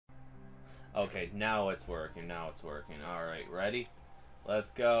Okay, now it's working. Now it's working. All right, ready?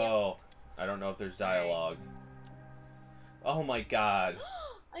 Let's go. Yep. I don't know if there's dialogue. Right. Oh my god.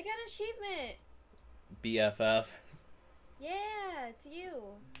 I got an achievement. BFF. Yeah, it's you.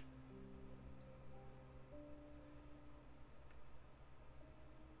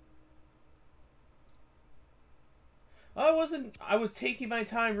 I was taking my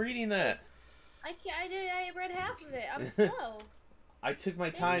time reading that. I read half of it. I'm slow. I took my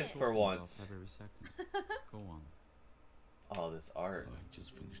time for once. Every second. Go on. Oh, this art. I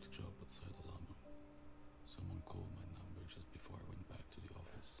just finished the job outside Alamo. Someone called my number just before I went back to the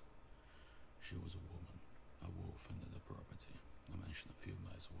office. She was a woman, a wolf under the property, I mentioned a few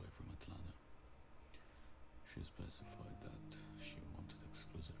miles away from Atlanta. She specified that she wanted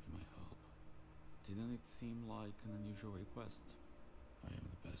exclusively my help. Didn't it seem like an unusual request? I am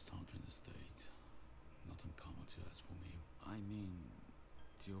the best hunter in the state. Not uncommon to ask for me. I mean,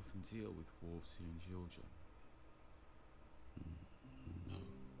 do you often deal with wolves here in Georgia? No,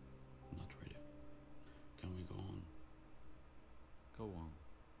 not really. Can we go on? Go on.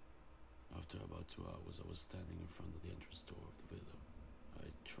 After about 2 hours, I was standing in front of the entrance door of the villa.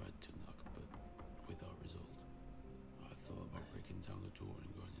 I tried to knock, but without result. I thought about breaking down the door and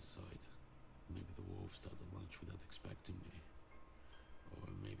going inside. Maybe the wolf started lunch without expecting me. Or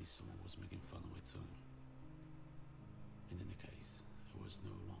maybe someone was making fun of my tongue. In any case, it was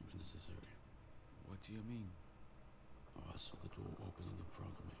no longer necessary. What do you mean? I saw the door opening in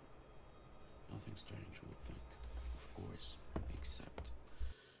front of me. Nothing strange, I would think. Of course, except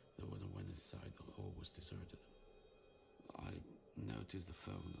that when I went inside, the hall was deserted. I noticed the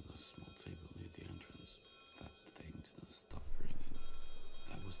phone on a small table near the entrance. That thing didn't stop ringing.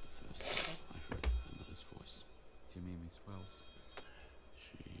 That was the first time I heard another's voice. Do you mean Miss Wells?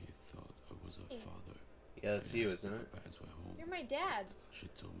 She thought I was her father. Yeah, that's you, isn't it? You're my dad. She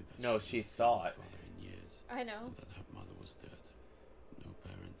told me that no, she thought. Father in years, I know. and that her mother was dead. No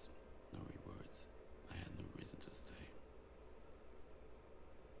parents, no rewards. I had no reason to stay.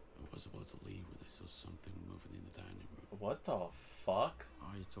 I was about to leave when I saw something moving in the dining room. What the fuck?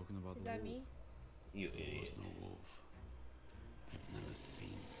 Are you talking about the wolf? Is that me? You idiot. There was no wolf. I've never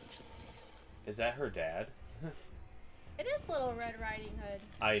seen such a beast. Is that her dad? It is Little Red Riding Hood.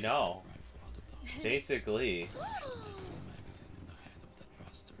 I know. Basically. Magazine in the head of that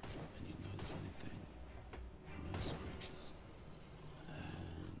bastard, and you know the funny thing. No scratches.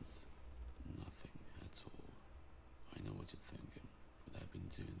 Hands. Nothing at all. I know what you're thinking, but I've been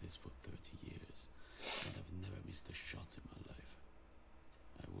doing this for 30 years, and I've never missed a shot in my life.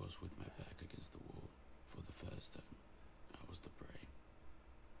 I was with my back against the wall. For the first time, I was the prey.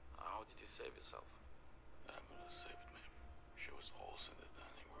 How did you save yourself? Amanda saved me. She was also in the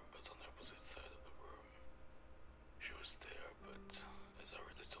dining room, but on the opposite side of the room. She was there, but as I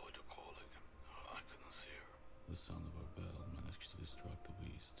already told your colleague, I couldn't see her. The sound of her bell managed to distract the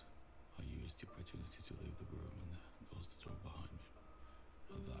beast. I used the opportunity to leave the room and close the door behind me.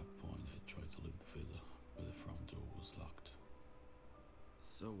 At that point, I tried to leave the villa, but the front door was locked.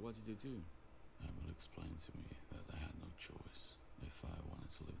 So what did you do? Emily explained to me that I had no choice. If I wanted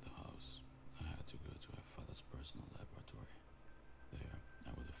to leave the house, I had to go to her father's personal laboratory. There,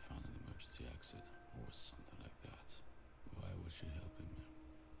 I would have found an emergency exit, or something like that. Why was she helping me?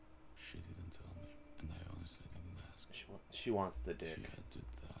 She didn't tell me, and I honestly didn't ask. She wants the dick. She had did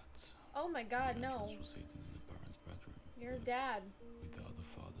that. Oh my god, the no. Was hidden in the parents' bedroom. Your dad. Without the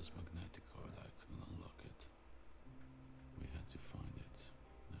father's magnetic card, I couldn't unlock it. We had to find it,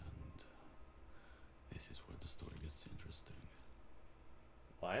 and this is where the story gets interesting.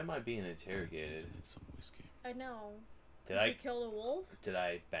 Why am I being interrogated? I need some whiskey. I know. Did you kill the wolf? Did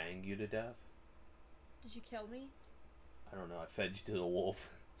I bang you to death? Did you kill me? I don't know. I fed you to the wolf.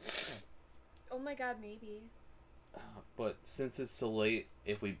 Oh my god, maybe. But since it's so late,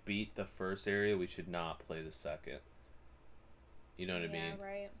 if we beat the first area, we should not play the second. You know what I mean? Yeah,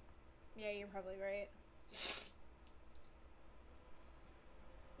 right. Yeah, you're probably right.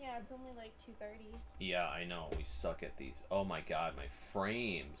 Yeah, it's only like 2:30. Yeah, I know. We suck at these. Oh my god, my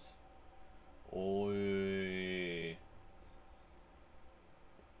frames. Oy.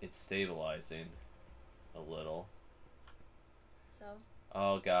 It's stabilizing a little. So?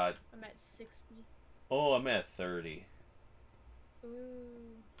 Oh god. I'm at 60. Oh, I'm at 30. Ooh.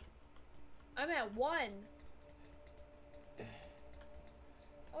 I'm at 1.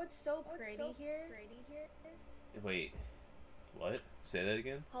 Oh, it's so pretty here. Wait. What? Say that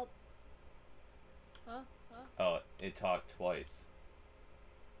again? Help. Huh? Oh, it talked twice.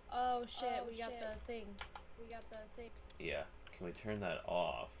 Oh shit, we got the thing. Yeah. Can we turn that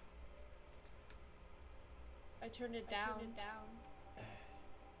off? I turned it down.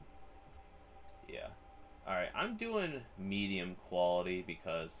 I'm doing medium quality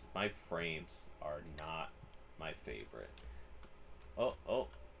because my frames are not my favorite. Oh, oh.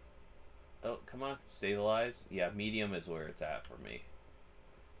 Oh, come on. Stabilize. Yeah, medium is where it's at for me.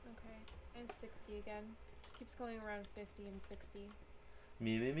 Okay. And 60 again. Keeps going around 50 and 60.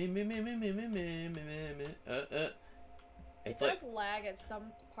 It does like lag at some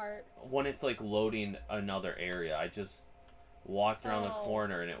parts. when it's like loading another area. I just walked around the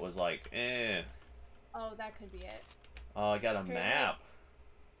corner and it was like, eh. Oh, that could be it. Oh, I got a map.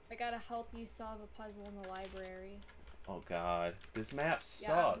 I gotta help you solve a puzzle in the library. Oh god, this map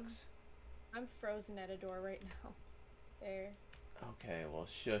sucks. I'm frozen at a door right now. There. Okay, well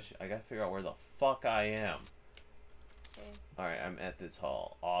shush. I gotta figure out where the fuck I am. Okay. Alright, I'm at this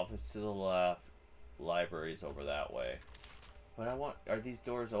hall. Office to the left. Library's over that way. But I want... Are these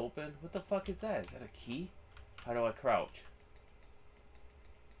doors open? What the fuck is that? Is that a key? How do I crouch?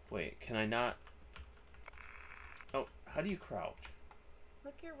 Wait, can I not... Oh, how do you crouch?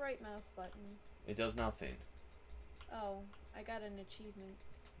 Click your right mouse button. It does nothing. Oh, I got an achievement.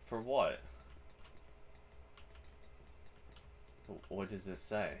 For what? What does it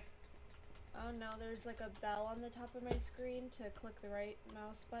say? Oh no, there's like a bell on the top of my screen to click the right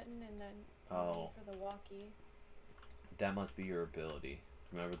mouse button and then Z for the walkie. That must be your ability.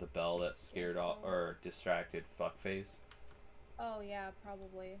 Remember the bell that scared off or distracted fuckface? Oh yeah,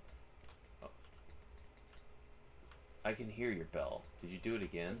 probably. Oh. I can hear your bell. Did you do it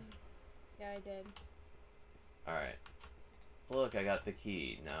again? Yeah, I did. Alright. Look, I got the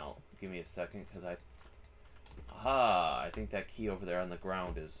key. Now, give me a second, because Aha! I think that key over there on the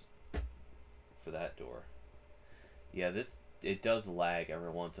ground is for that door. Yeah, it does lag every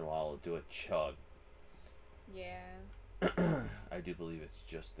once in a while. It'll do a chug. Yeah. I do believe it's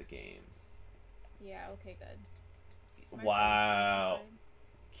just the game. Yeah, okay, good. Wow.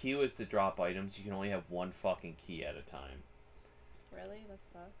 Q is to drop items. You can only have one fucking key at a time. Really? That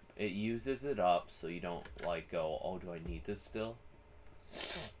sucks. It uses it up so you don't, like, go, oh, do I need this still?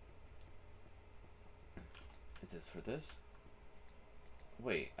 Is this for this?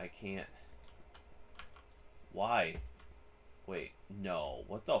 Wait, I can't. Why? Wait, no.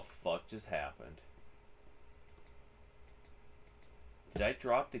 What the fuck just happened? Did I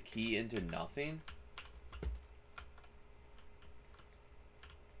drop the key into nothing?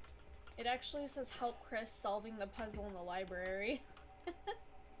 It actually says help Chris solving the puzzle in the library.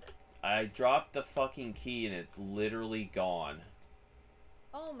 I dropped the fucking key and it's literally gone.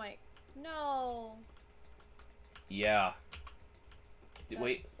 Oh my... No. Yeah. That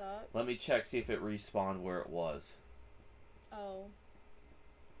Wait, sucks. let me check, see if it respawned where it was. Oh.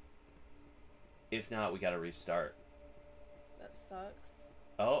 If not, we gotta restart. That sucks.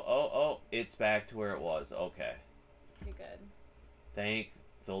 Oh, it's back to where it was. Okay. Okay, good. Thank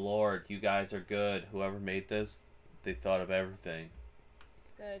the Lord. You guys are good. Whoever made this, they thought of everything.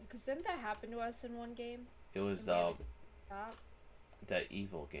 Good. Because didn't that happen to us in one game? It was, Stop. that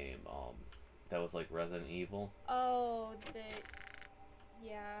evil game, that was like Resident Evil. Oh,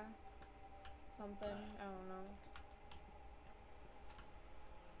 yeah. Something. I don't know.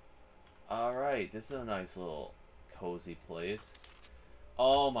 Alright, this is a nice little cozy place.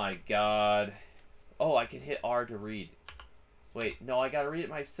 Oh my god. Oh, I can hit R to read. Wait, no, I gotta read it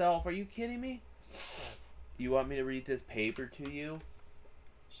myself. Are you kidding me? You want me to read this paper to you?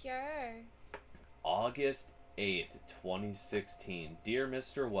 Sure. August 8th, 2016. Dear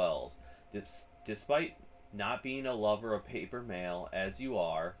Mr. Wells, despite not being a lover of paper mail, as you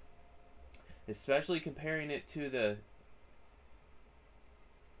are, especially comparing it to the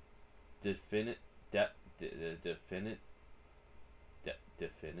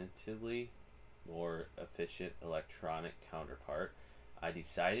definitively more efficient electronic counterpart, I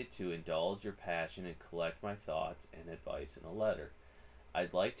decided to indulge your passion and collect my thoughts and advice in a letter.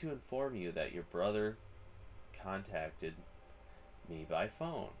 I'd like to inform you that your brother contacted me by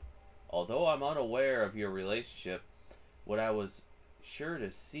phone. Although I'm unaware of your relationship, what I was sure to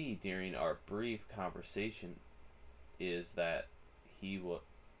see during our brief conversation is that he was...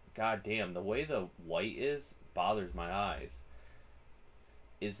 God damn, the way the white is bothers my eyes.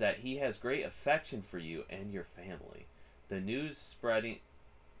 Is that he has great affection for you and your family. The news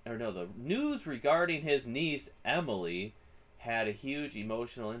regarding his niece, Emily, had a huge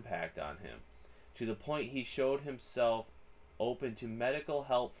emotional impact on him, to the point he showed himself open to medical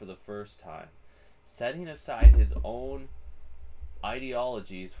help for the first time, setting aside his own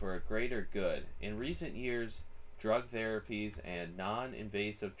ideologies for a greater good. In recent years, drug therapies and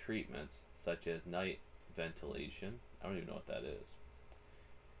non-invasive treatments, such as night ventilation, I don't even know what that is,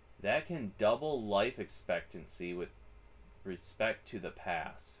 that can double life expectancy with respect to the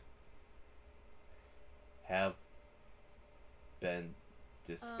past. have been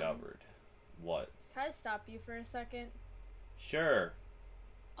discovered. What? Can I stop you for a second? Sure.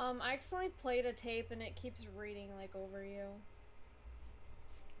 I accidentally played a tape and it keeps reading like over you.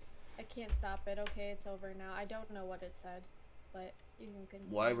 I can't stop it. Okay, it's over now. I don't know what it said, but you can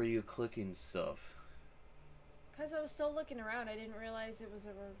continue. Why were you clicking stuff? Because I was still looking around. I didn't realize it was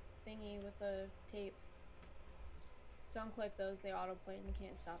a thingy with a tape. So unclick those. They autoplay and you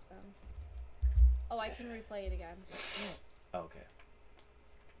can't stop them. Oh, I can replay it again. Okay.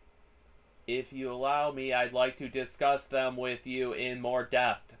 If you allow me, I'd like to discuss them with you in more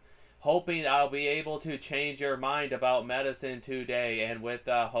depth. Hoping I'll be able to change your mind about medicine today, and with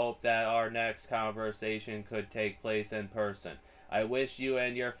the hope that our next conversation could take place in person. I wish you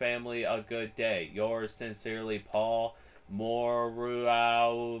and your family a good day. Yours sincerely, Paul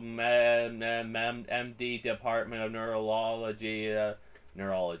Moruau, MD, Department of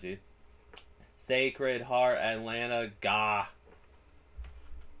Neurology. Sacred Heart, Atlanta, Gah.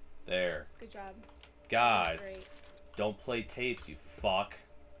 There. Good job. God. Great. Don't play tapes, you fuck.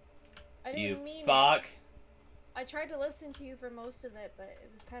 I didn't mean fuck. it. I tried to listen to you for most of it, but it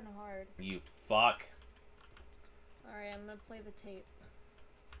was kind of hard. You fuck. Alright, I'm gonna play the tape.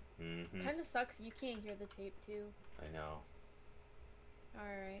 Mm-hmm. Kind of sucks you can't hear the tape, too. I know.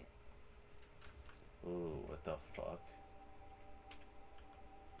 Alright. Ooh, what the fuck?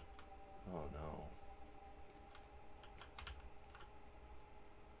 Oh no.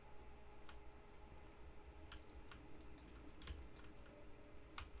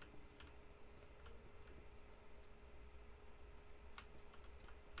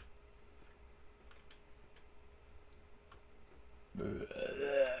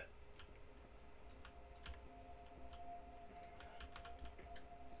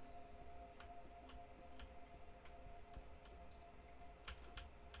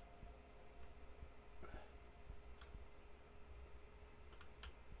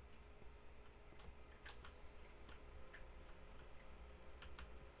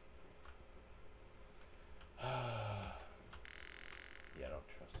 Yeah, I don't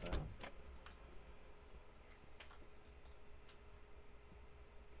trust that.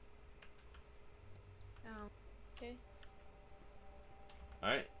 Oh. Okay.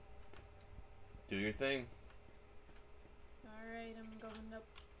 Alright. Do your thing. Alright, I'm going up.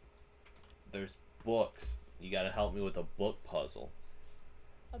 There's books. You gotta help me with a book puzzle.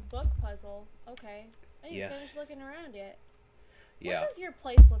 A book puzzle? Okay. I didn't finish looking around yet. Yeah. What does your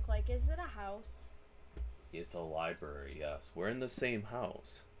place look like? Is it a house? It's a library, yes. We're in the same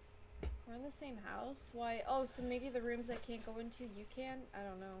house. We're in the same house? Why? Oh, so maybe the rooms I can't go into, you can? I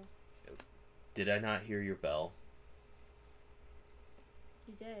don't know. Did I not hear your bell?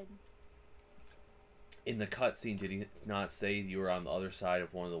 You did. In the cutscene, did he not say you were on the other side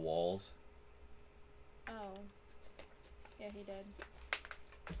of one of the walls? Oh. Yeah, he did.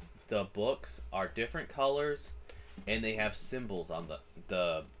 The books are different colors, and they have symbols on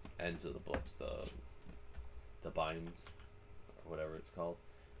the ends of the books, the binds, or whatever it's called.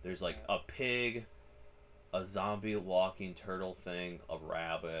 There's like a pig, a zombie walking turtle thing, a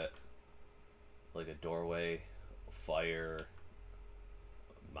rabbit, like a doorway, a fire,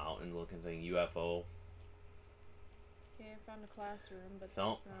 a mountain looking thing, UFO. Okay, I found a classroom, but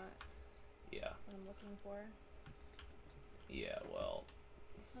Don't. that's not Yeah. what I'm looking for. Yeah, well.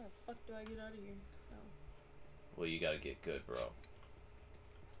 How the fuck do I get out of here? Oh. Well, you gotta get good, bro.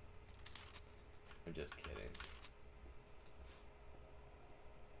 I'm just kidding.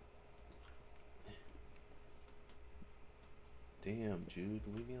 Damn, Jude,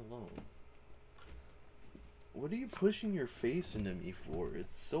 leave me alone. What are you pushing your face into me for?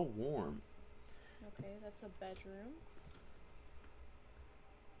 It's so warm. Okay, that's a bedroom.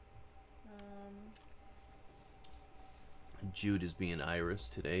 Jude is being Iris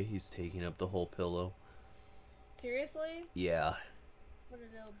today. He's taking up the whole pillow. Seriously? Yeah. What a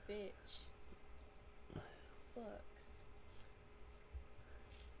little bitch. Books.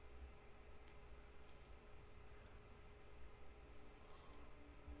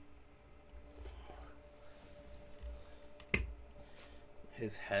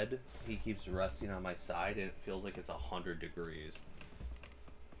 His head, he keeps resting on my side, and it feels like it's 100 degrees.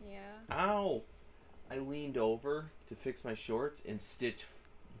 Yeah. Ow! I leaned over to fix my shorts, and Stitch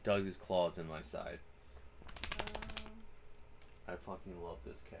dug his claws in my side. I fucking love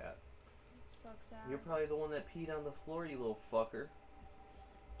this cat. Sucks ass. You're probably the one that peed on the floor, you little fucker.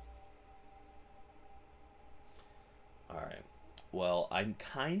 Alright. Well, I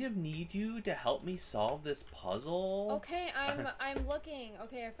kind of need you to help me solve this puzzle. Okay, I'm looking.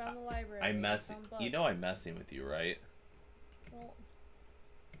 Okay, I found the library. I'm messing. You know I'm messing with you, right? Well,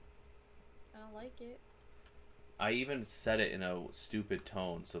 I don't like it. I even said it in a stupid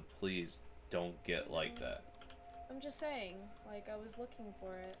tone, so please don't get like that. I'm just saying, like, I was looking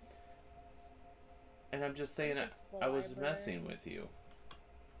for it. And I'm just saying I was messing with you.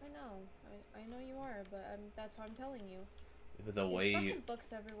 I know. I know you are, but that's why I'm telling you. The way There's you... fucking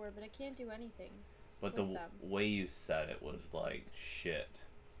books everywhere, but I can't do anything. But the way you said it was like shit.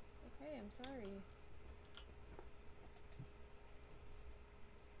 Okay, I'm sorry.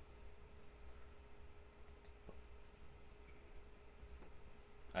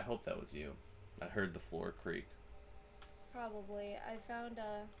 I hope that was you. I heard the floor creak. Probably. I found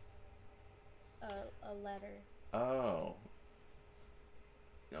a letter. Oh.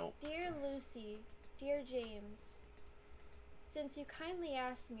 Nope. Dear Lucy, dear James, since you kindly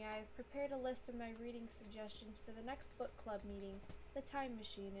asked me, I have prepared a list of my reading suggestions for the next book club meeting, The Time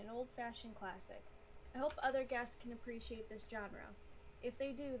Machine, an old-fashioned classic. I hope other guests can appreciate this genre. If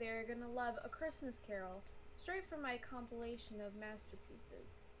they do, they are going to love A Christmas Carol, straight from my compilation of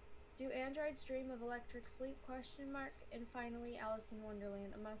masterpieces. Do Androids Dream of Electric Sleep? And finally, Alice in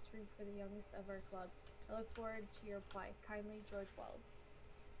Wonderland, a must-read for the youngest of our club. I look forward to your reply. Kindly, George Wells.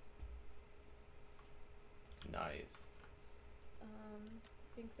 Nice. I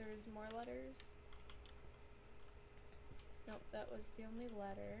think there's more letters. Nope, that was the only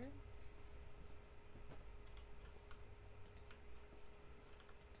letter.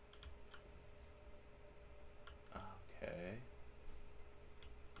 Okay.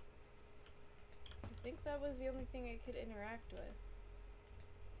 I think that was the only thing I could interact with.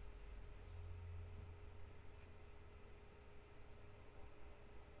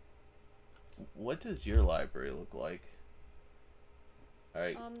 What does your library look like?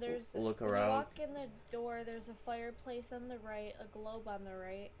 Alright, There's look when around. you walk in the door, there's a fireplace on the right, a globe on the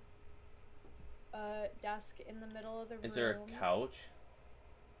right, a desk in the middle of the room. Is there a couch?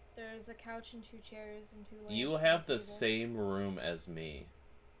 There's a couch and 2 chairs and 2 lamps. You have the same room as me.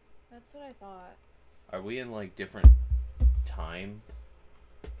 That's what I thought. Are we in like different time?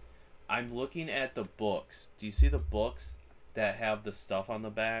 I'm looking at the books. Do you see the books that have the stuff on the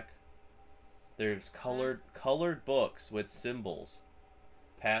back? There's colored books with symbols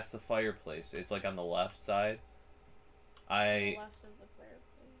past the fireplace. It's like on the left side. On the left of the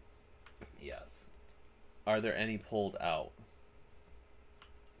fireplace. Yes. Are there any pulled out?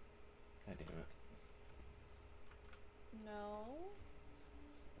 God damn it. No.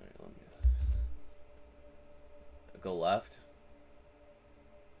 Alright, let me go left.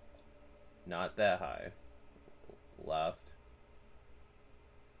 Not that high. Left.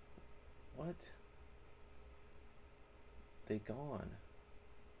 What? They gone.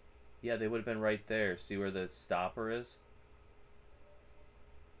 Yeah, they would have been right there. See where the stopper is?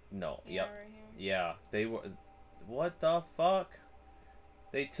 No. Yeah, Yep. right here. Yeah, they were. What the fuck?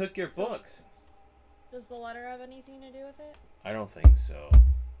 They took your books. Does the letter have anything to do with it? I don't think so.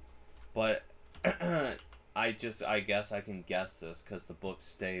 But I guess I can guess this because the books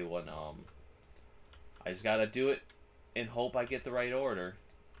stay when I just gotta do it and hope I get the right order.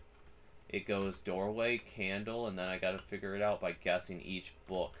 It goes doorway, candle, and then I gotta figure it out by guessing each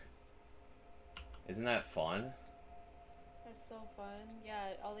book. Isn't that fun? That's so fun.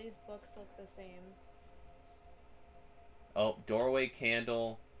 Yeah, all these books look the same. Oh, doorway,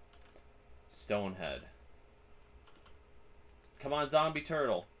 candle, Stonehead. Come on, zombie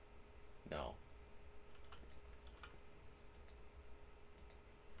turtle. No.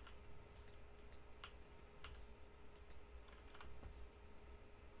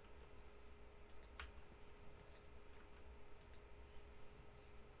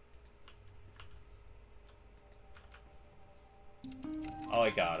 Oh, I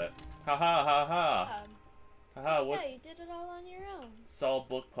got it. Ha ha ha ha. Haha, what's... Yeah, you did it all on your own. Solve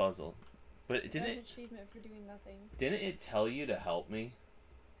book puzzle. But didn't it... achievement for doing nothing. Didn't it tell you to help me?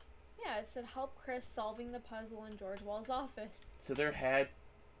 Yeah, it said help Chris solving the puzzle in George Wall's office. So there had...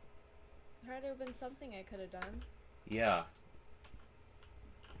 There had to have been something I could have done. Yeah.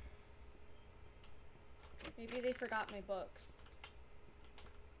 Maybe they forgot my books.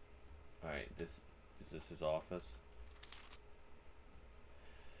 Alright, is this his office?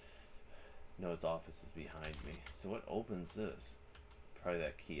 No, his office is behind me. So what opens this? Probably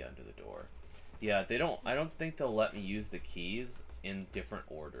that key under the door. Yeah, they don't... I don't think they'll let me use the keys in different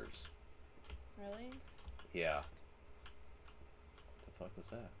orders. Really? Yeah. What the fuck was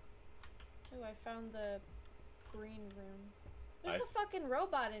that? Oh, I found the green room. There's a fucking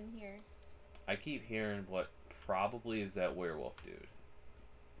robot in here. I keep hearing what probably is that werewolf dude.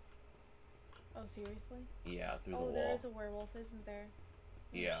 Oh, seriously? Yeah, through the wall. Oh, there is a werewolf, isn't there?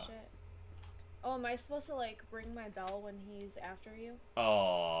 Oh, Yeah. shit. Oh, am I supposed to, like, ring my bell when he's after you?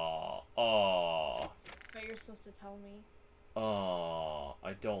 Oh. But you're supposed to tell me. Oh,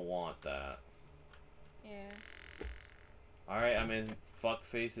 I don't want that. Yeah. Alright, I'm in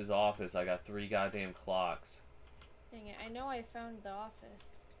Fuckface's office. I got 3 goddamn clocks. Dang it, I know I found the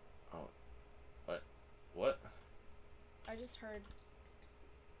office. Oh. What? What? I just heard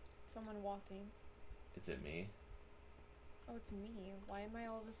someone walking. Is it me? Oh, it's me. Why am I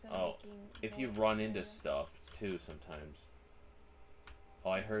all of a sudden making if you noise run into random? stuff, too, sometimes.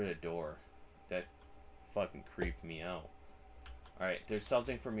 Oh, I heard a door. That fucking creeped me out. Alright, there's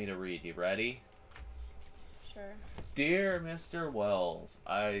something for me to read. You ready? Sure. Dear Mr. Wells,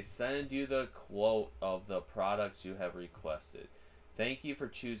 I send you the quote of the products you have requested. Thank you for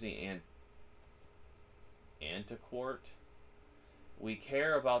choosing Antiquart. We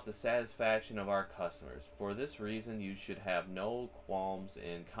care about the satisfaction of our customers. For this reason, you should have no qualms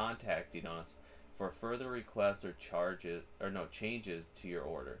in contacting us for further requests or changes to your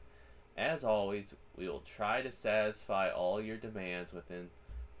order. As always, we will try to satisfy all your demands within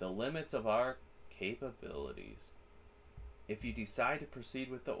the limits of our capabilities. If you decide to proceed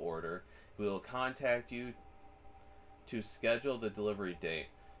with the order, we will contact you to schedule the delivery date.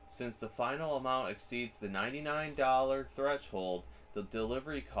 Since the final amount exceeds the $99 threshold, the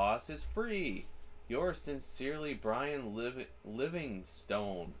delivery cost is free. Yours sincerely, Brian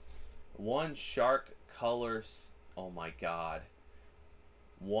Livingstone. One shark color. Oh my god.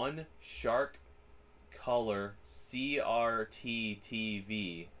 One shark color CRT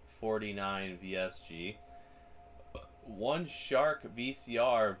TV 49 VSG. One shark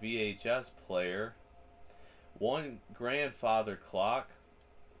VCR VHS player. One grandfather clock.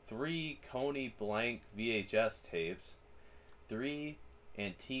 3 Coney blank VHS tapes. 3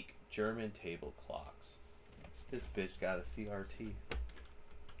 antique German table clocks. This bitch got a CRT.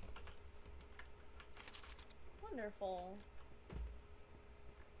 Wonderful.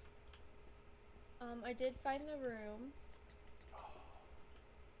 I did find the room.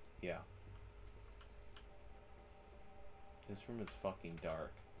 Yeah. This room is fucking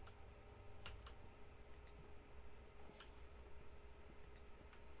dark.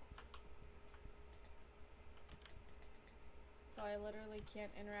 So I literally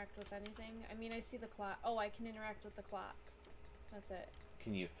can't interact with anything. I mean, I see the clock. Oh, I can interact with the clocks. That's it.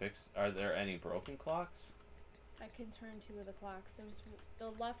 Can you fix... Are there any broken clocks? I can turn 2 of the clocks. There's the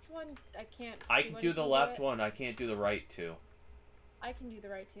left one. I can't. I can do the left one. I can't do the right two. I can do the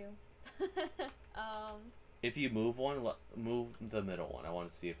right 2. If you move one, move the middle one. I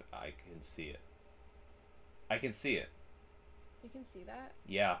want to see if I can see it. I can see it. You can see that?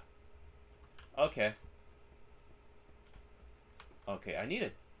 Yeah. Okay. Okay, I need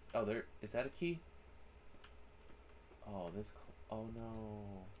it. Oh, there... Is that a key? Oh, this... Oh,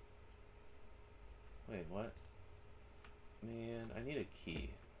 no. Wait, what? Man, I need a key.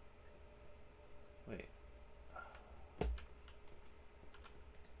 Wait.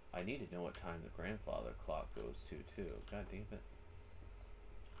 I need to know what time the grandfather clock goes to, too. God damn it.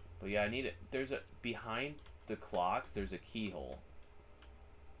 But yeah, I need it. There's a... Behind the clocks, there's a keyhole.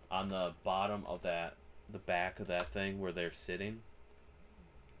 On the bottom of that... The back of that thing where they're sitting.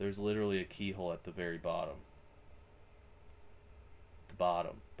 There's literally a keyhole at the very bottom. The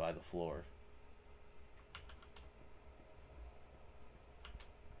bottom, by the floor.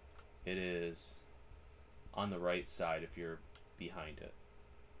 It is on the right side if you're behind it.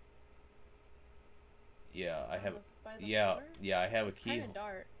 Yeah, I have... By the Yeah, floor? yeah, I have It's a key. kind of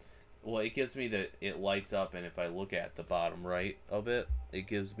dark. Well, it gives me the... It lights up, and if I look at the bottom right of it, it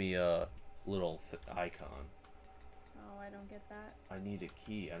gives me a little icon. Oh, I don't get that. I need a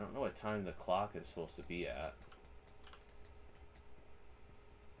key. I don't know what time the clock is supposed to be at.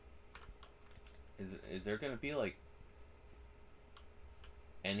 Is there gonna be, like,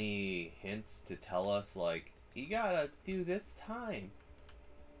 any hints to tell us, like, you gotta do this time?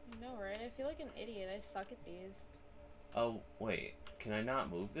 I know, right? I feel like an idiot. I suck at these. Oh, wait. Can I not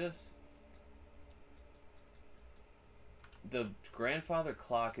move this? The grandfather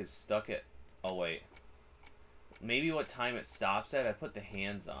clock is stuck at... Oh, wait. Maybe what time it stops at? I put the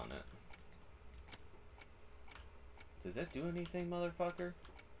hands on it. Does that do anything, motherfucker?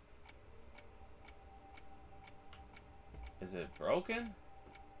 Is it broken?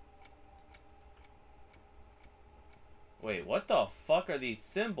 Wait, what the fuck are these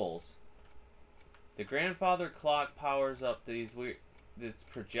symbols? The grandfather clock powers up these weird... This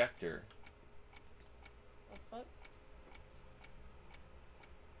projector. The fuck?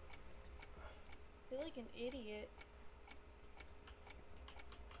 I feel like an idiot.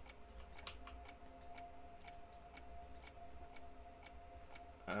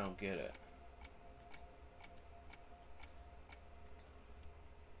 I don't get it.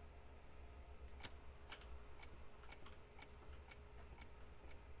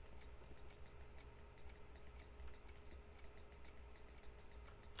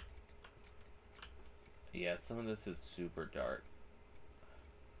 Yeah, some of this is super dark.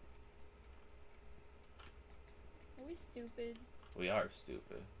 Are we stupid? We are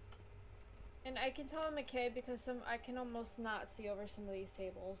stupid. And I can tell I'm a kid because I can almost not see over some of these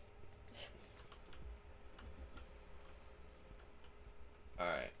tables.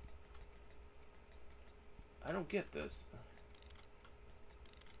 Alright. I don't get this.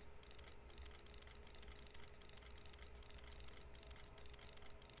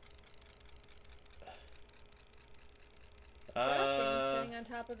 Is that a thing sitting on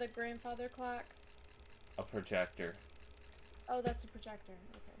top of the grandfather clock? A projector. Oh, that's a projector.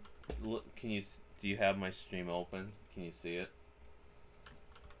 Okay. Look, do you have my stream open? Can you see it?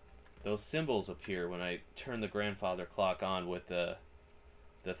 Those symbols appear when I turn the grandfather clock on with the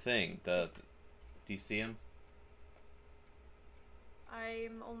thing. Do you see them?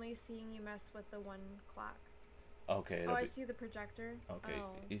 I'm only seeing you mess with the one clock. Okay. Oh, I see the projector. Okay.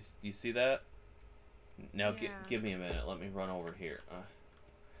 Oh. You see that? Now Yeah. give me a minute. Let me run over here.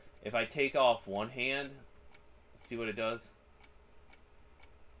 If I take off one hand, see what it does?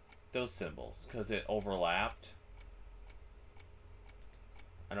 Those symbols, because it overlapped.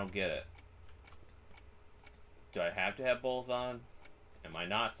 I don't get it. Do I have to have both on? Am I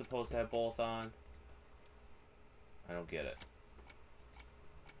not supposed to have both on? I don't get it.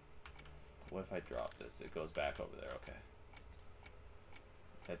 What if I drop this? It goes back over there. Okay.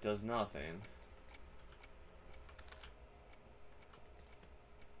 That does nothing.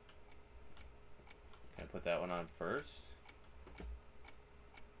 Can I put that one on first?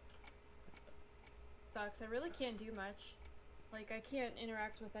 Sucks. I really can't do much. Like, I can't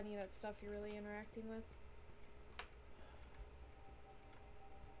interact with any of that stuff you're really interacting with.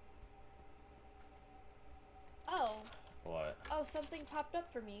 Oh. What? Oh, something popped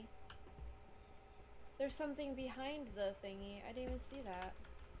up for me. There's something behind the thingy. I didn't even see that.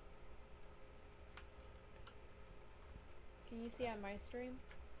 Can you see on my stream?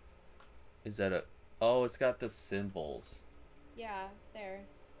 Is that a... Oh, it's got the symbols. Yeah, there.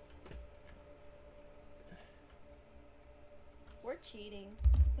 We're cheating.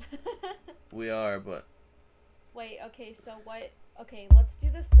 We are, but... Wait, okay, so what... Okay, let's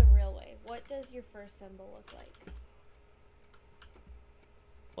do this the real way. What does your first symbol look like?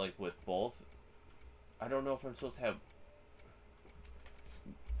 Like, with both? I don't know if I'm supposed to have...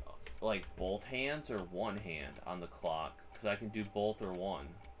 Like, both hands or one hand on the clock. Because I can do both or one.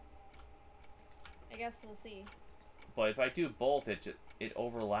 I guess we'll see. But if I do both, it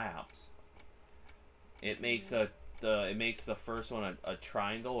overlaps. It makes the first one a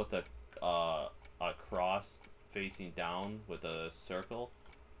triangle with a cross facing down with a circle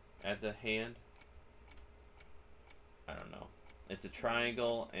at the hand. I don't know. It's a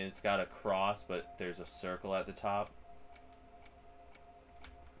triangle and it's got a cross, but there's a circle at the top.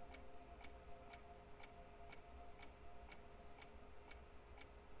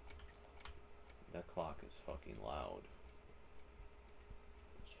 That clock is fucking loud.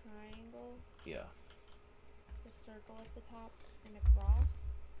 Triangle. Yeah. The circle at the top and a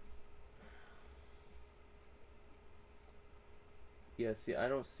cross. Yeah, see, I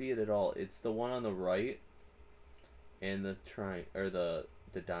don't see it at all. It's the one on the right and the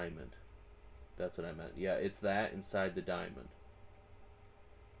the diamond. That's what I meant. Yeah, it's that inside the diamond.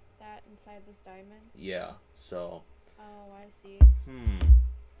 That inside this diamond? Yeah, so... Oh, I see.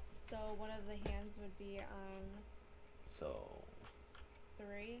 So one of the hands would be on... So...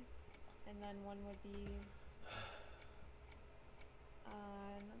 3, and then one would be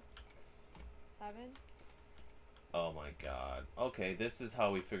on 7. Oh my god. Okay, this is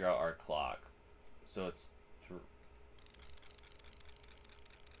how we figure out our clock. So it's...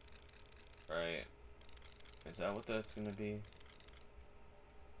 Right. Is that what that's gonna be?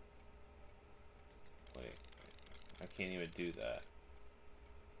 Wait. I can't even do that.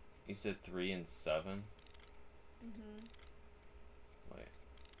 You said 3 and 7? Mm-hmm. Wait.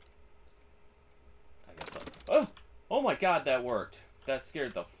 I guess I'll... Oh my god, that worked. That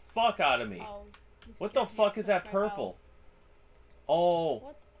scared the fuck out of me. Oh, What the fuck is that purple? Oh.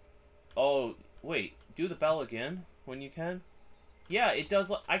 What? Oh, wait. Do the bell again when you can. Yeah, it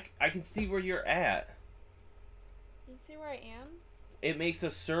does. I can see where you're at. You can see where I am? It makes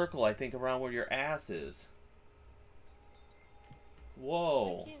a circle, I think, around where your ass is.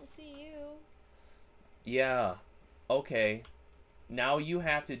 Whoa. I can't see you. Yeah. Okay. Now you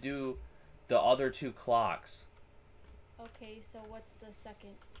have to do the other 2 clocks. Okay, so what's the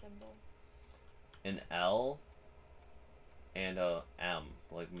second symbol? An L and a M,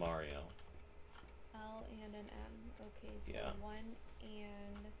 like Mario. L and an M. Okay, so Yeah.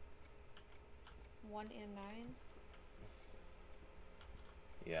 1 and 9.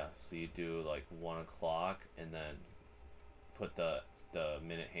 Yeah, so you do like 1 o'clock and then put the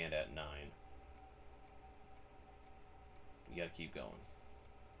minute hand at 9. You gotta keep going.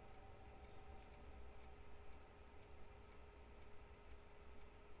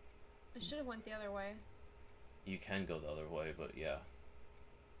 I should have went the other way. You can go the other way, but yeah.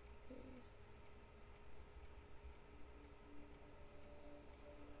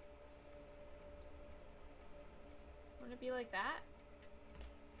 Want to be like that?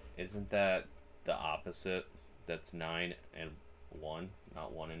 Isn't that the opposite? That's 9 and 1,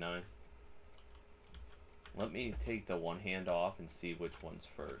 not 1 and 9. Let me take the one hand off and see which one's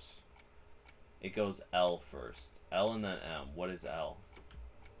first. It goes L first. L and then M. What is L?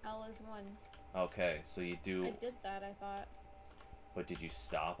 L is 1. Okay, so you do... I did that, I thought. But did you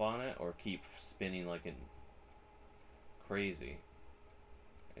stop on it or keep spinning like in crazy?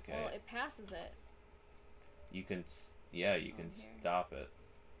 Okay. Well, it passes it. You can... Yeah, you can stop it.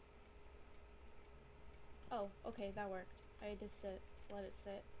 Oh, okay, that worked. I just let it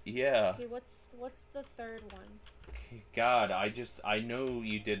sit. Yeah. Okay, what's the third one? God, I know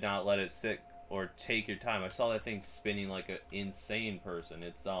you did not let it sit or take your time. I saw that thing spinning like an insane person.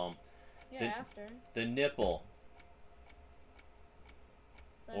 It's Yeah, after. the nipple.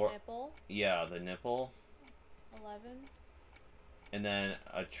 The nipple. Yeah, the nipple. 11. And then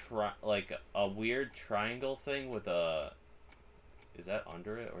like a weird triangle thing with a... Is that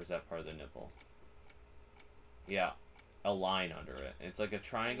under it or is that part of the nipple? Yeah, a line under it. It's like a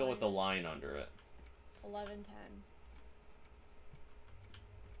triangle with a line under it. 11, 10.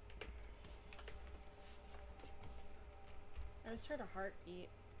 I just heard a heartbeat.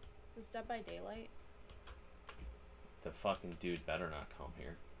 Is this Dead by Daylight? The fucking dude better not come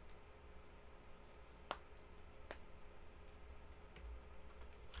here.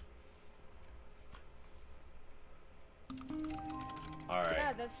 Alright.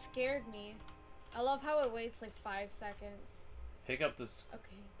 Yeah, that scared me. I love how it waits like 5 seconds. Pick up this...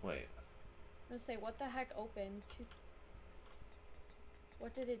 Okay. Wait. I'm gonna say, what the heck opened?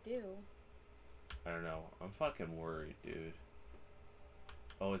 What did it do? I don't know. I'm fucking worried, dude.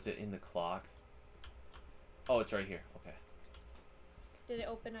 Oh, is it in the clock? Oh, it's right here. Okay. Did it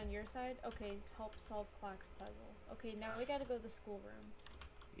open on your side? Okay, help solve clock's puzzle. Okay, now we gotta go to the schoolroom.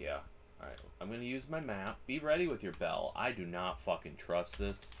 Yeah. Alright. I'm gonna use my map. Be ready with your bell. I do not fucking trust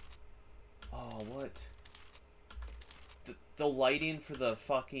this. Oh, what? The lighting for the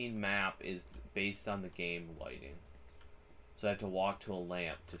fucking map is based on the game lighting. So I have to walk to a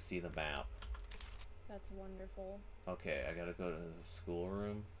lamp to see the map. That's wonderful. Okay, I gotta go to the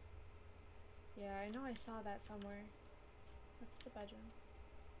schoolroom. Yeah, I know I saw that somewhere. That's the bedroom.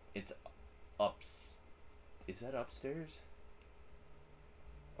 It's Is that upstairs?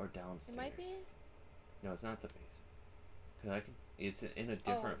 Or downstairs? It might be. No, it's not the base. Cause I can. It's in a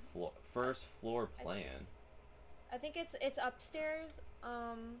different floor. First floor plan. I think it's upstairs.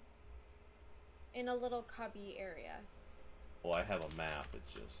 In a little cubby area. Oh, I have a map.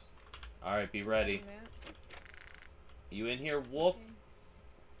 It's just. All right, be ready. You in here, wolf? Okay.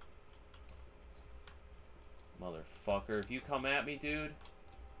 Motherfucker! If you come at me, dude,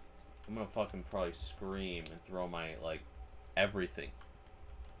 I'm gonna fucking probably scream and throw my like everything.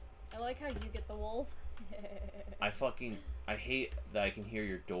 I like how you get the wolf. I hate that I can hear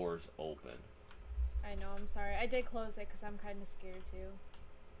your doors open. I know, I'm sorry. I did close it because I'm kind of scared too.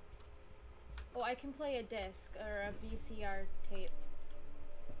 Oh, I can play a disc or a VCR tape.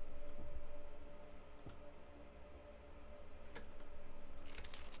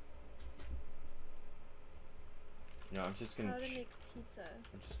 You know, I'm just gonna. How to make pizza.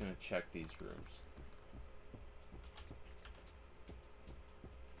 I'm just gonna check these rooms.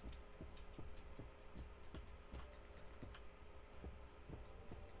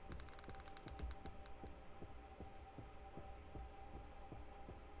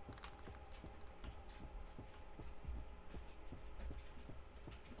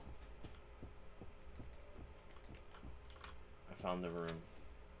 I found the room.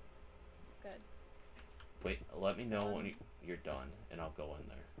 Good. Wait, let me know when you're done, and I'll go in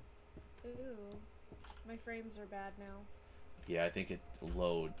there. Ooh. My frames are bad now. Yeah, I think it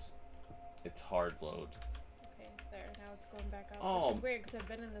loads. It's hard load. Okay, there. Now it's going back up. Oh. Which is weird because I've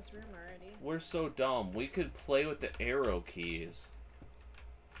been in this room already. We're so dumb. We could play with the arrow keys.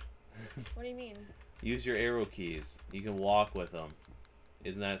 What do you mean? Use your arrow keys. You can walk with them.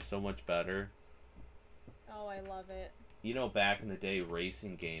 Isn't that so much better? Oh, I love it. You know, back in the day,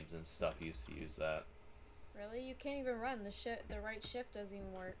 racing games and stuff used to use that. Really? You can't even run. The right shift doesn't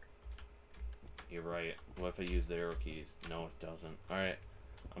even work. You're right. What if I use the arrow keys? No, it doesn't. Alright.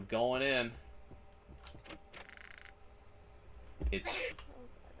 I'm going in. It's...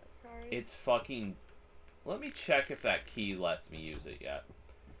 Sorry. It's fucking... Let me check if that key lets me use it yet.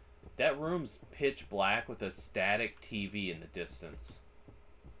 That room's pitch black with a static TV in the distance.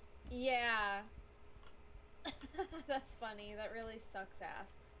 Yeah. That's funny. That really sucks ass.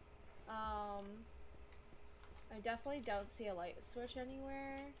 I definitely don't see a light switch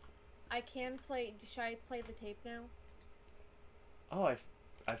anywhere. I can play... Should I play the tape now? Oh,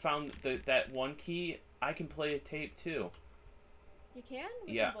 I found that one key. I can play a tape too. You can?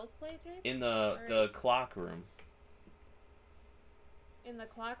 We Yeah. can both play a tape? In the clock room. In the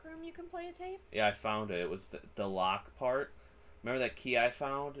clock room you can play a tape? Yeah, I found it. It was the lock part. Remember that key I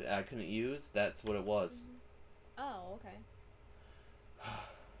found I couldn't use? That's what it was. Oh, okay.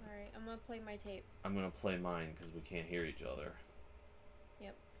 Alright, I'm gonna play my tape. I'm gonna play mine because we can't hear each other.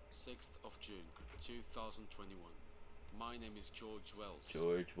 Yep. 6th of June, 2021. My name is George Wells.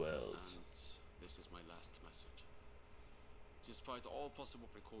 George Wells. And this is my last message. Despite all possible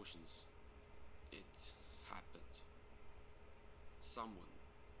precautions, it happened. Someone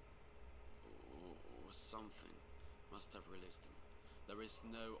or something must have released him. There is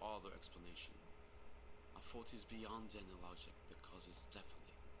no other explanation. I thought it's beyond any logic. The cause is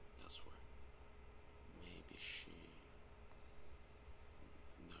definitely elsewhere. Maybe she...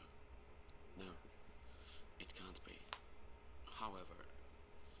 No, it can't be. However,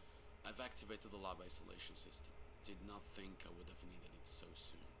 I've activated the lab isolation system. Did not think I would have needed it so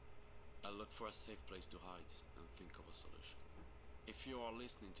soon. I look for a safe place to hide and think of a solution. If you are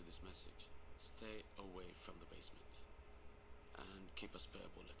listening to this message, stay away from the basement. And keep a spare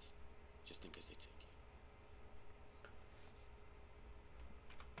bullet, just in case they take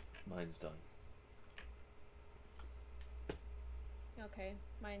you. Mine's done. Okay,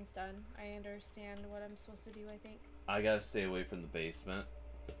 mine's done. I understand what I'm supposed to do, I think. I gotta stay away from the basement.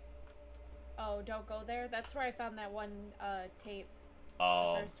 Oh, don't go there? That's where I found that one tape.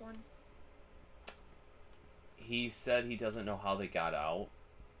 Oh. The first one. He said he doesn't know how they got out.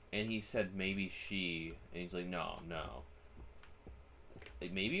 And he said maybe she. And he's like, no.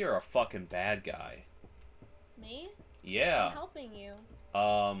 Like, maybe you're a fucking bad guy. Me? Yeah. I'm helping you.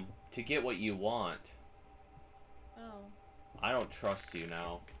 To get what you want. Oh. I don't trust you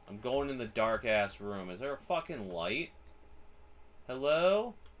now. I'm going in the dark ass room. Is there a fucking light?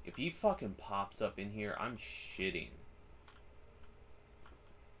 Hello? If he fucking pops up in here, I'm shitting.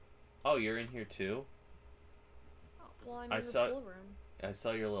 Oh, you're in here too? Oh, well, I'm in the schoolroom. I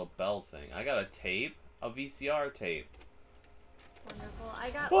saw your little bell thing. I got a tape. A VCR tape. Wonderful.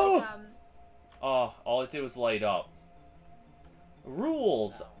 I got Oh, all it did was light up.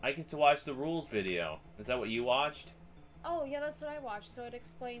 Rules! I get to watch the rules video. Is that what you watched? Oh, yeah, that's what I watched, so it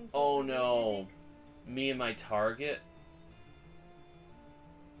explains... Oh no. Me and my target?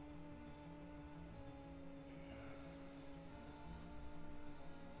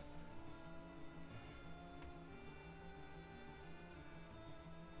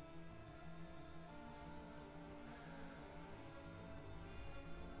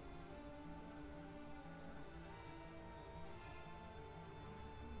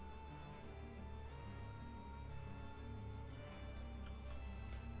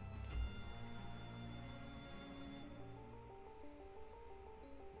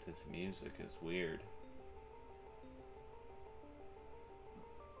 This music is weird.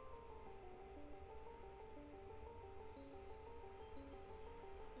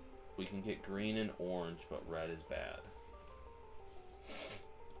 We can get green and orange, but red is bad.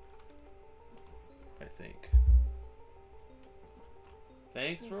 I think.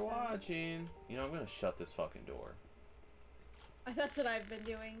 Thanks for watching. You know, I'm gonna shut this fucking door. That's what I've been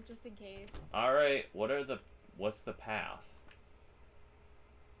doing, just in case. Alright, what's the path?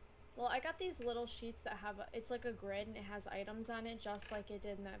 Well, I got these little sheets that have, it's like a grid and it has items on it, just like it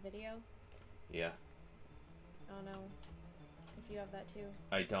did in that video. Yeah. I don't know if you have that too.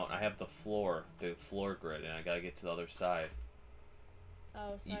 I don't. I have the floor grid, and I gotta get to the other side.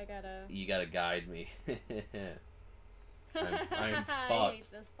 Oh, so I gotta... You gotta guide me. I'm fucked. I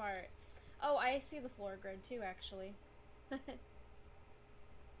hate this part. Oh, I see the floor grid too, actually.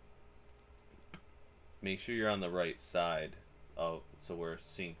 Make sure you're on the right side. Oh, so we're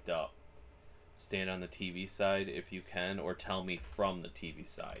synced up. Stand on the TV side if you can, or tell me from the TV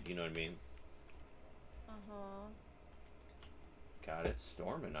side. You know what I mean? Uh-huh. God, it's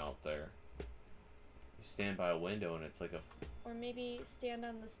storming out there. You stand by a window and it's like a... Or maybe stand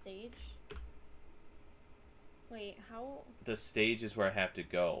on the stage. Wait, how... The stage is where I have to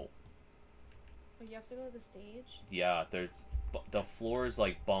go. Oh, you have to go to the stage? Yeah, the floor is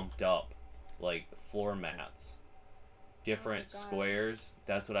like bumped up. Like floor mats. Different squares.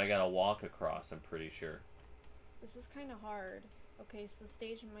 That's what I gotta walk across, I'm pretty sure. This is kind of hard. Okay, so the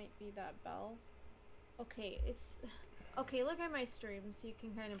stage might be that bell. Okay, it's... Okay, look at my stream so you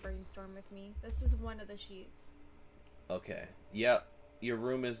can kind of brainstorm with me. This is one of the sheets. Okay. Yep. Your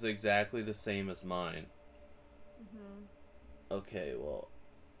room is exactly the same as mine. Mm-hmm. Okay, well,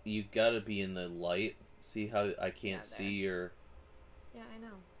 you gotta be in the light. See how I can't see your... Yeah, I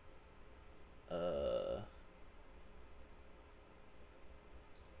know.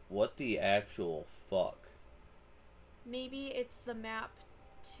 What the actual fuck? Maybe it's the map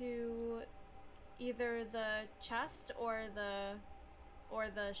to either the chest or the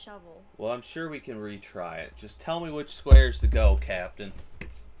shovel. Well, I'm sure we can retry it. Just tell me which squares to go, Captain.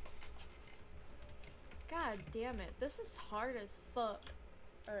 God damn it. This is hard as fuck.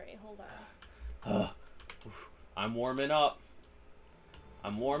 Alright, hold on. I'm warming up.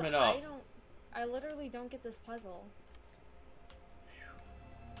 I'm warming up. I literally don't get this puzzle.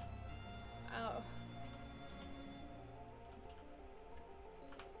 Oh.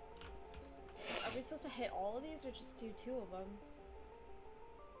 Are we supposed to hit all of these or just do 2 of them?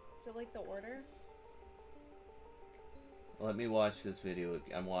 Is it like the order? Let me watch this video.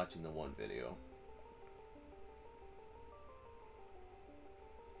 I'm watching the one video.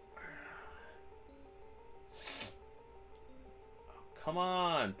 Come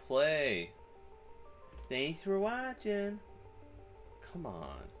on, play. Thanks for watching. Come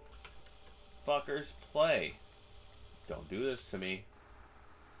on. Fuckers, play. Don't do this to me.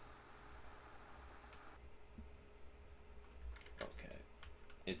 Okay.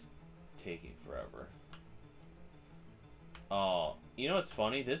 It's taking forever. Oh, you know what's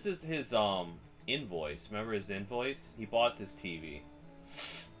funny? This is his invoice. Remember his invoice? He bought this TV.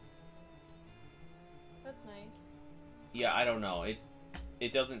 That's nice. Yeah, I don't know.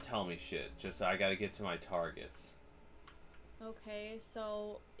 It doesn't tell me shit. Just I gotta get to my targets. Okay,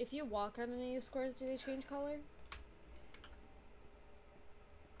 so if you walk on any of the squares, do they change color?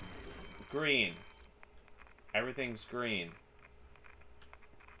 Green. Everything's green.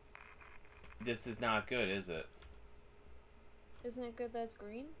 This is not good, is it? Isn't it good that it's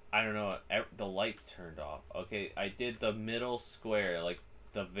green? I don't know. The lights turned off. Okay, I did the middle square, like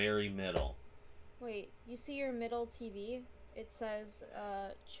the very middle. Wait, you see your middle TV? It says,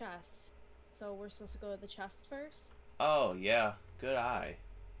 chest. So we're supposed to go to the chest first? Oh, yeah. Good eye.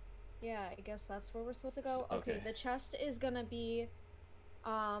 Yeah, I guess that's where we're supposed to go. Okay. Okay, the chest is gonna be,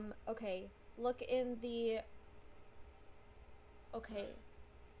 okay. Look in the, okay.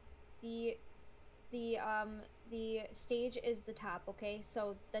 The stage is the top, okay?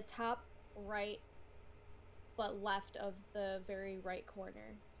 So the top right, but left of the very right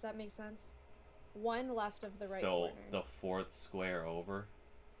corner. Does that make sense? One left of the right corner. So the 4th square over?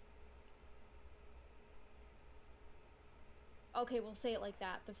 Okay, we'll say it like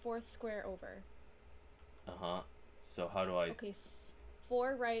that. The 4th square over. Uh-huh. So how do I... Okay,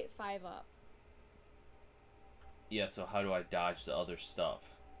 4 right, 5 up. Yeah, so how do I dodge the other stuff?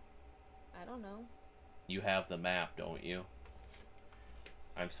 I don't know. You have the map, don't you?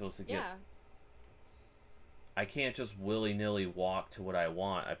 I'm supposed to get... Yeah. I can't just willy-nilly walk to what I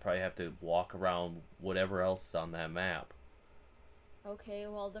want. I probably have to walk around whatever else is on that map. Okay,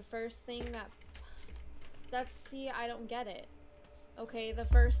 well, the first thing that's... See, I don't get it. Okay, the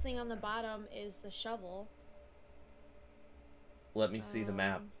first thing on the bottom is the shovel. Let me see the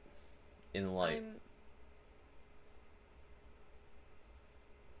map in the light.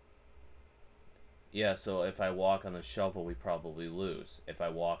 Yeah, so if I walk on the shovel, we probably lose. If I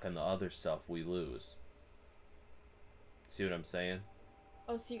walk on the other stuff, we lose. See what I'm saying?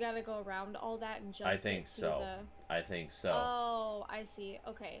 Oh, so you gotta go around all that and just I think so. I think so. Oh, I see.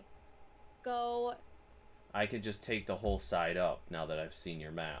 Okay. Go... I could just take the whole side up now that I've seen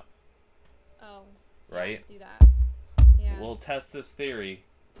your map. Oh. Right? Yeah, do that. Yeah. We'll test this theory.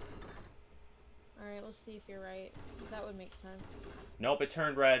 Alright, let's see if you're right. That would make sense. Nope, it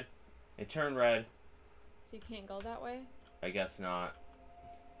turned red. It turned red. So you can't go that way? I guess not.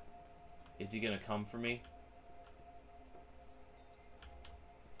 Is he gonna come for me?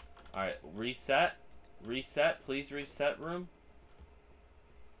 Alright, reset. Reset. Please reset room.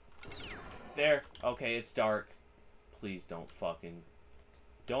 There. Okay, it's dark. Please don't fucking...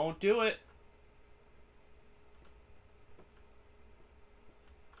 Don't do it!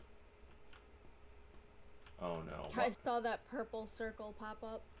 Oh no. I saw that purple circle pop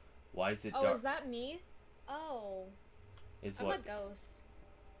up. Why is it dark? Oh, is that me? Oh. I'm a ghost.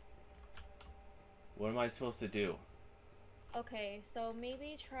 What am I supposed to do? Okay, so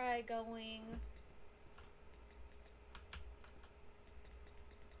maybe try going...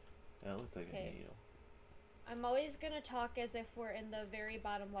 That looked like a needle. I'm always gonna talk as if we're in the very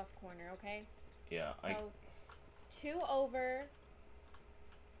bottom left corner, okay? Yeah, so, 2 over,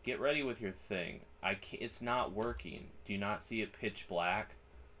 Get ready with your thing. I can't, it's not working. Do you not see it pitch black?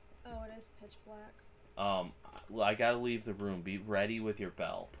 Oh, it is pitch black. I gotta leave the room. Be ready with your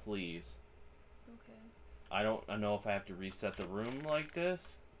bell, please. Okay. I don't know if I have to reset the room like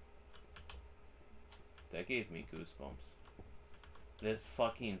this. That gave me goosebumps. This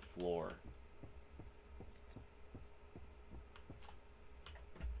fucking floor.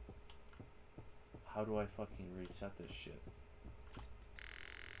 How do I fucking reset this shit?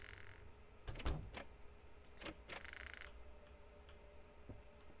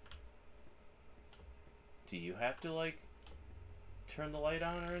 Do you have to, like, turn the light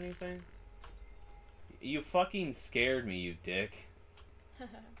on or anything? You fucking scared me, you dick.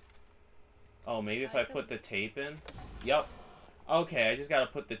 Oh, maybe if I put the tape in? Yep. Okay, I just gotta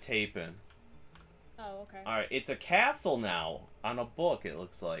put the tape in. Oh, okay. Alright, it's a castle now. On a book, it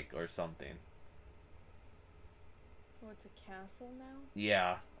looks like, or something. Oh, it's a castle now?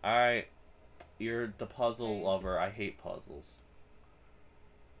 Yeah. Alright. You're the puzzle Okay. lover. I hate puzzles.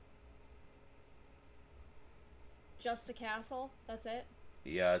 Just a castle? That's it?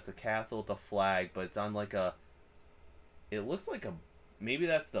 Yeah, it's a castle with a flag, but it's on like a... It looks like a... Maybe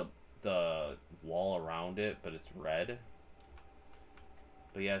that's the wall around it, but it's red.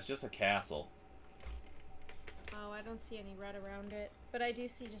 But yeah, it's just a castle. Oh, I don't see any red around it. But I do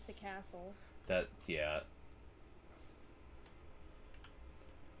see just a castle. That, yeah.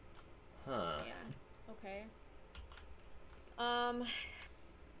 Huh. Yeah. Okay.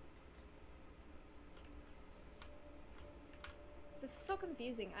 This is so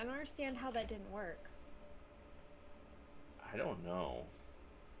confusing. I don't understand how that didn't work. I don't know.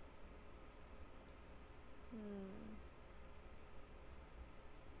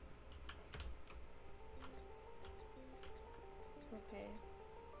 Okay.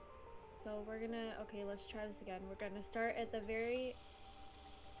 So we're gonna... Okay, let's try this again. We're gonna start at the very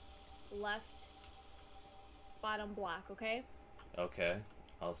left bottom block, okay? Okay.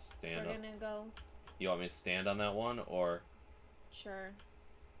 I'll stand We're up. gonna go... You want me to stand on that one, or... Sure.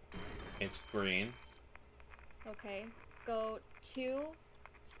 It's green. Okay. Go 2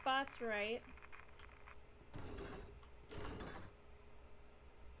 spots right.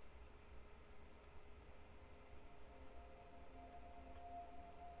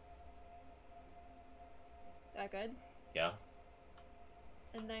 Is that good? Yeah.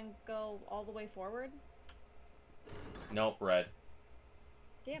 And then go all the way forward? Nope, red.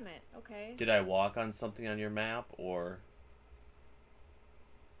 Damn it. Okay. Did I walk on something on your map, or...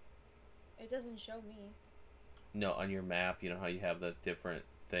 It doesn't show me. No, on your map, you know how you have the different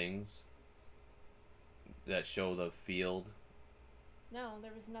things that show the field? No,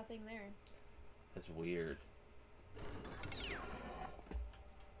 there was nothing there. That's weird.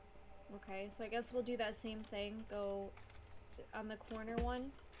 Okay, so I guess we'll do that same thing. Go on the corner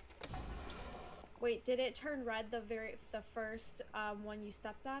one. Wait, did it turn red the first one you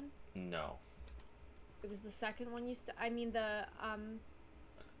stepped on? No. It was the second one you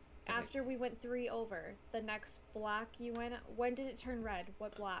after we went 3 over, the next block you went. When did it turn red?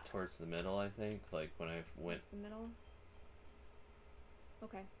 What block? Towards the middle, I think. Like when I went. The middle.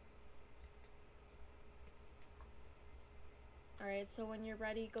 Okay. All right. So when you're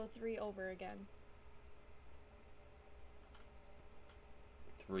ready, go 3 over again.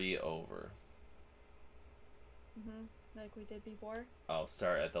 3 over. Like we did before. Oh,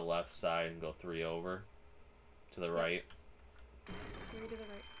 start at the left side and go 3 over. To the right. 3 to the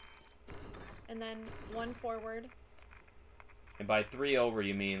right. And then 1 forward. And by 3 over,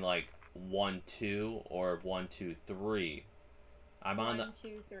 you mean like 1, 2, or 1, 2, 3. I'm on the 1,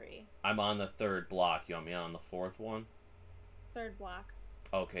 2, 3. I'm on the 3rd block. You want me on the 4th one? 3rd block.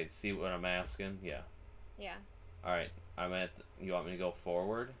 Okay, see what I'm asking? Yeah. Yeah. Alright, I'm at... You want me to go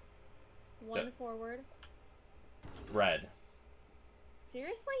forward? 1 forward. Red.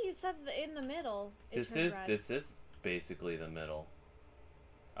 Seriously? You said in the middle. This is basically the middle.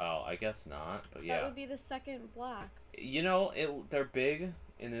 Oh, I guess not, but yeah. That would be the 2nd block. You know, they're big,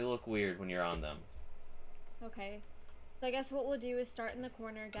 and they look weird when you're on them. Okay. So I guess what we'll do is start in the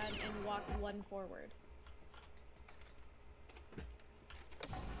corner again and walk 1 forward.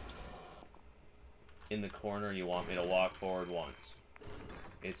 In the corner, you want me to walk forward once.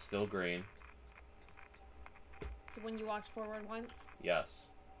 It's still green. So when you walked forward once, Yes.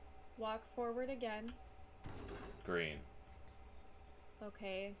 walk forward again. Green.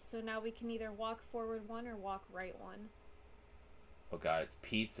 Okay, so now we can either walk forward 1 or walk right 1. Oh god, it's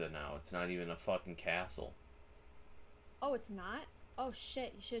pizza now. It's not even a fucking castle. Oh, it's not? Oh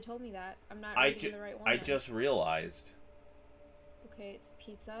shit, you should have told me that. I'm not I reading the right one. I then. just realized. Okay, it's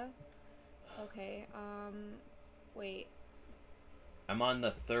pizza. Okay, wait. I'm on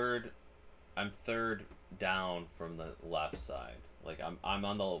the third. I'm third down from the left side. Like I'm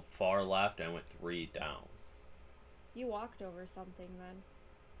on the far left. And I went 3 down. You walked over something then.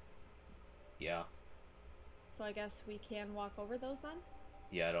 Yeah. So I guess we can walk over those then?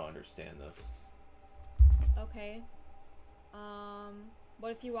 Yeah, I don't understand this. Okay.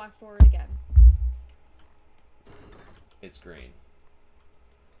 What if you walk forward again? It's green.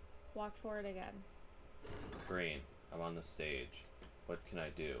 Walk forward again. Green. I'm on the stage. What can I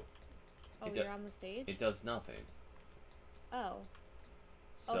do? Oh, you're on the stage? It does nothing. Oh.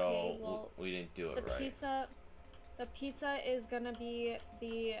 So okay, well, we didn't do it right. The pizza is gonna be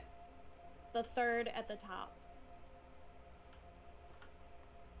the third at the top.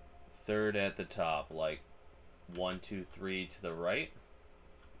 Third at the top, like 1, 2, 3 to the right.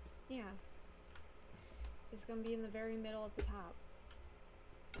 Yeah. It's gonna be in the very middle at the top.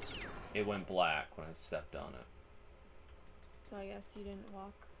 It went black when I stepped on it. So I guess you didn't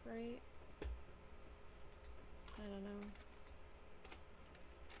walk right. I don't know.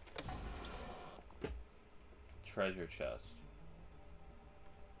 Treasure chest.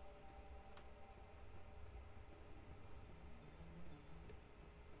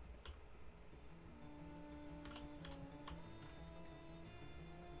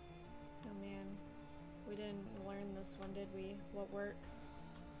 Oh man, we didn't learn this one, did we? What works?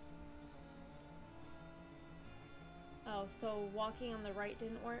 Oh, so walking on the right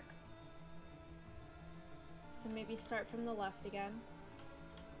didn't work? So maybe start from the left again.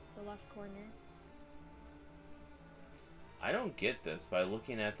 The left corner. I don't get this by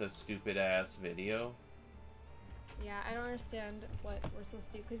looking at this stupid ass video. Yeah, I don't understand what we're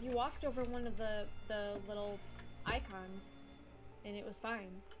supposed to do. Because you walked over one of the little icons, and it was fine.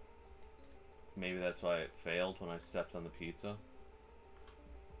 Maybe that's why it failed when I stepped on the pizza.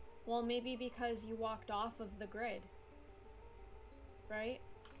 Well, maybe because you walked off of the grid. Right?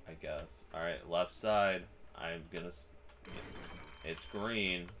 I guess. Alright, left side. I'm gonna... It's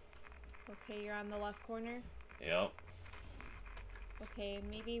green. Okay, you're on the left corner? Yep. Okay,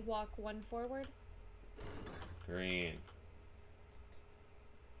 maybe walk 1 forward? Green.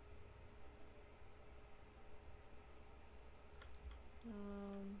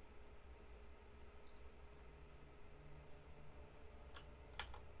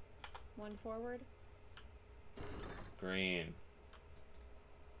 One forward? Green.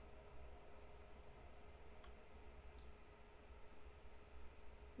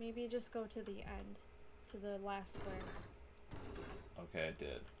 Maybe just go to the end. To the last square. Okay, I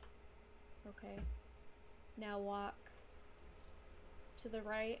did. Okay. Now walk to the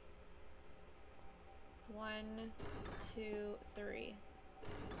right. 1, 2, 3.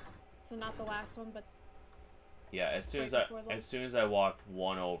 So not the last one, but yeah. As soon right as I walked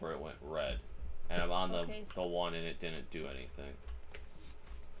 1 over, it went red, and I'm on okay, the one, and it didn't do anything.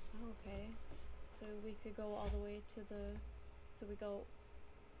 Okay. So we could go all the way to the. So we go.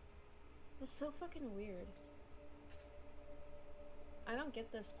 It's so fucking weird. I don't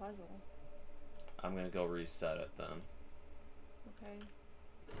get this puzzle. I'm gonna go reset it then. Okay.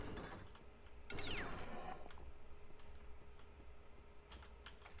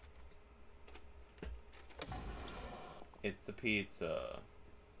 It's the pizza.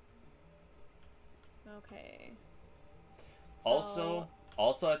 Okay. Also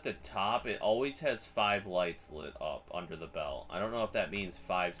at the top, it always has 5 lights lit up under the bell. I don't know if that means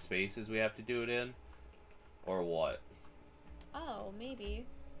 5 spaces we have to do it in, or what. Oh, maybe.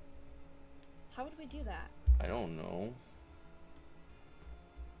 How would we do that? I don't know.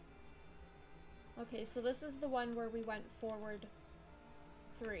 Okay, so this is the one where we went forward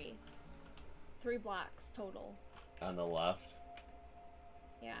 3. 3 blocks total. On the left.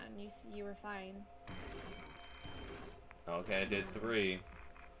 Yeah, and you were fine. Okay, I did 3.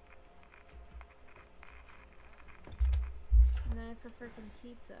 And then it's a freaking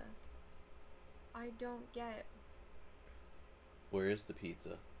pizza. I don't get. Where is the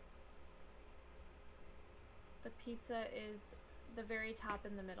pizza? The pizza is the very top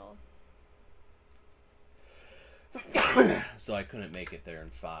in the middle. So I couldn't make it there in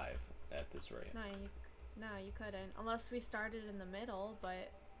 5 at this rate. No, you couldn't. Unless we started in the middle,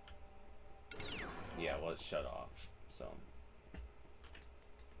 but... Yeah, well, it's shut off, so...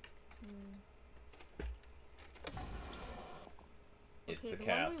 It's okay, the one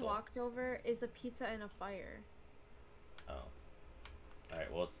castle. we walked over is a pizza and a fire. Oh.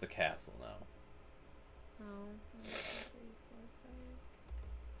 Alright, well, it's the castle now. Oh. 1, 2, 3,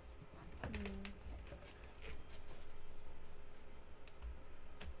 4, 5.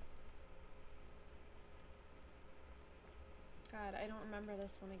 God, I don't remember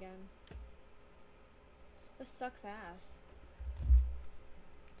this one again. This sucks ass.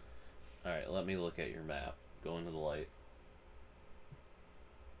 Alright, let me look at your map. Go into the light.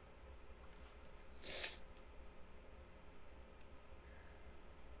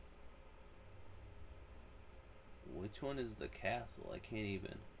 Which one is the castle? I can't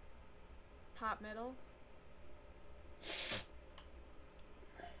even. Top middle.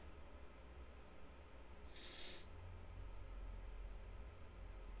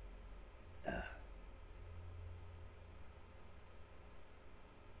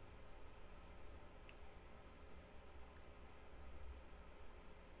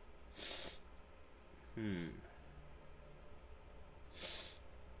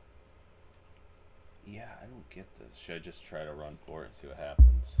 Yeah, I don't get this. Should I just try to run for it and see what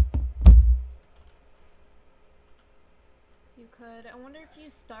happens? You could. I wonder if you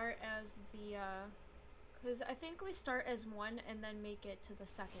start as the, because I think we start as one and then make it to the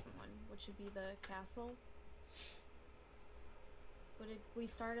second one, which would be the castle. Would it, we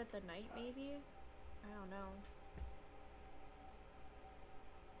start at the night, maybe? I don't know.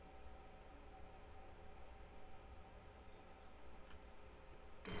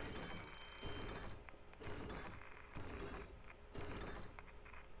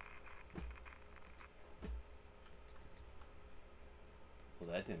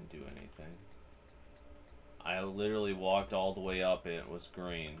 Well, that didn't do anything. I literally walked all the way up and it was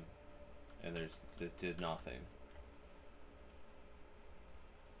green. And it did nothing.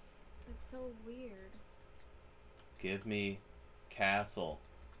 It's so weird. Give me castle.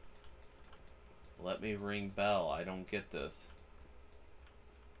 Let me ring bell. I don't get this.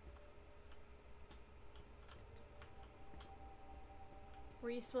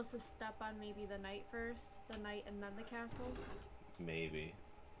 Were you supposed to step on maybe the knight first? The knight and then the castle? Maybe.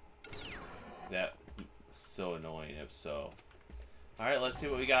 That so annoying if so. Alright, let's see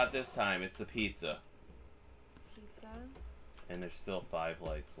what we got this time. It's the pizza. Pizza? And there's still 5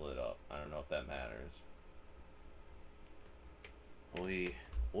 lights lit up. I don't know if that matters. Oi.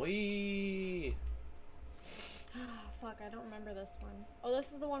 Oi! Fuck, I don't remember this one. Oh,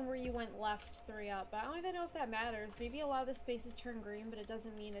 this is the one where you went left 3 up, but I don't even know if that matters. Maybe a lot of the spaces turn green, but it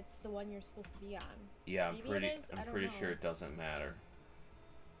doesn't mean it's the one you're supposed to be on. Yeah, I'm Maybe pretty sure it doesn't matter.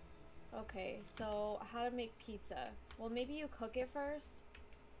 Okay, so how to make pizza. Well, maybe you cook it first,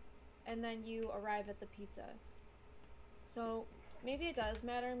 and then you arrive at the pizza. So, maybe it does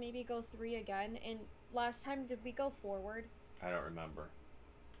matter. Maybe go 3 again. And last time, did we go forward? I don't remember.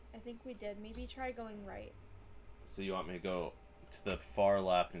 I think we did. Maybe try going right. So you want me to go to the far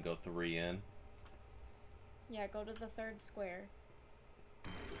left and go 3 in? Yeah, go to the 3rd square.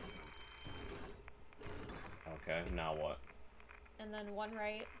 Okay, now what? And then 1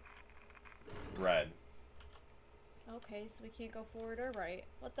 right. Red. Okay, so we can't go forward or right.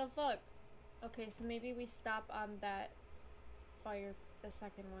 What the fuck? Okay, so maybe we stop on that fire, the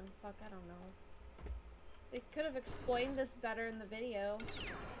second one. Fuck, I don't know. They could have explained this better in the video.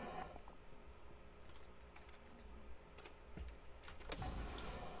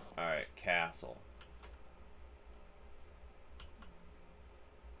 Alright, castle.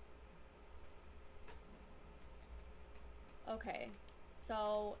 Okay,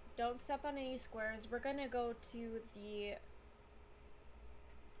 so don't step on any squares. We're gonna go to the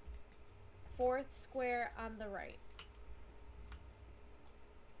 4th square on the right.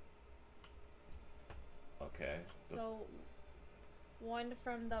 Okay. So, 1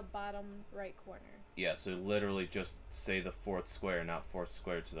 from the bottom right corner. Yeah, so literally just say the 4th square, not 4th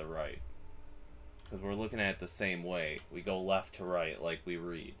square to the right. Because we're looking at it the same way. We go left to right like we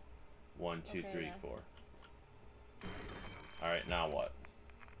read. 1, 2, 3, 4. Alright, now what?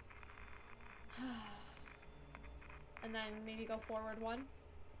 And then maybe go forward 1.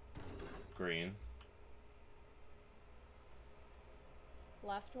 Green.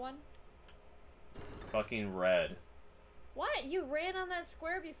 Left 1. Fucking red. What? You ran on that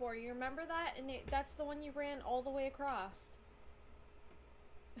square before. You remember that? And that's the one you ran all the way across.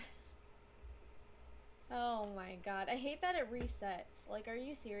 Oh my god. I hate that it resets. Like, are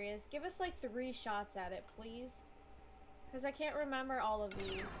you serious? Give us like 3 shots at it, please. Because I can't remember all of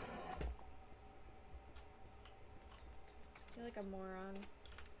these. I feel like a moron.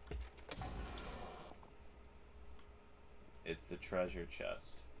 It's the treasure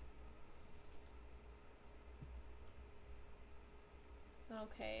chest.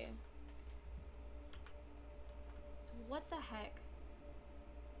 Okay. What the heck?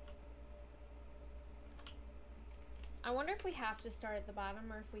 I wonder if we have to start at the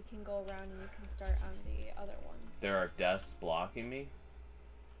bottom or if we can go around and you can start on the other ones. There are desks blocking me.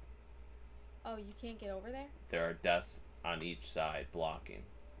 Oh, you can't get over there? There are desks on each side blocking.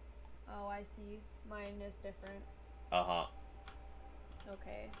 Oh, I see. Mine is different. Uh-huh.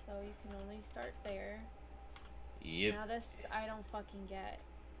 Okay, so you can only start there. Yep. Now this I don't fucking get.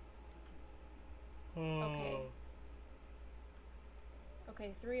 Okay.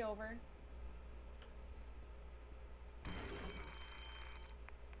 Okay, 3 over.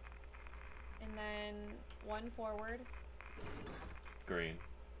 And then 1 forward. Green.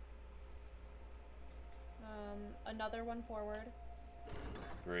 Another 1 forward.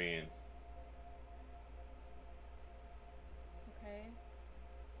 Green. Okay.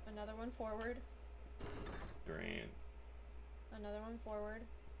 Another 1 forward. Green. Another 1 forward.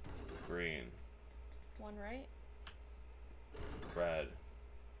 Green. 1 right. Red.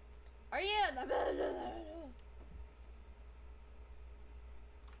 Are you?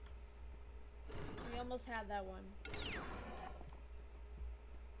 We almost had that one.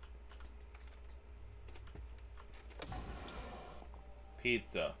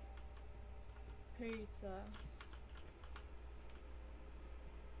 Pizza. Pizza.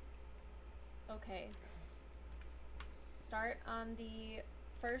 Okay. Start on the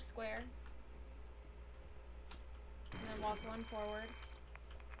first square. And then walk 1 forward.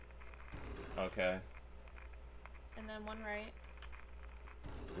 Okay. And then 1 right.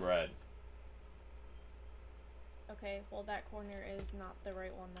 Red. Okay, well that corner is not the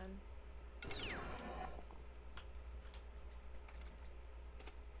right one then.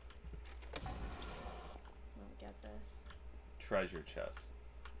 Don't get this. Treasure chest.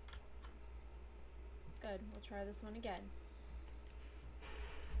 Good, we'll try this one again.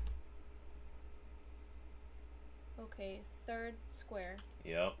 Okay, third square.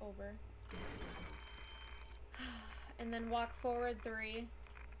 Yep. Over. And then walk forward 3.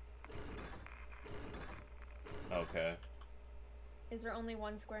 Okay. Is there only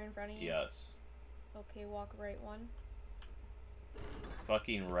 1 square in front of you? Yes. Okay, walk right 1.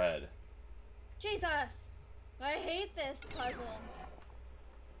 Fucking red. Jesus! I hate this puzzle.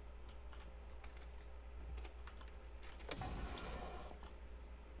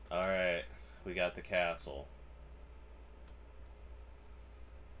 Alright. We got the castle.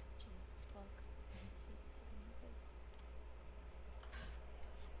 Jesus fuck.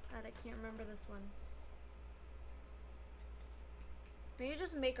 God, I can't remember this one. Maybe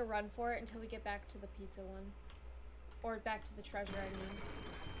just make a run for it until we get back to the pizza one. Or back to the treasure, I mean.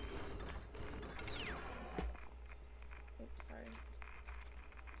 Oops, sorry.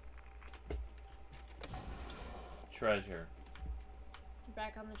 Treasure.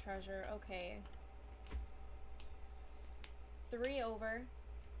 Back on the treasure, okay. 3 over.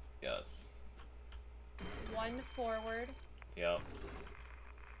 Yes. 1 forward. Yep.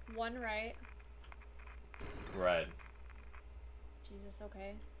 1 right. Red. Jesus,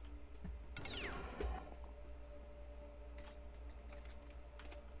 okay.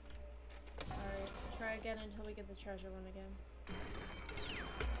 Alright, try again until we get the treasure one again.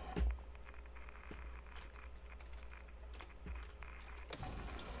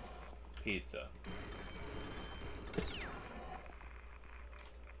 Pizza.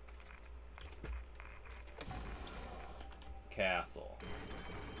 Castle.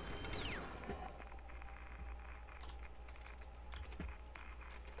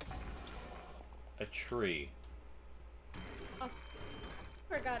 A tree. Oh,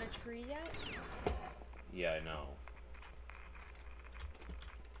 forgot a tree yet? Yeah, I know.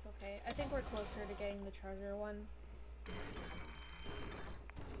 Okay, I think we're closer to getting the treasure one.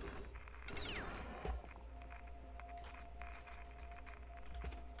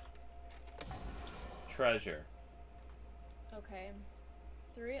 Treasure. Okay.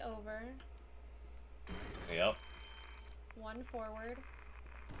 3 over. Yep. 1 forward.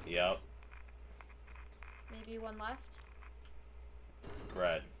 Yep. Maybe 1 left.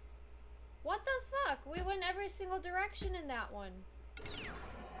 Red. What the fuck? We went every single direction in that one.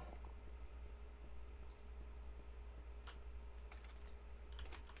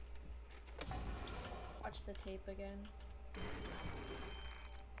 Watch the tape again.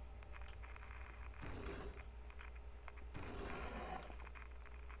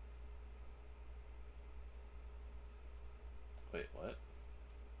 Wait, what?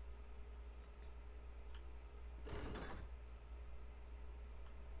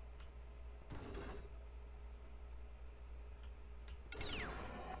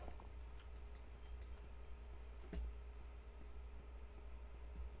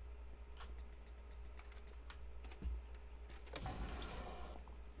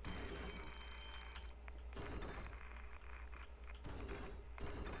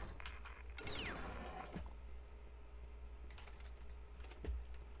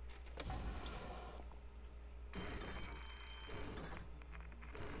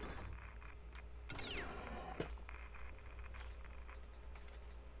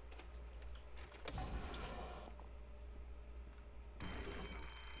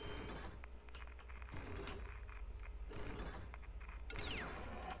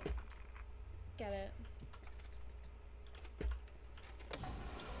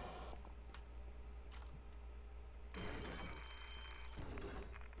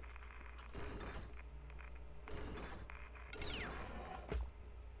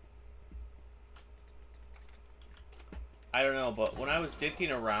 I don't know, but when I was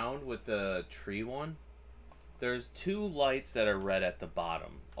dicking around with the tree one, there's 2 lights that are red at the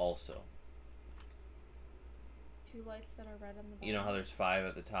bottom also. 2 lights that are red on the bottom. You know how there's 5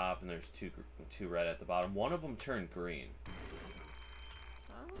 at the top and there's two red at the bottom? One of them turned green.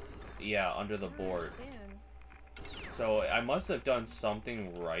 Oh, Yeah, under the I don't board. understand. So I must have done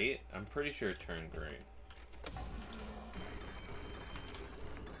something right. I'm pretty sure it turned green.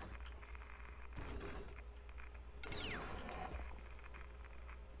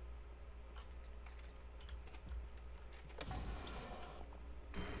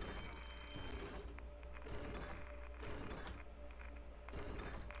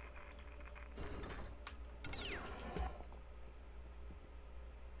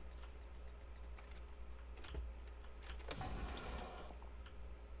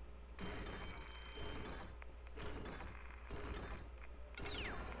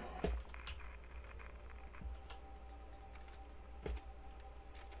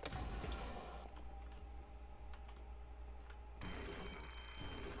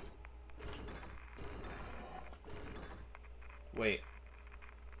 Wait.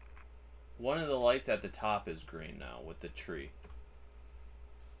 One of the lights at the top is green now with the tree.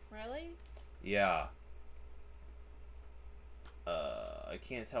 Really? Yeah. I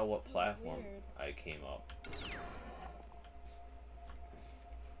can't tell what platform weird. I came up.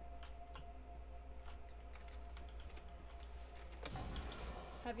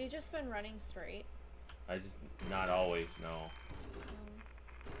 Have you just been running straight? I just, not always, no. Oh.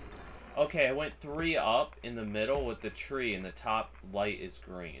 Okay, I went 3 up in the middle with the tree, and the top light is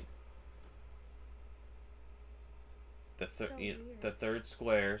green. The the third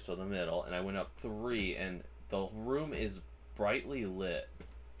square, so the middle, and I went up 3, and the room is brightly lit,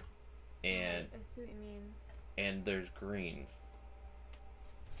 and I see what you mean. and there's green.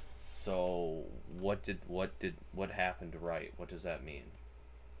 So what happened right? What does that mean?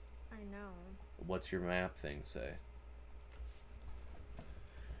 I know. What's your map thing say?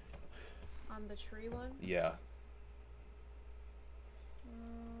 On the tree one? Yeah.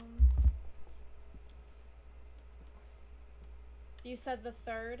 You said the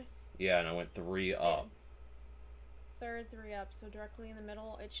third? Yeah, and I went 3 up. Third, 3 up, so directly in the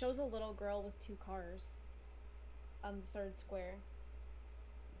middle. It shows a little girl with 2 cars on the third square.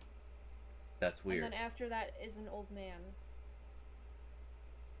 That's weird. And then after that is an old man.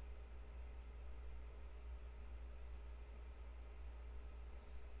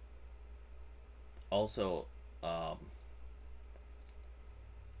 Also,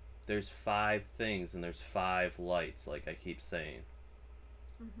 there's 5 things and there's 5 lights, like I keep saying.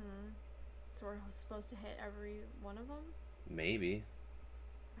 So we're supposed to hit every one of them? Maybe.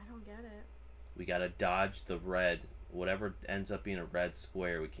 I don't get it. We gotta dodge the red. Whatever ends up being a red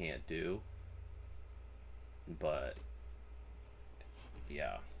square, we can't do. But,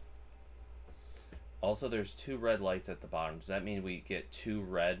 yeah. Also, there's 2 red lights at the bottom. Does that mean we get 2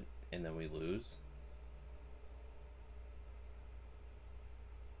 red and then we lose?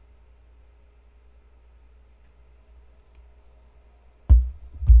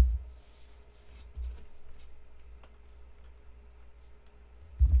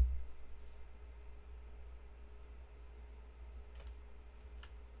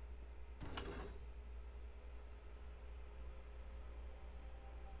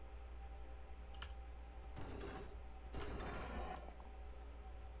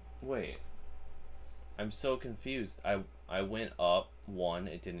 Wait. I'm so confused. I went up 1,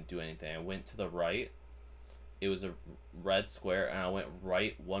 it didn't do anything. I went to the right, it was a red square, and I went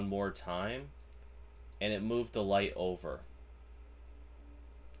right 1 more time, and it moved the light over.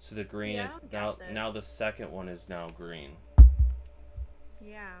 So the green is now the second one is now green.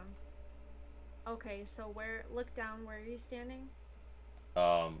 Yeah. Okay, so look down, where are you standing?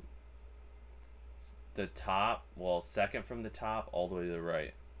 The top, well, second from the top all the way to the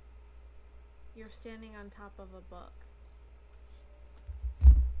right. You're standing on top of a book.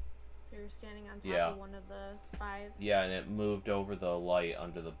 So you're standing on top of one of the 5. Yeah, and it moved over the light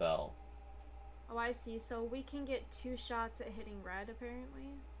under the bell. Oh, I see. So we can get 2 shots at hitting red,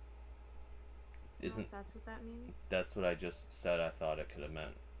 apparently. I don't know if that's what that means. That's what I just said. I thought it could have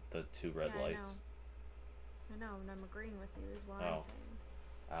meant the 2 red lights. I know, and I'm agreeing with you is what I'm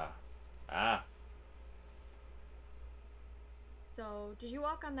saying. Ah. So, did you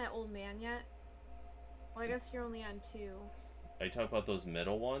walk on that old man yet? Well, I guess you're only on 2. Are you talking about those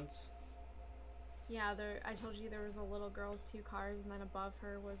middle ones? Yeah, I told you there was a little girl with 2 cars, and then above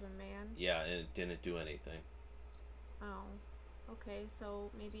her was a man. Yeah, and it didn't do anything. Oh. Okay,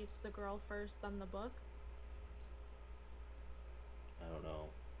 so maybe it's the girl first, then the book? I don't know.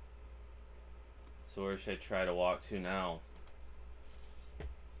 So where should I try to walk to now?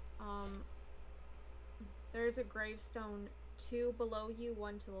 There's a gravestone, 2 below you,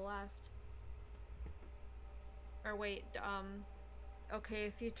 1 to the left. Or wait, okay,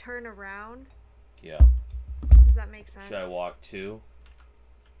 if you turn around. Yeah. Does that make sense? Should I walk 2?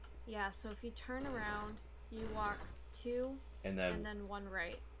 Yeah, so if you turn around, you walk 2, and then 1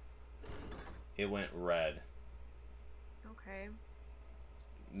 right. It went red. Okay.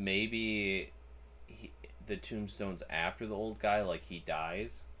 Maybe the tombstone's after the old guy, like he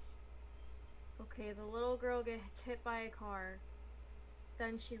dies. Okay, the little girl gets hit by a car.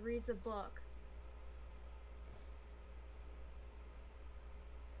 Then she reads a book.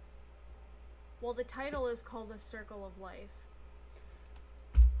 Well, the title is called The Circle of Life.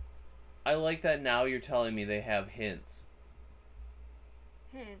 I like that now you're telling me they have hints.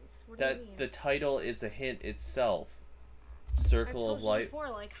 Hints? What do you mean? The title is a hint itself. Circle of Life. I've told you before,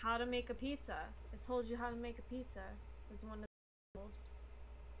 like how to make a pizza. I told you how to make a pizza. Is one of the titles.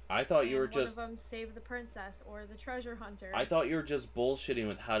 I thought you were one just. One of them, Save the Princess or The Treasure Hunter. I thought you were just bullshitting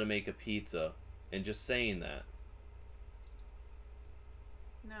with how to make a pizza, and just saying that.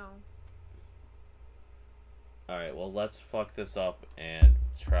 No. Alright, well, let's fuck this up and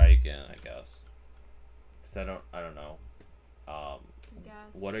try again, I guess. Because I don't know. Guess.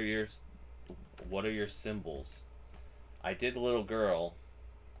 What are your symbols? I did little girl,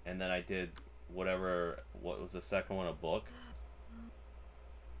 and then I did what was the second one, a book?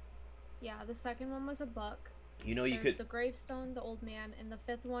 Yeah, the second one was a book. You know, There's the gravestone, the old man, and the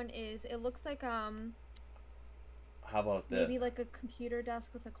 5th one is, it looks like, how about this? maybe like a computer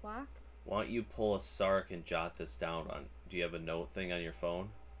desk with a clock? Why don't you pull a Sark and jot this down on... Do you have a note thing on your phone?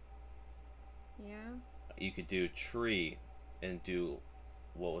 Yeah. You could do tree and do...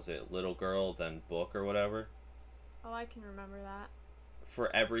 What was it? Little girl, then book or whatever? Oh, I can remember that.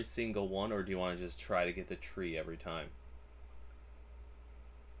 For every single one, or do you want to just try to get the tree every time?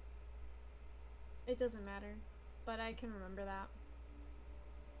 It doesn't matter. But I can remember that.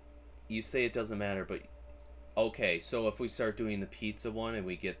 You say it doesn't matter, but... Okay, so if we start doing the pizza one and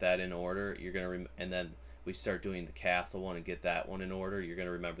we get that in order, you're gonna and then we start doing the castle one and get that one in order, you're gonna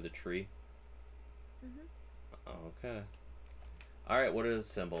remember the tree. Okay. All right. What are the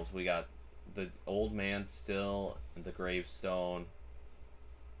symbols? We got the old man still, and the gravestone.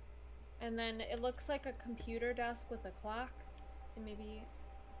 And then it looks like a computer desk with a clock, and maybe.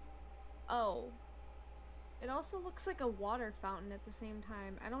 Oh. It also looks like a water fountain at the same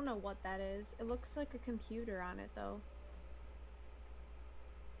time. I don't know what that is. It looks like a computer on it, though.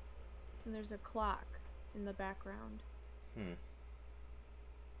 And there's a clock in the background.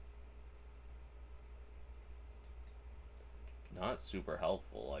 Not super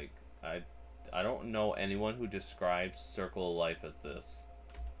helpful. Like, I don't know anyone who describes Circle of Life as this.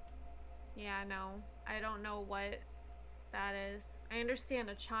 Yeah, no. I don't know what that is. I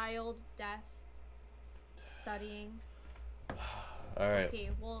understand a child, death, studying. Alright.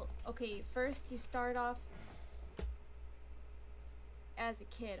 Okay, first you start off as a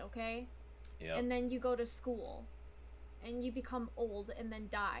kid, okay? Yeah. And then you go to school. And you become old and then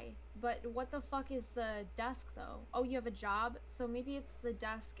die. But what the fuck is the desk, though? Oh, you have a job? So maybe it's the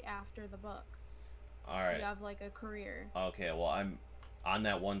desk after the book. Alright. You have, like, a career. Okay, well, I'm on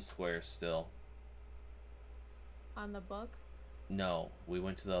that one square still. On the book? No, we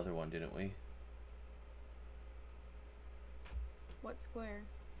went to the other one, didn't we? What square?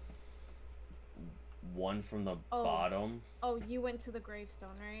 One from the bottom. Oh, you went to the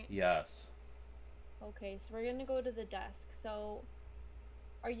gravestone, right? Yes. Okay, so we're gonna go to the desk. So,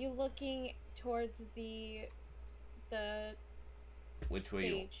 are you looking towards the Which way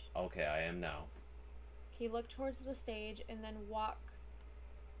stage? Okay, I am now. Okay, look towards the stage and then walk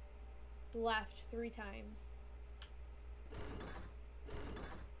left 3 times.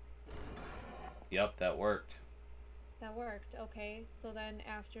 Yep, that worked. That worked. Okay, so then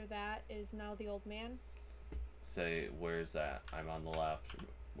after that is now the old man. Say, where's that? I'm on the left.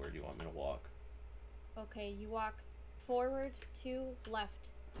 Where do you want me to walk? Okay, you walk forward 2, left.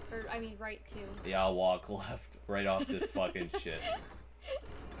 Or, I mean, right 2. Yeah, I'll walk left right off this fucking shit.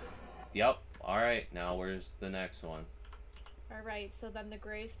 Yep. Alright, now where's the next one? Alright, so then the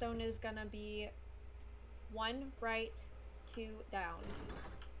gravestone is gonna be 1 right, 2 down.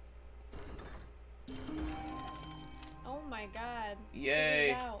 Oh my god.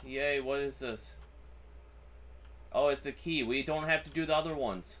 Yay! Yay, what is this? Oh, it's the key. We don't have to do the other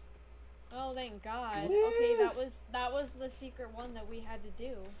ones. Oh, thank God. Woo! Okay, that was the secret one that we had to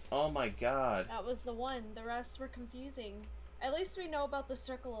do. Oh my god. That was the one. The rest were confusing. At least we know about the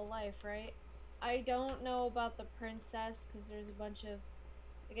Circle of Life, right? I don't know about the princess, because there's a bunch of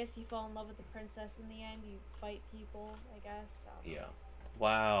I guess you fall in love with the princess in the end. You fight people, I guess. Yeah.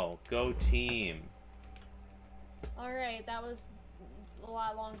 Wow. Go team. Alright, that was a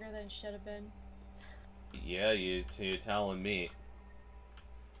lot longer than it should have been. Yeah, you're telling me.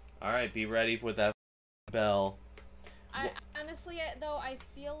 Alright, be ready for that bell. Honestly, though, I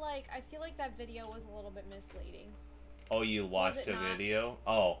feel like that video was a little bit misleading. Oh, you watched a video?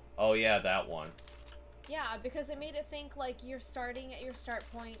 Oh yeah, that one. Yeah, because it made it think like you're starting at your start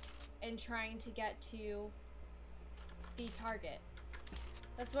point and trying to get to the target.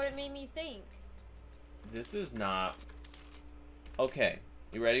 That's what it made me think. This is not... Okay,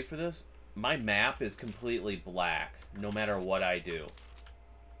 you ready for this? My map is completely black, no matter what I do.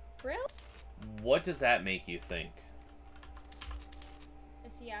 Really? What does that make you think?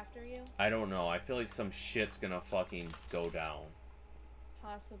 Is he after you? I don't know. I feel like some shit's gonna fucking go down.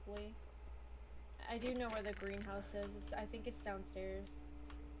 Possibly. I do know where the greenhouse is. I think it's downstairs.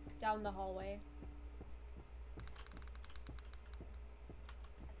 Down the hallway.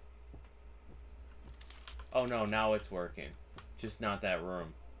 Oh no, now it's working. Just not that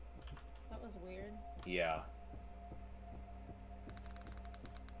room. That was weird. Yeah.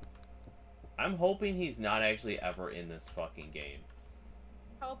 I'm hoping he's not actually ever in this fucking game.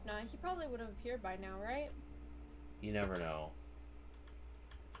 I hope not. He probably would have appeared by now, right? You never know.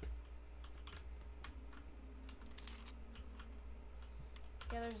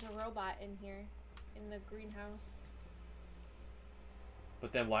 Yeah, there's a robot in here. In the greenhouse.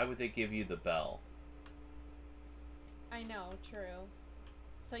 But then why would they give you the bell? I know, true.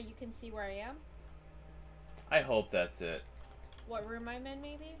 So you can see where I am? I hope that's it. What room I'm in,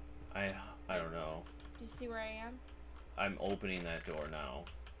 maybe? I don't know. Do you see where I am? I'm opening that door now.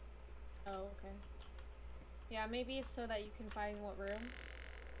 Oh, okay. Yeah, maybe it's so that you can find what room.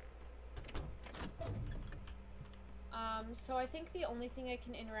 So I think the only thing I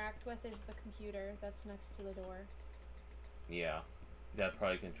can interact with is the computer that's next to the door. Yeah. That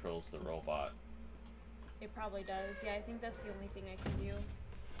probably controls the robot. It probably does. Yeah, I think that's the only thing I can do.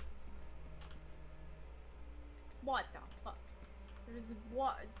 What the fuck? There's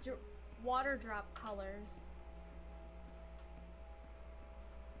water drop colors.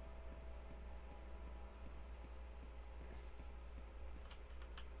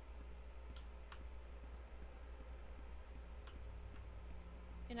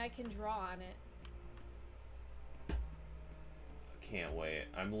 And I can draw on it. Can't wait.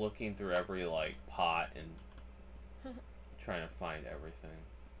 I'm looking through every, like, pot and trying to find everything.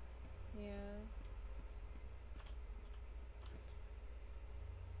 Yeah.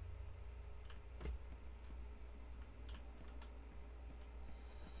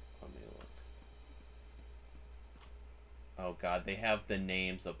 Let me look. Oh god, they have the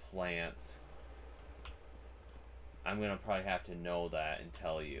names of plants. I'm gonna probably have to know that and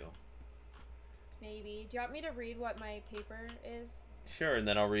tell you. Maybe. Do you want me to read what my paper is? Sure, and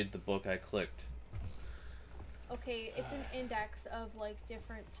then I'll read the book I clicked. Okay, it's an index of like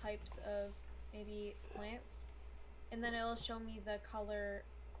different types of maybe plants. And then it'll show me the color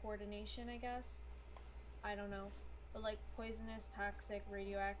coordination, I guess. I don't know. But like poisonous, toxic,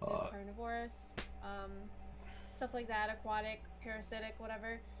 radioactive, carnivorous, stuff like that, aquatic, parasitic,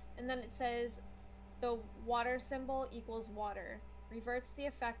 whatever. And then it says the water symbol equals water. Reverts the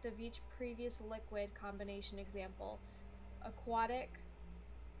effect of each previous liquid combination example. Aquatic,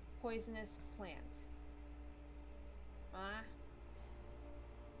 poisonous plant.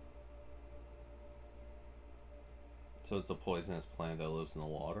 So it's a poisonous plant that lives in the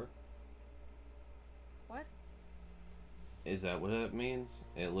water? What? Is that what it means?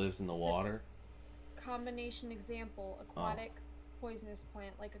 It lives in the water? Combination example, aquatic, poisonous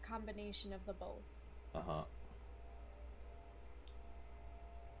plant, like a combination of the both. Uh-huh.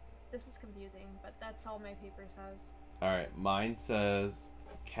 This is confusing, but that's all my paper says. Alright, mine says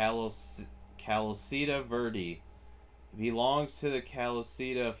Calocida verde. Belongs to the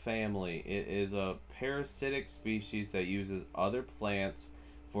Calocida family. It is a parasitic species that uses other plants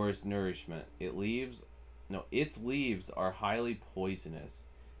for its nourishment. Its leaves are highly poisonous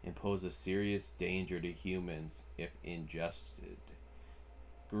and pose a serious danger to humans if ingested.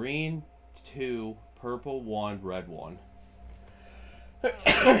 Green 2, purple 1, red 1.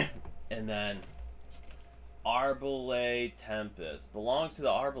 And then Arbole tempest belongs to the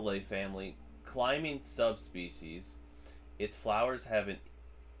Arbole family, climbing subspecies. Its flowers have an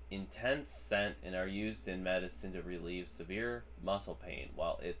intense scent and are used in medicine to relieve severe muscle pain,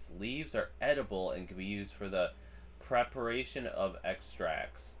 while its leaves are edible and can be used for the preparation of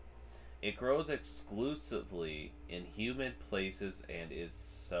extracts. It grows exclusively in humid places and is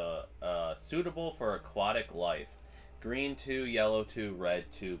suitable for aquatic life. Green 2, yellow 2,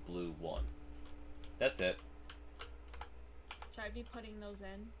 red 2, blue 1. That's it. Should I be putting those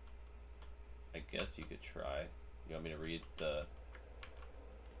in? I guess you could try. You want me to read the...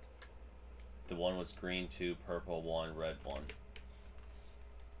 The one was green 2, purple 1, red 1.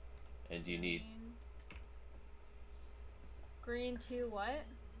 And do you need... Green 2 what?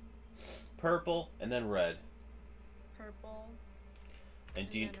 Purple and then red. Purple. And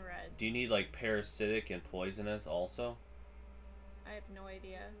then red. Do you need like parasitic and poisonous also? I have no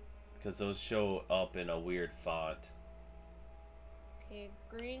idea. Because those show up in a weird font. Okay,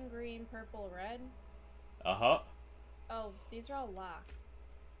 green, green, purple, red. Uh-huh. Oh, these are all locked.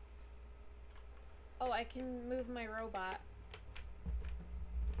 Oh, I can move my robot.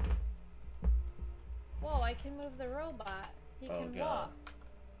 Whoa, I can move the robot. He can walk.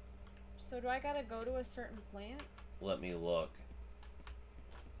 So do I gotta go to a certain plant? Let me look.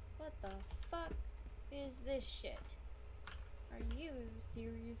 What the fuck is this shit? Are you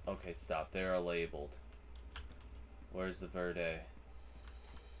serious? Okay, stop. They are labeled. Where's the Verde?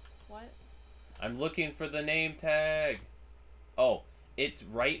 What? I'm looking for the name tag. Oh, it's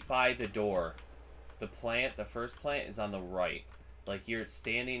right by the door. The plant, the first plant is on the right. Like you're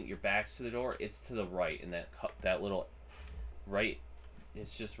standing, your back's to the door. It's to the right in that little right.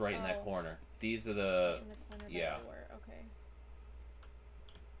 It's just right in that corner. These are the, right in the corner by the door. Okay.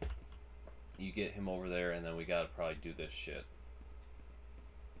 You get him over there, and then we gotta probably do this shit.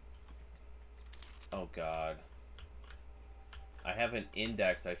 Oh god. I have an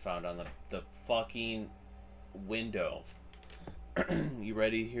index I found on the fucking window. You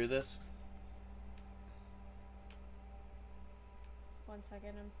ready to hear this? 1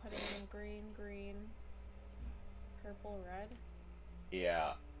 second, I'm putting in green, green, purple, red.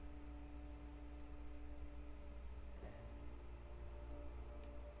 Yeah.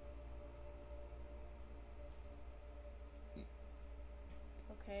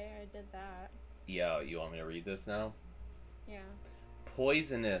 Okay, I did that. Yeah, you want me to read this now? Yeah.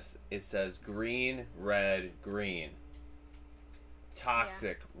 Poisonous, it says green, red, green.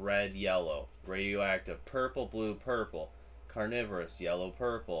 Toxic, red, yellow. Radioactive, purple, blue, purple. Carnivorous, yellow,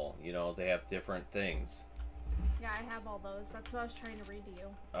 purple. You know, they have different things. Yeah, I have all those. That's what I was trying to read to you.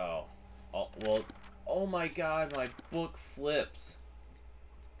 Oh. Well, oh my god, my book flips.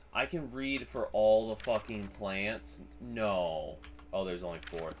 I can read for all the fucking plants? No. Oh, there's only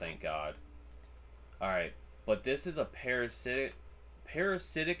 4, thank god. Alright, but this is a parasitic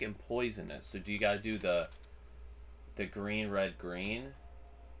and poisonous. So do you gotta do the green, red, green?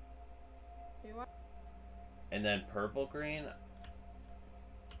 Do I? And then purple, green?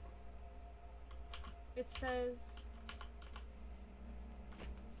 It says...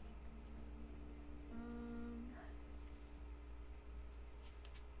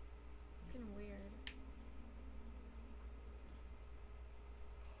 Fucking weird.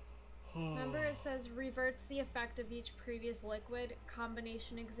 Remember it says reverts the effect of each previous liquid.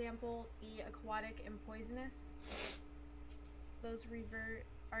 Combination example, the aquatic and poisonous. Those revert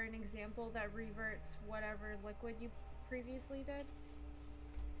are an example that reverts whatever liquid you previously did.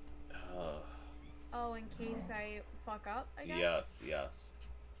 Oh, in case I fuck up, I guess? Yes.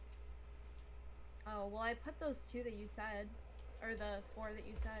 Oh, well I put those 2 that you said. Or the 4 that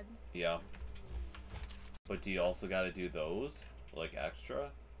you said. Yeah. But do you also gotta do those? Like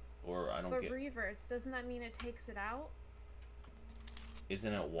extra? Or I don't get... But reverts, doesn't that mean it takes it out?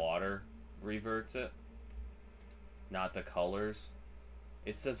 Isn't it water reverts it? Not the colors?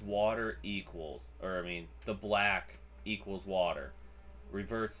 It says water equals, or I mean, the black equals water.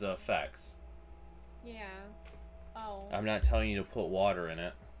 Reverts the effects. Yeah. Oh. I'm not telling you to put water in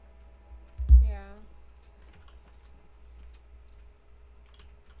it. Yeah.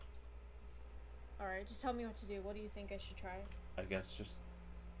 Alright, just tell me what to do. What do you think I should try? I guess just...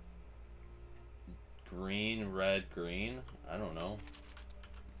 green, red, green? I don't know.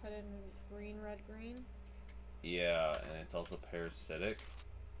 Put in green, red, green? Yeah, and it's also parasitic.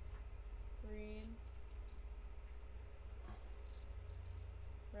 Green.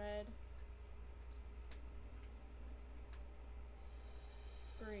 Red.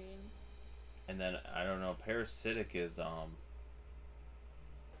 Green. And then, I don't know, parasitic is,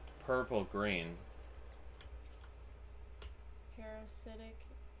 purple, green. Parasitic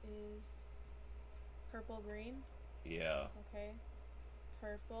is purple, green? Yeah. Okay.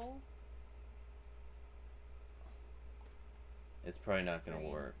 Purple. It's probably not going to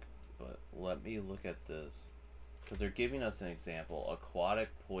Green. work, but let me look at this. Because they're giving us an example. Aquatic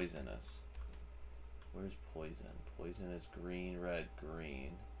poisonous. Where's poison? Poison is green, red,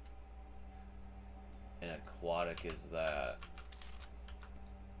 green. And aquatic is that.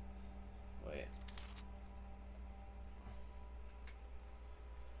 Wait.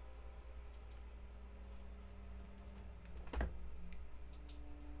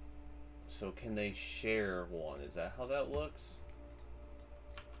 so can they share one? Is that how that looks?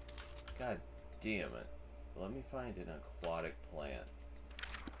 God damn it. Let me find an aquatic plant.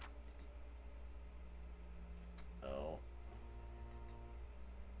 Oh.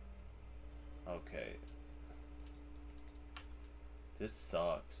 Okay. This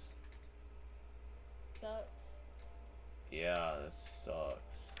sucks. Sucks. Yeah, this sucks.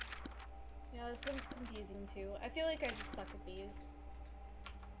 Yeah, this one's confusing too. I feel like I just suck at these.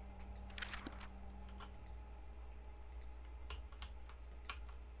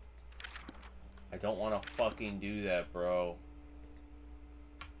 I don't want to fucking do that, bro.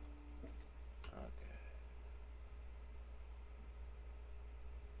 Okay.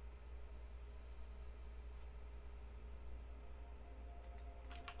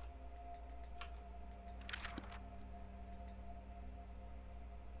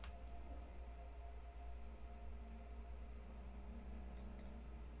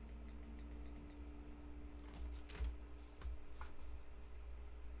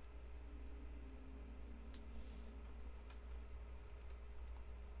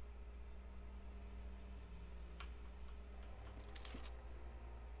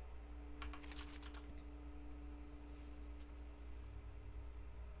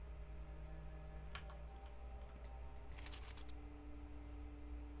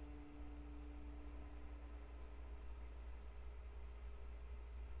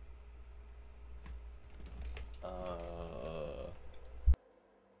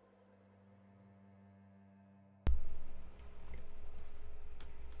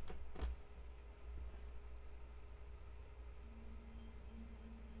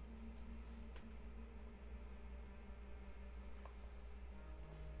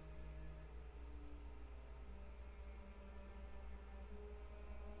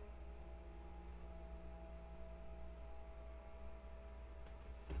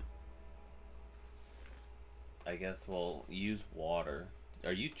 I guess we'll use water.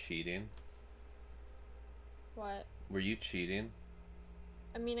 Are you cheating? What? Were you cheating?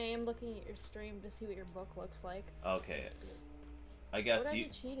 I mean, I am looking at your stream to see what your book looks like. Okay. I guess Would I you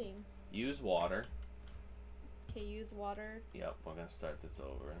be cheating? use water. Okay, use water. Yep, we're gonna start this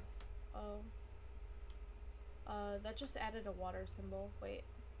over. Oh. That just added a water symbol. Wait.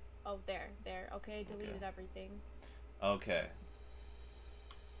 Oh, there. Okay, I deleted everything. Okay.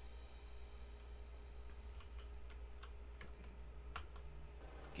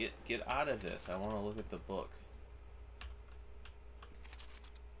 Get out of this. I want to look at the book.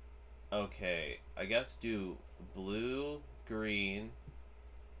 Okay, I guess do blue, green.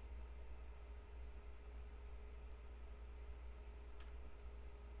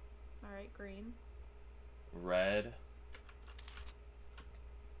 Alright, green. Red.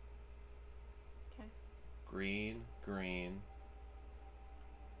 Okay. Green, green.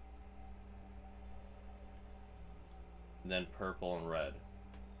 Then purple and red.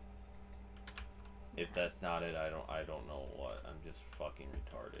 If that's not it, I don't know what. I'm just fucking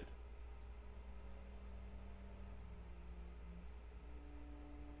retarded.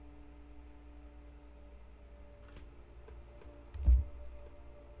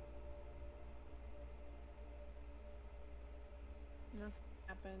 Nothing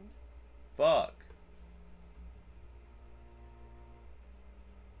happened. Fuck.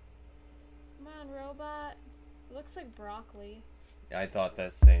 Come on, robot. It looks like broccoli. I thought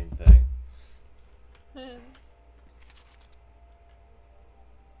that same thing. I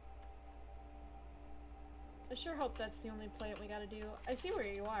sure hope that's the only plant we gotta do. I see where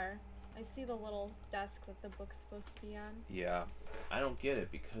you are. I see the little desk that the book's supposed to be on. Yeah, I don't get it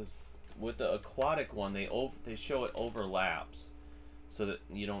because with the aquatic one, they show it overlaps, so that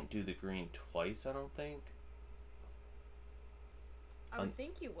you don't do the green twice. I don't think. I would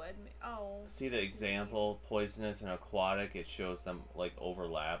think you would. Oh. See the example, poisonous and aquatic. It shows them like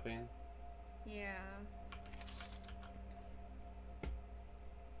overlapping. Yeah.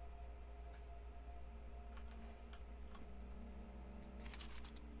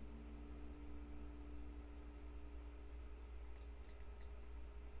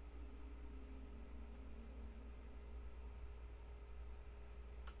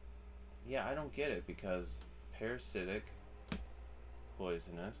 Yeah, I don't get it because parasitic,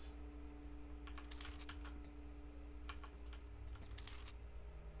 poisonous.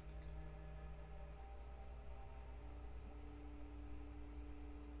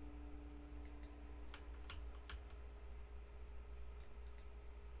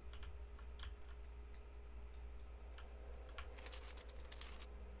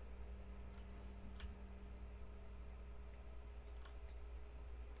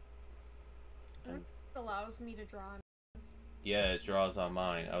 It allows me to draw. Yeah, it draws on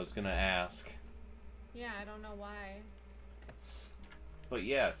mine. I was gonna ask. Yeah, I don't know why. But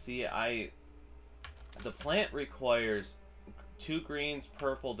yeah, see, the plant requires 2 greens,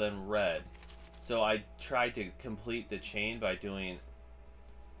 purple, then red. So I tried to complete the chain by doing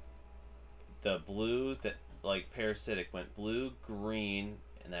the blue, that like parasitic went blue, green,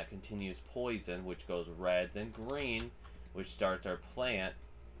 and that continues poison, which goes red, then green, which starts our plant.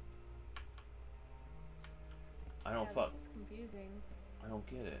 I don't This is confusing. I don't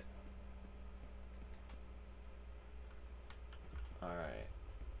get it. Alright.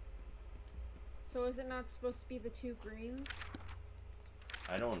 So is it not supposed to be the 2 greens?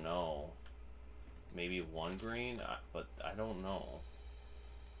 I don't know. Maybe 1 green, but I don't know.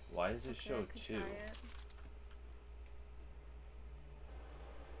 Why does it show 2? Try it.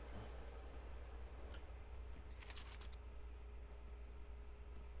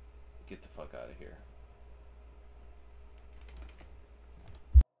 Get the fuck out of here.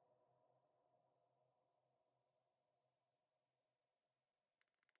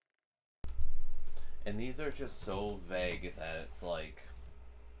 And these are just so vague that it's like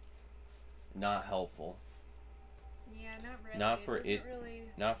not helpful. Yeah, not really.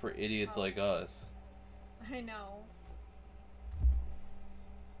 Not for idiots like us. I know.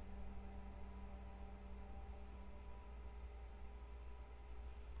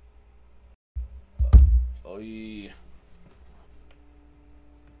 Oy.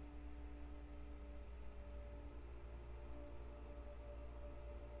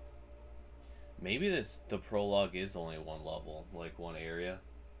 Maybe the prologue is only 1 level, like 1 area.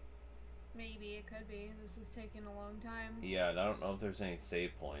 Maybe it could be. This is taking a long time. Yeah, and I don't know if there's any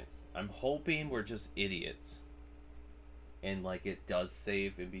save points. I'm hoping we're just idiots, and like it does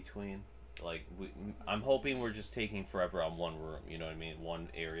save in between. Like I'm hoping we're just taking forever on 1 room. You know what I mean? 1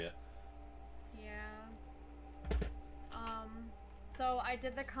 area. Yeah. So I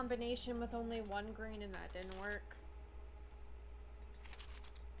did the combination with only 1 green and that didn't work.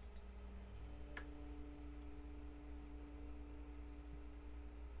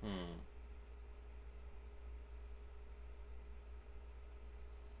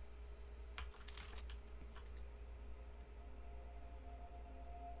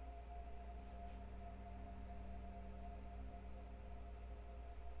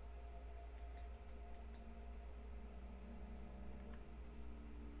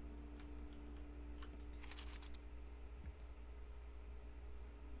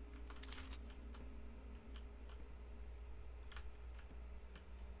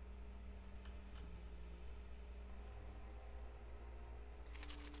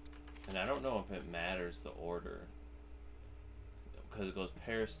 And I don't know if it matters the order, because it goes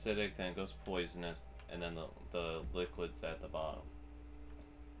parasitic, then it goes poisonous, and then the liquid's at the bottom.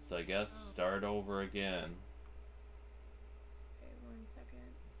 So I guess start over again. Okay, 1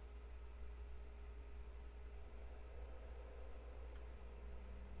 second.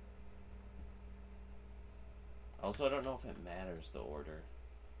 Also, I don't know if it matters the order.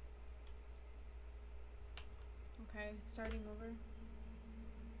 Okay, starting over.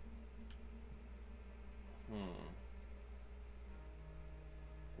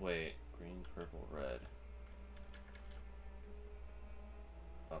 Wait, green, purple, red.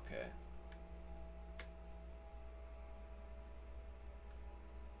 Okay.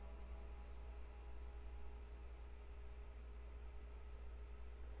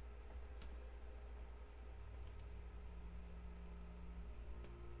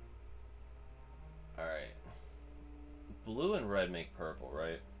 Alright. Blue and red make purple,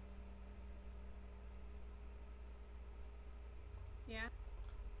 right? Yeah.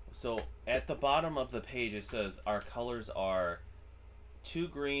 So at the bottom of the page it says our colors are 2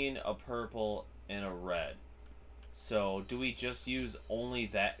 green, a purple, and a red. So do we just use only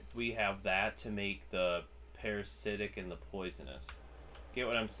that? We have that to make the parasitic and the poisonous. Get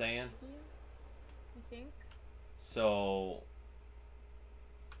what I'm saying? I think. So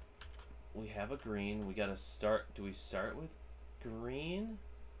we have a green. We gotta start. Do we start with green?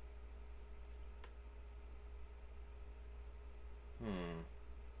 I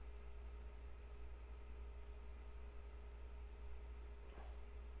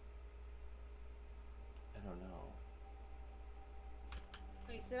don't know.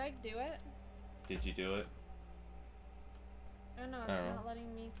 Wait, did I do it? Did you do it? Oh no, it's not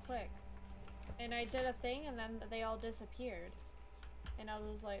letting me click. And I did a thing and then they all disappeared. And I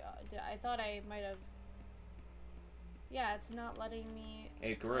was like, I thought I might have... Yeah, it's not letting me...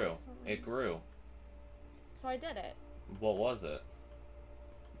 It grew. It grew. So I did it. What was it?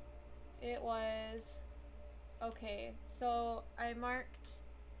 It was... Okay, so I marked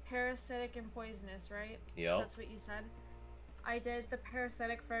parasitic and poisonous, right? Yep. That's what you said? I did the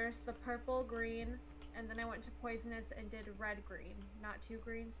parasitic first, the purple, green, and then I went to poisonous and did red, green. Not two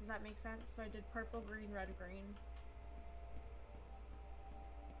greens, does that make sense? So I did purple, green, red, green.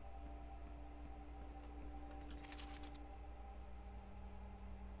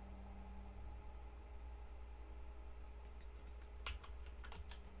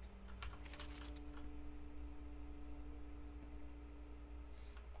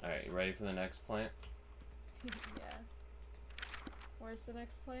 Alright, you ready for the next plant? Yeah. Where's the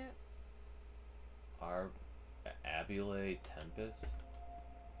next plant? Abule Tempest.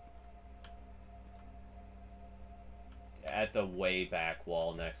 At the way back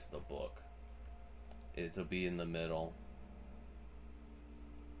wall next to the book. It'll be in the middle.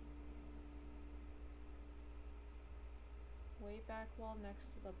 Way back wall next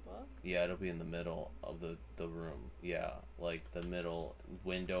to the book? Yeah, it'll be in the middle of the room. Yeah, like the middle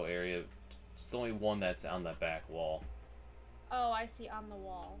window area. It's the only one that's on the back wall. Oh, I see, on the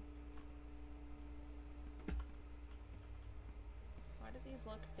wall. Why do these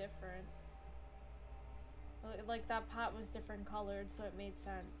look different? Like that pot was different colored, so it made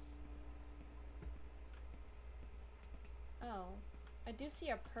sense. Oh, I do see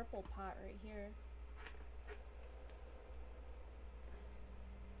a purple pot right here.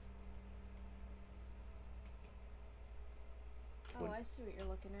 Oh, I see what you're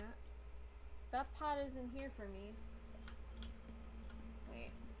looking at. That pot isn't here for me.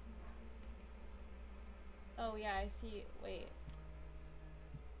 Wait. Oh yeah, I see. Wait.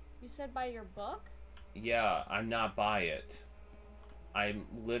 You said by your book? Yeah, I'm not by it. I'm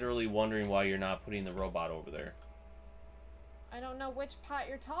literally wondering why you're not putting the robot over there. I don't know which pot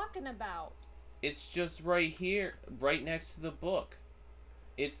you're talking about. It's just right here, right next to the book.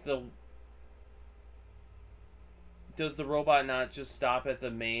 It's the... Does the robot not just stop at the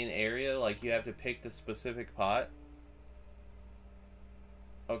main area? Like, you have to pick the specific pot?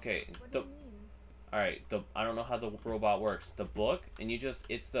 Okay, What do you mean? Alright, I don't know how the robot works. The book, and you just...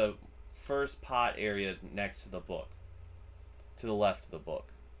 It's the first pot area next to the book. To the left of the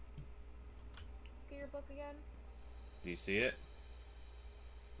book. Look at your book again. Do you see it?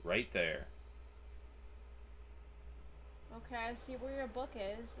 Right there. Okay, I see where your book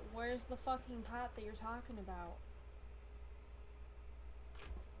is. Where's the fucking pot that you're talking about?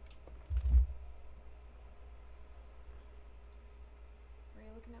 Are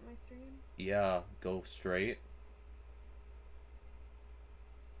you looking at my stream? Yeah, go straight.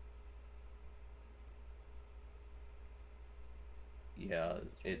 Yeah,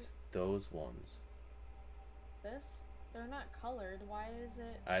 it's those ones. This? They're not colored. Why is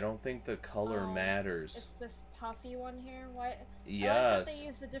it? I don't think the color matters. It's this puffy one here. Why? Yes. I like that they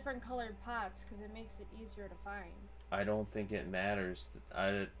use the different colored pots because it makes it easier to find. I don't think it matters.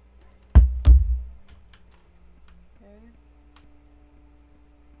 Okay.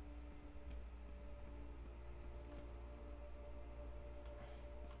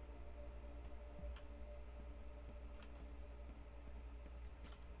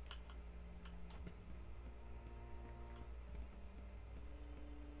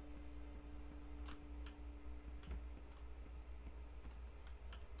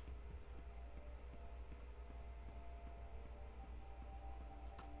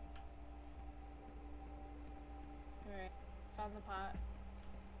 Alright. Found the pot.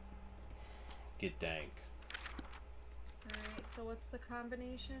 Get dank. Alright, so what's the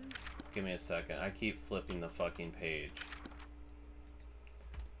combination? Give me a second. I keep flipping the fucking page.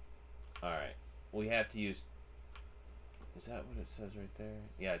 Alright. We have to use... Is that what it says right there?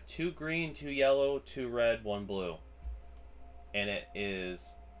 Yeah, 2 green, 2 yellow, 2 red, 1 blue. And it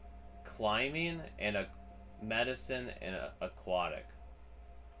is climbing and a medicine and a aquatic.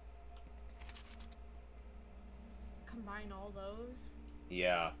 Combine all those?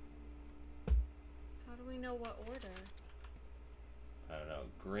 Yeah. How do we know what order? I don't know.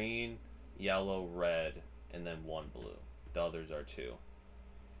 Green, yellow, red, and then 1 blue. The others are 2.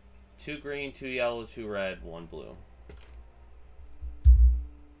 2 green, 2 yellow, 2 red, 1 blue.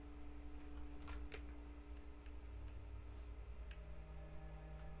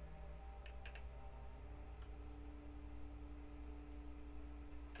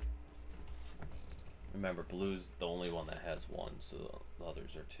 Remember, blue's the only one that has 1, so the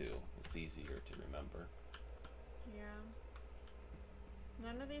others are 2. It's easier to remember. Yeah.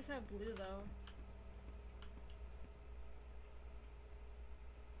 None of these have blue though.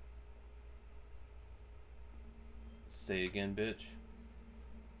 Say again, bitch.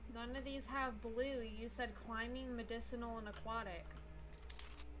 None of these have blue. You said climbing, medicinal, and aquatic.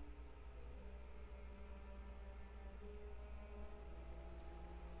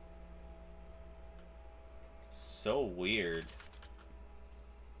 so weird.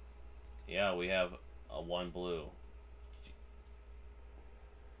 Yeah, we have a 1 blue.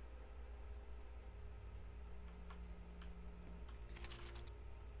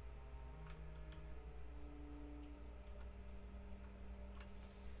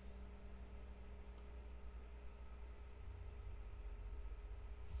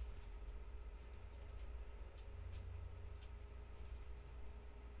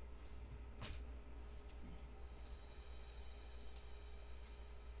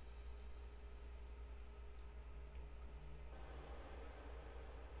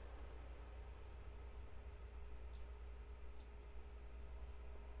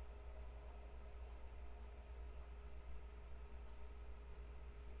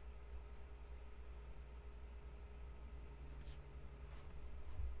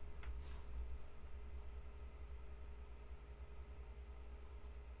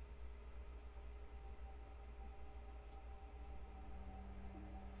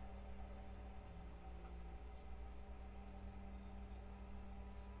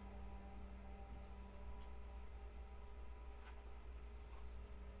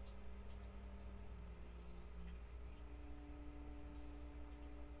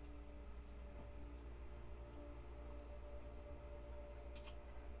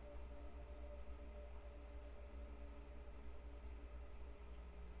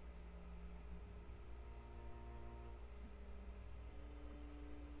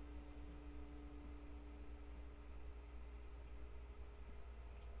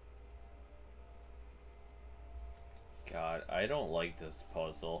 God, I don't like this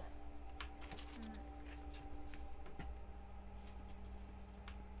puzzle.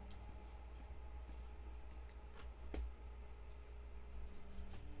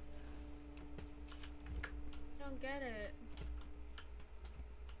 Don't get it.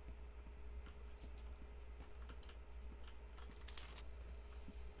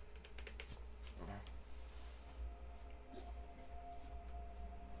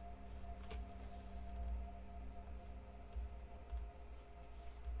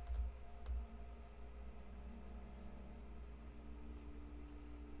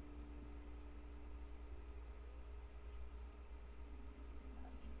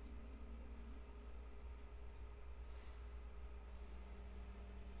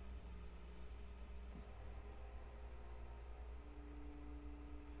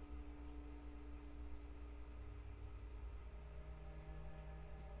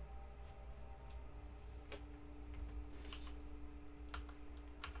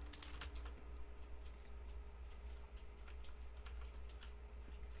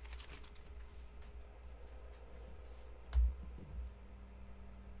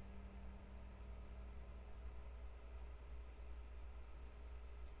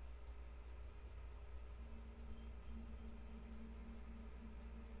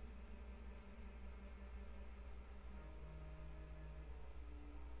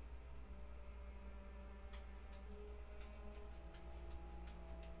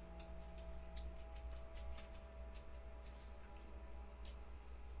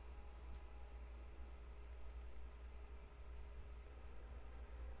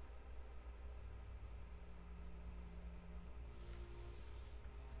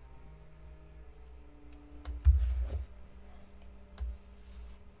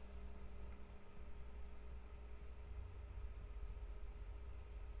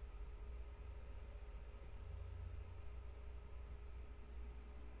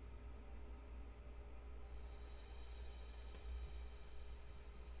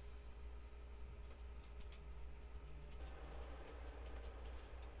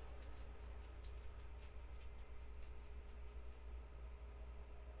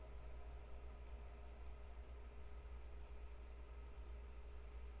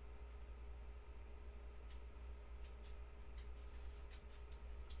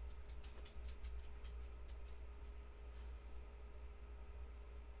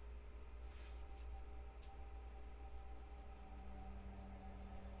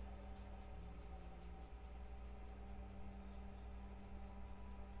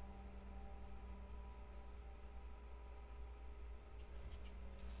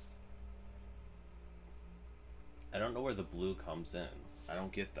 I don't know where the blue comes in. I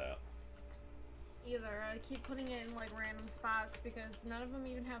don't get that. Either. I keep putting it in like random spots because none of them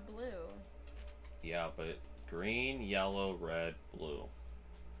even have blue. Yeah, but green, yellow, red, blue.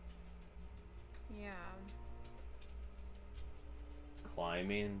 Yeah.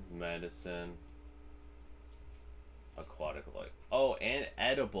 Climbing, medicine, aquatic life. Oh, and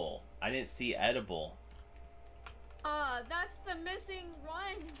edible. I didn't see edible. That's the missing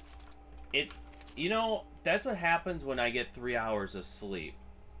one. It's You know, that's what happens when I get 3 hours of sleep.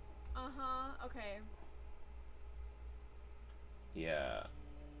 Uh-huh, okay. Yeah.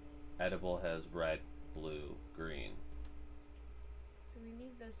 Edible has red, blue, green. So we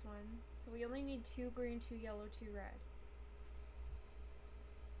need this one. So we only need 2 green, 2 yellow, 2 red.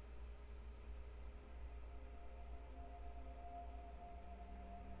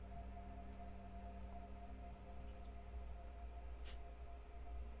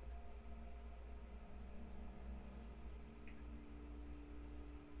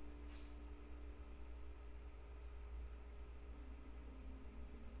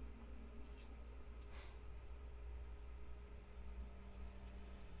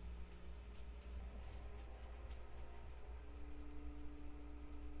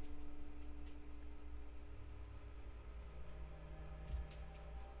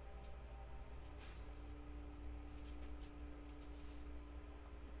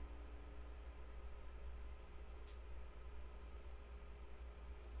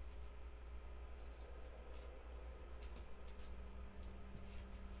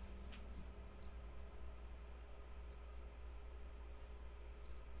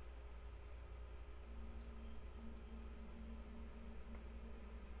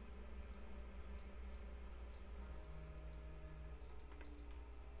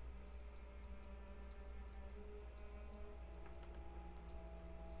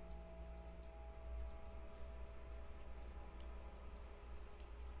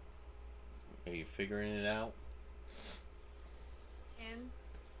 Are you figuring it out? And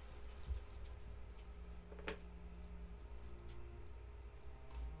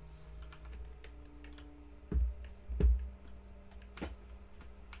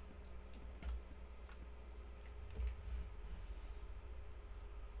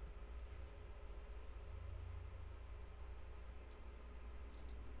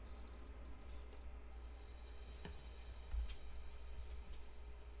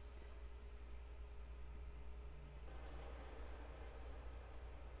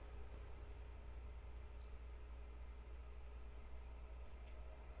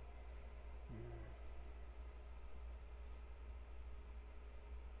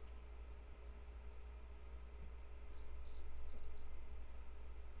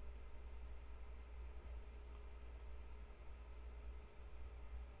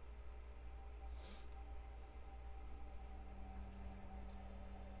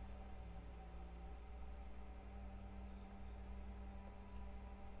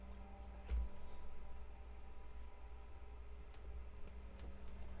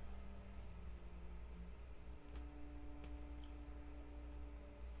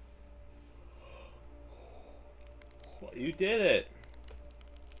Well, you did it.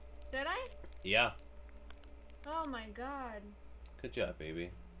 did I? Yeah. Oh my god. Good job,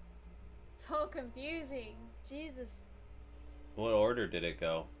 baby. So confusing. Jesus. What order did it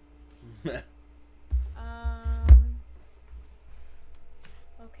go?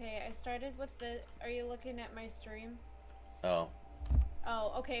 Okay, I started with the... Are you looking at my stream? Oh.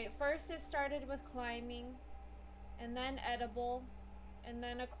 Oh, okay. First it started with climbing, and then edible, and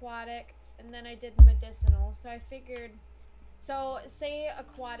then aquatic, and then I did medicinal. So I figured... So, say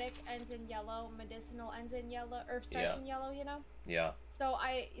aquatic ends in yellow, medicinal ends in yellow, or starts in yellow, you know? Yeah. So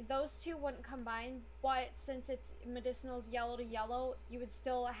those two wouldn't combine, but since it's medicinal's yellow to yellow, you would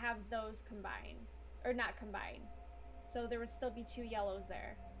still have those combine. Or not combine. So there would still be 2 yellows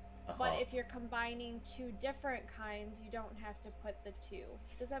there. But if you're combining 2 different kinds, you don't have to put the 2.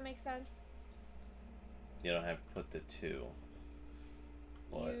 Does that make sense? You don't have to put the 2.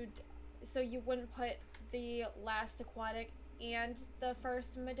 What? So you wouldn't put the last aquatic and the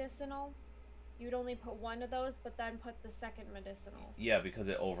first medicinal? You'd only put one of those, but then put the second medicinal. Yeah, because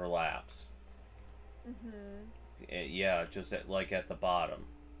it overlaps. Yeah, just like at the bottom,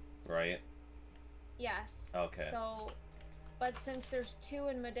 right? Yes. Okay. So, but since there's 2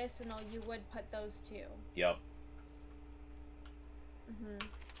 in medicinal, you would put those 2. Yep.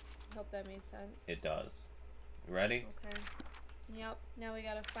 Hope that made sense. It does. You ready? Okay. Yep. Now we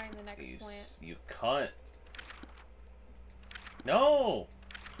gotta find the next plant. You cunt. No!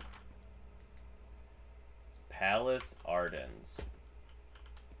 Palace Ardens.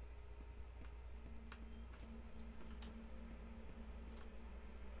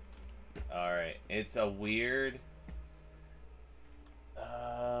 Alright, it's a weird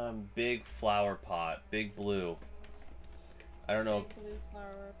big flower pot, big blue. I don't know. Big blue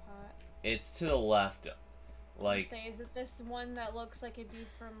flower pot. It's to the left. Like, say, is it this one that looks like it'd be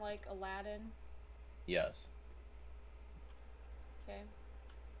from like Aladdin? yes. Okay.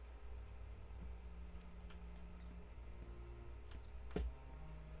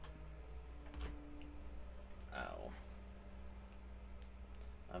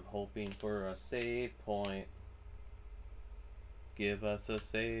 hoping for a save point. Give us a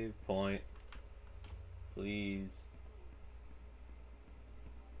save point, please.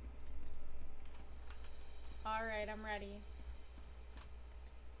 Alright, I'm ready.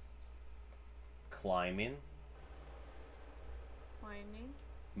 Climbing. Climbing.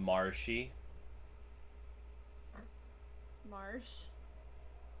 Marshy. Marsh.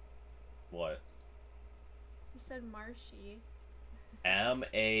 What? You said marshy.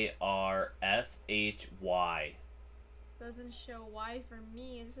 Marshy. Doesn't show Y for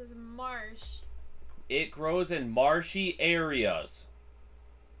me. It says marsh. It grows in marshy areas.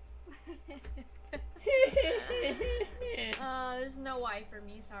 There's no Y for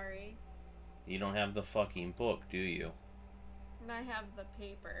me, sorry. You don't have the fucking book, do you? And I have the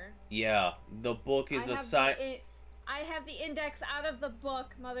paper. Yeah, the book is I have the index out of the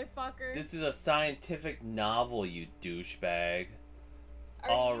book, motherfucker. This is a scientific novel, you douchebag.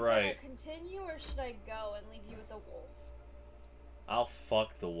 Are you gonna continue, or should I go and leave you with the wolf? I'll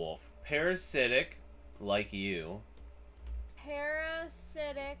fuck the wolf. Parasitic, like you.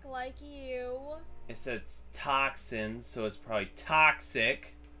 Parasitic, like you. It says toxins, so it's probably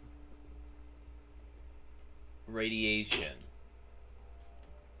toxic. Radiation.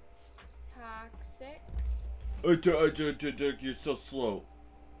 Toxic. You're so slow.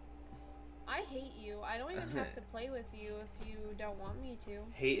 I hate you. I don't even have to play with you if you don't want me to.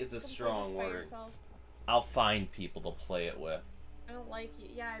 Hate is a strong word. Yourself. I'll find people to play it with. I don't like you.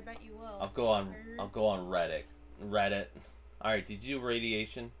 Yeah, I bet you will. I'll go on Reddit. Alright, did you do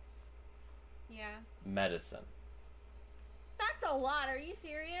radiation? Yeah. Medicine. That's a lot. Are you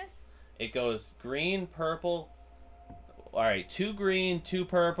serious? It goes green, purple. Alright, 2 green, 2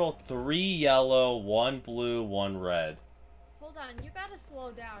 purple, 3 yellow, 1 blue, 1 red. Hold on, you gotta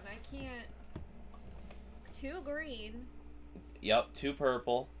slow down. I can't. 2 green. Yep, 2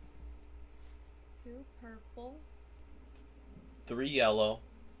 purple. 2 purple. 3 yellow.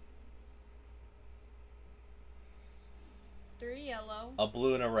 3 yellow. A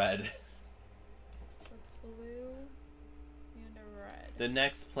blue and a red. A blue and a red. The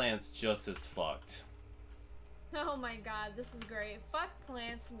next plant's just as fucked. Oh my god, this is great. Fuck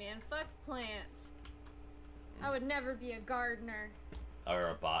plants, man. Fuck plants. I would never be a gardener. Or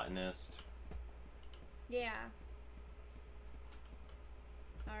a botanist. Yeah.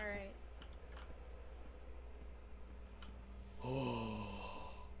 Alright.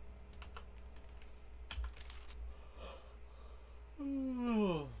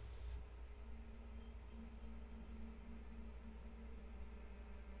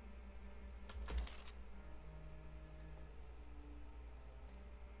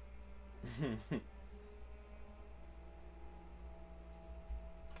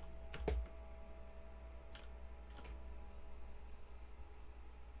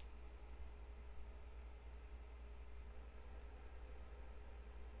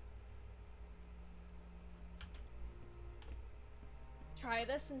 Try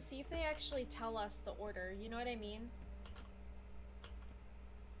this and see if they actually tell us the order. You know what I mean?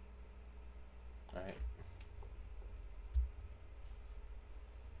 Alright.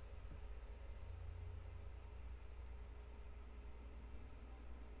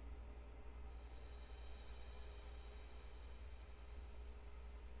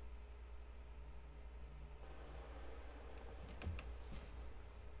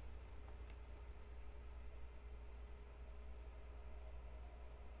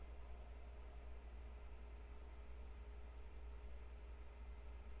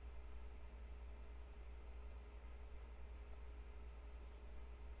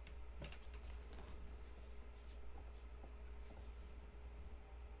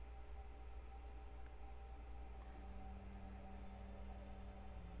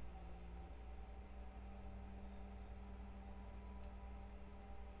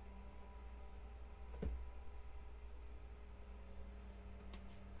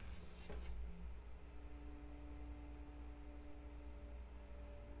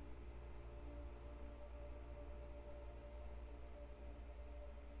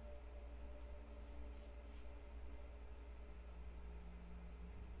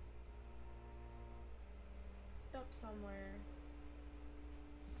 Up somewhere.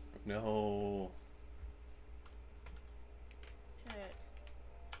 No. Shit.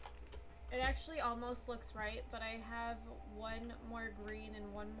 It actually almost looks right, but I have 1 more green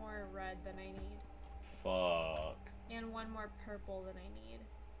and 1 more red than I need. Fuck. And 1 more purple than I need.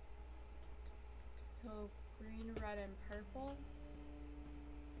 So, green, red, and purple.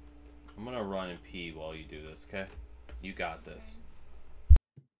 I'm gonna run and pee while you do this, okay? You got this. Okay.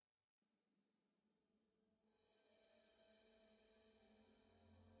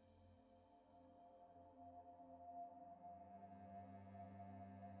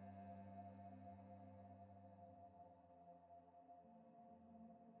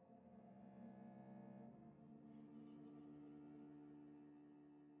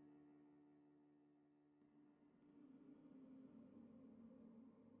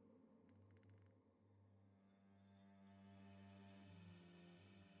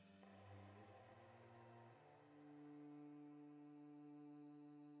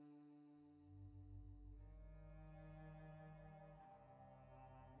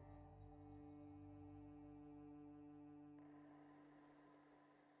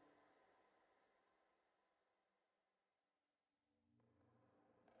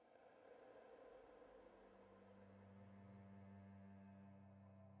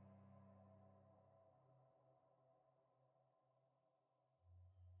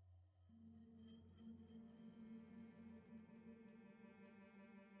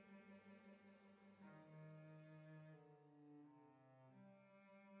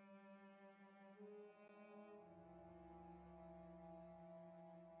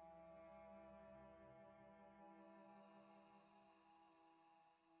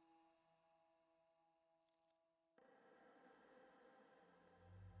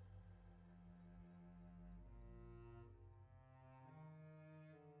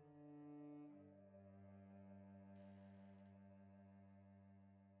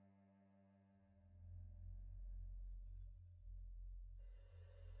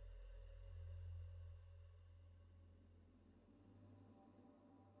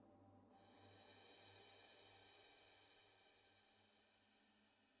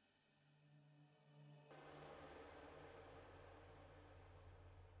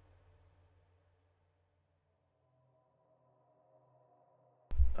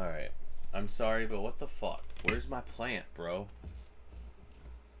 Alright. I'm sorry, but what the fuck? Where's my plant, bro?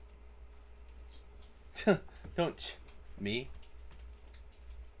 Don't... Me?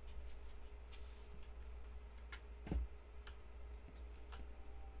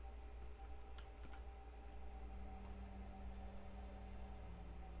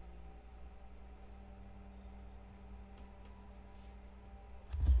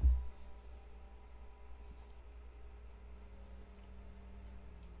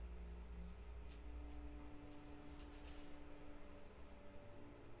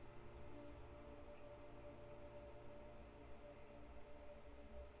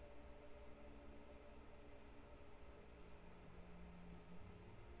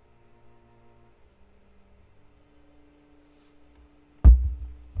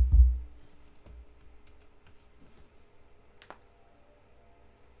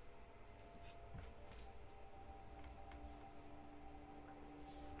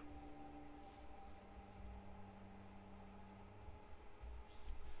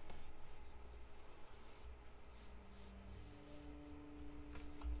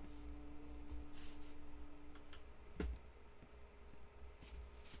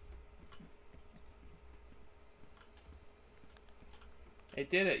 It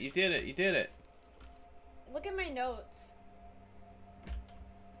did it. You did it. You did it. Look at my notes.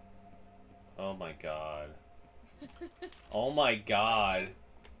 Oh my god. Oh my god.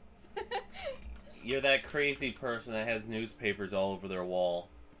 You're that crazy person that has newspapers all over their wall.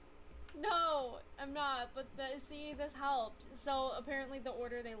 No, I'm not, but see, this helped. So apparently the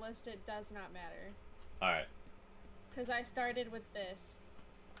order they listed does not matter. Alright. Because I started with this.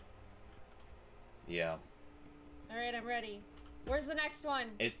 Yeah. Alright, I'm ready. Where's the next one?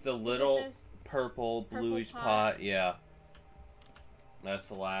 It's the little this purple bluish pot. Yeah. That's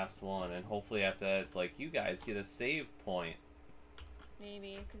the last one. And hopefully after that it's like, you guys get a save point.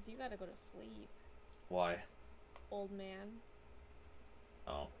 Maybe, because you gotta go to sleep. Why? Old man.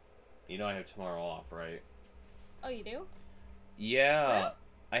 Oh. You know I have tomorrow off, right? Oh, you do? Yeah. What?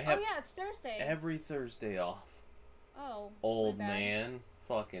 I have Oh yeah, it's Thursday. every Thursday off. Oh. Old my bad. man.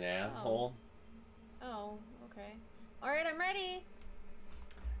 Fucking asshole. Oh, okay. Alright, I'm ready.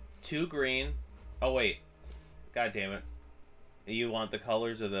 2 green. Oh, wait. God damn it. You want the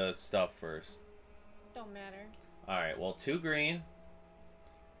colors or the stuff first? Don't matter. Alright, well, 2 green.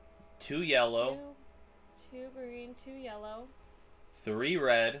 2 yellow. Two green, 2 yellow. 3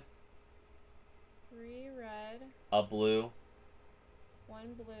 red. 3 red. A blue.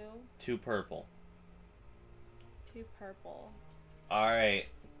 1 blue. 2 purple. 2 purple. Alright.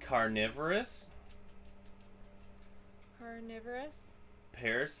 Carnivorous. Carnivorous.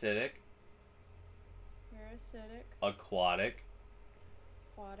 Parasitic. Parasitic. Aquatic.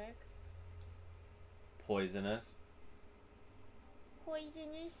 Aquatic. Poisonous.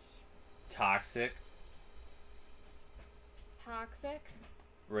 Poisonous. Toxic. Toxic.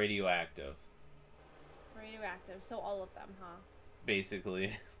 Radioactive. Radioactive. So all of them, huh?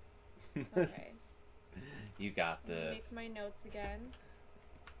 Basically. Okay. You got this. Make my notes again.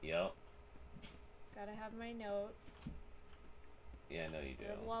 Yep. Gotta have my notes. Yeah, I know you do.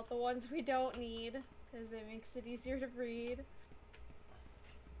 Rule out the ones we don't need, because it makes it easier to read.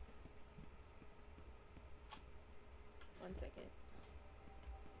 1 second.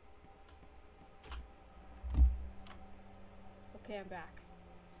 Okay, I'm back.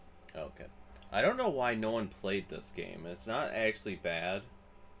 Okay. I don't know why no one played this game. It's not actually bad.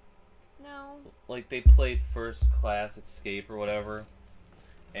 No. Like, they played First Class Escape or whatever,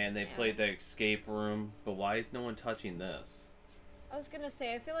 and they Yeah. played the escape room, but why is no one touching this? I was gonna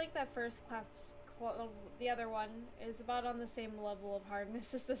say, I feel like that first class, the other one, is about on the same level of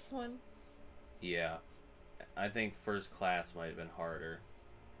hardness as this one. Yeah. I think First Class might have been harder.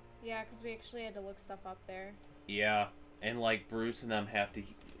 Yeah, because we actually had to look stuff up there. Yeah, and like Bruce and them have to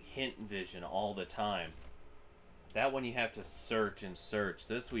hint vision all the time. That one you have to search and search.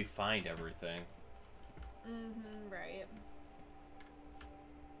 This we find everything. Mm-hmm, right.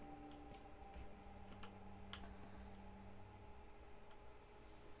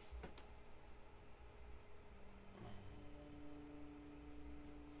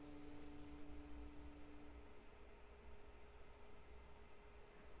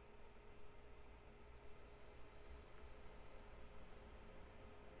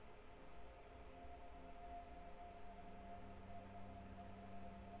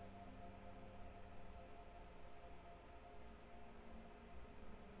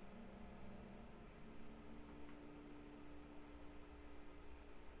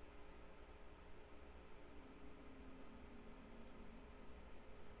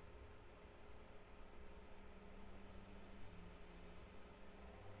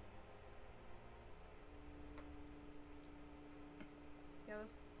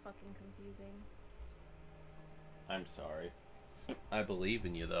 fucking confusing. I'm sorry. I believe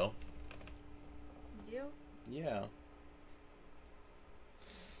in you, though. You do? Yeah.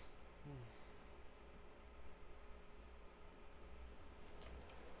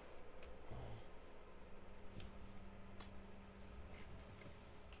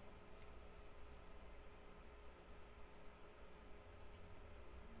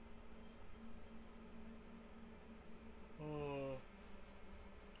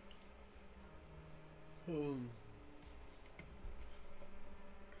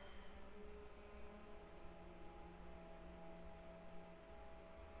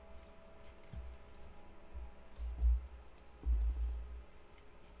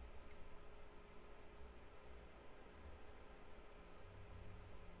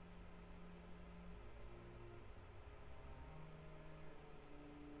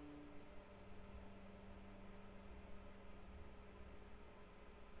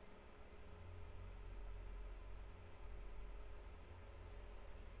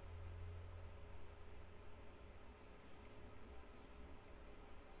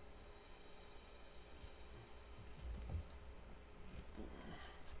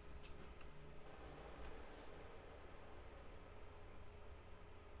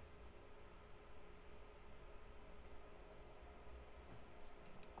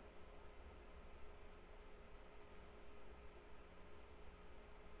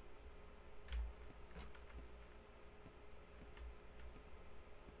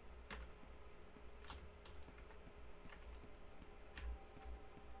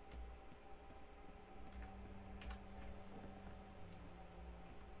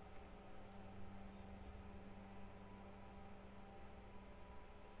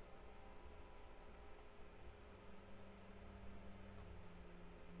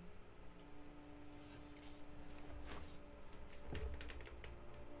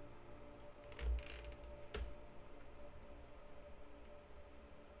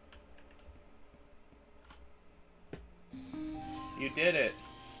 You did it.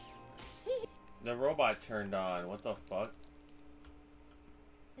 The robot turned on. What the fuck?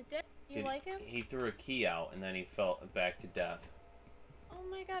 It did? You like him? He threw a key out and then he fell back to death. Oh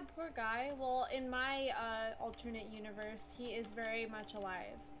my god, poor guy. Well, in my alternate universe, he is very much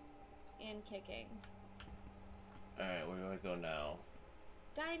alive and kicking. Alright, where do I go now?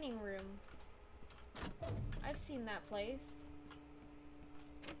 Dining room. I've seen that place.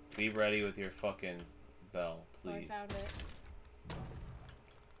 Be ready with your fucking bell, please. Oh, I found it.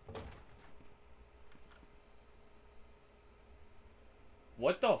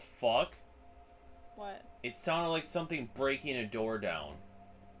 What the fuck? What? It sounded like something breaking a door down.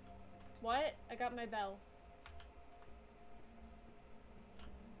 What? I got my bell.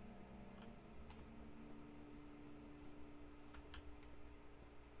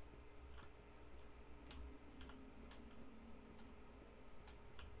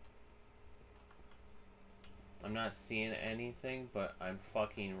 I'm not seeing anything, but I'm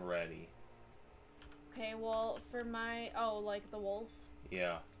fucking ready. Okay, well, for my... Oh, like the wolf?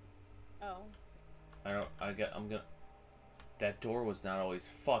 Yeah. Oh. I'm gonna... That door was not always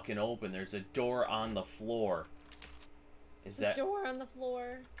fucking open. There's a door on the floor. Is that... door on the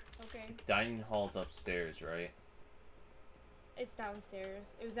floor. Okay. Dining hall's upstairs, right? It's downstairs.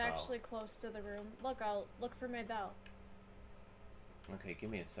 It was actually close to the room. Look, I'll look for my bell. Okay, give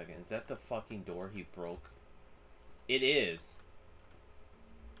me a second. Is that the fucking door he broke? It is.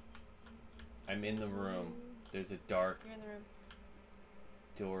 I'm in the room. There's a dark You're in the room.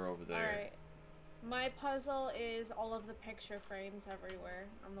 door over there. Alright. My puzzle is all of the picture frames everywhere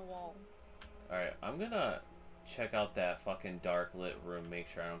on the wall. Alright, I'm gonna check out that fucking dark lit room, make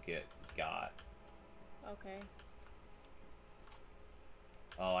sure I don't get got. Okay.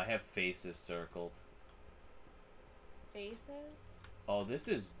 Oh, I have faces circled. Faces? Oh, this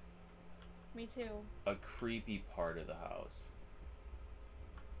is Me too. a creepy part of the house.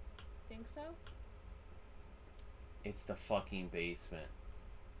 Think so? It's the fucking basement.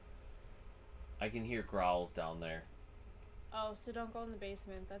 I can hear growls down there. Oh, so don't go in the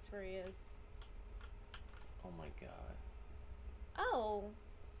basement. That's where he is. Oh my god. Oh.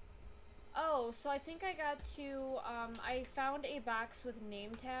 Oh, so I think I got to, I found a box with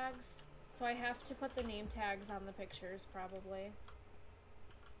name tags. So I have to put the name tags on the pictures, probably.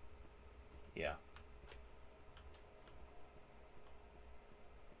 Yeah.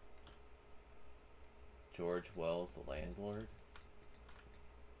 George Wells, the landlord.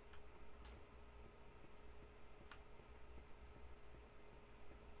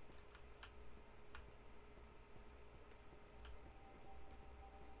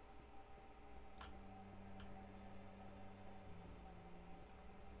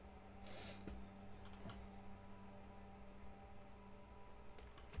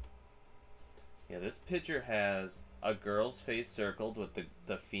 Yeah, this picture has a girl's face circled with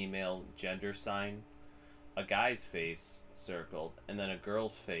the female gender sign, a guy's face circled, and then a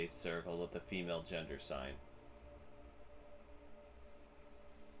girl's face circled with the female gender sign.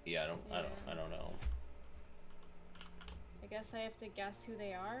 Yeah, I don't know. I guess I have to guess who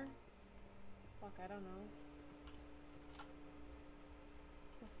they are? Fuck, I don't know.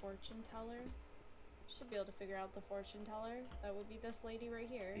 The fortune teller? Should be able to figure out the fortune teller. That would be this lady right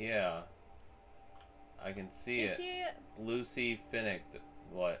here. Yeah. I can see it. See it? Lucy Finnick.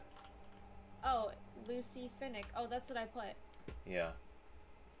 What? Oh, Lucy Finnick. Oh, that's what I put. Yeah.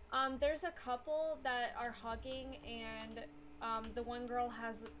 There's a couple that are hugging, and the one girl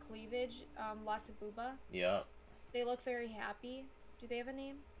has cleavage, lots of booba. Yeah. They look very happy. Do they have a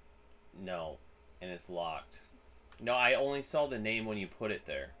name? No. And it's locked. No, I only saw the name when you put it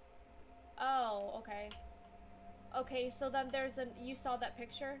there. Oh, okay. Okay, so then there's you saw that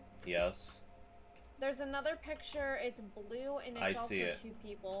picture? Yes. There's another picture, it's blue, and it's also two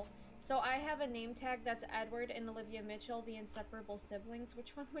people. So I have a name tag that's Edward and Olivia Mitchell, the inseparable siblings.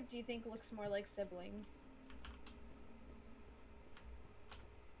 Which one do you think looks more like siblings?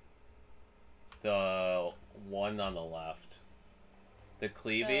 The one on the left. The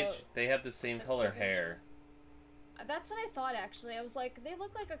cleavage, they have the same color hair. That's what I thought, actually. I was like, they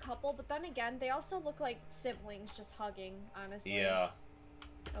look like a couple, but then again, they also look like siblings just hugging, honestly. Yeah.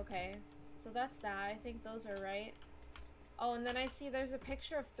 Okay, so that's that. I think those are right. Oh, and then I see there's a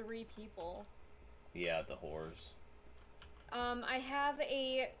picture of 3 people. Yeah, the whores. I have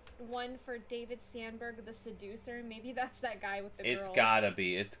a one for David Sandberg, the seducer. Maybe that's that guy with the girls. It's gotta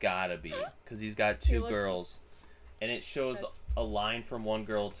be. Because he's got 2 girls. And it shows a line from one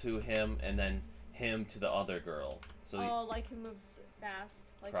girl to him, and then him to the other girl. So like who moves fast,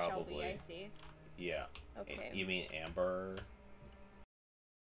 like probably. Shelby, I see. Yeah. Okay. You mean Amber?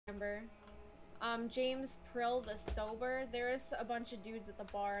 Amber. James Prill, the sober. There's a bunch of dudes at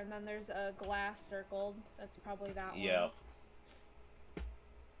the bar, and then there's a glass circled. That's probably that one. Yep.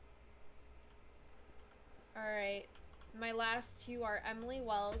 Alright. My last 2 are Emily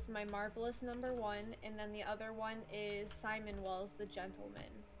Wells, my marvelous number 1, and then the other one is Simon Wells, the gentleman.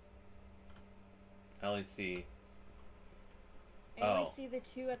 I only see... I only see the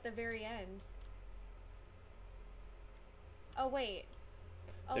 2 at the very end. Oh, wait.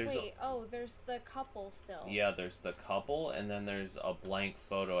 Oh, there's the couple still. Yeah, there's the couple, and then there's a blank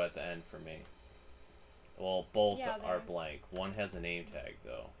photo at the end for me. Well, both are blank. One has a name tag,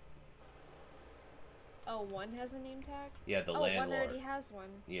 though. Oh, one has a name tag? Yeah, the landlord. One already has one.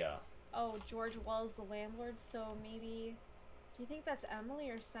 Yeah. Oh, George Wells, the landlord, so maybe... Do you think that's Emily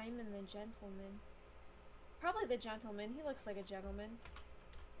or Simon the gentleman? Probably the gentleman. He looks like a gentleman.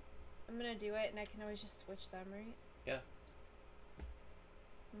 I'm gonna do it, and I can always just switch them, right? Yeah.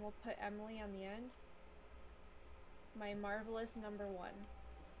 And we'll put Emily on the end. My marvelous number 1.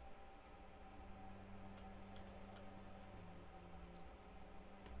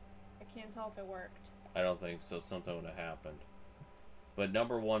 I can't tell if it worked. I don't think so. Something would have happened. But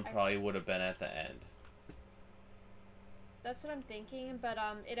number 1 probably would have been at the end. That's what I'm thinking, but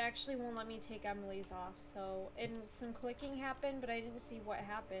it actually won't let me take Emily's off, so... And some clicking happened, but I didn't see what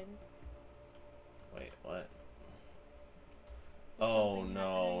happened. Wait, what? Did oh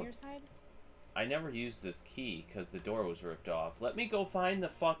no. On your side? I never used this key because the door was ripped off. Let me go find the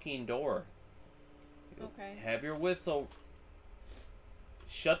fucking door. Okay. Have your whistle.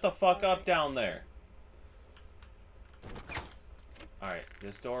 Shut the fuck up down there. Alright,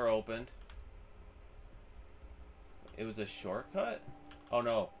 this door opened. It was a shortcut? Oh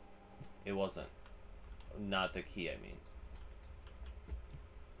no. It wasn't. Not the key, I mean.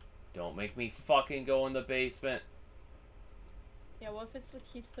 Don't make me fucking go in the basement. Yeah, what if it's the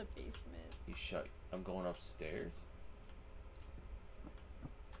key to the basement? You shut. I'm going upstairs.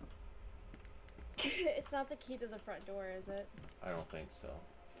 It's not the key to the front door, is it? I don't think so.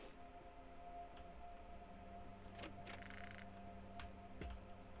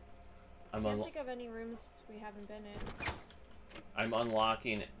 I can't think of any rooms we haven't been in. I'm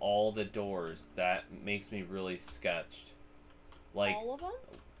unlocking all the doors. That makes me really sketched. Like all of them?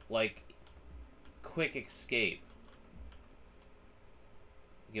 Like quick escape.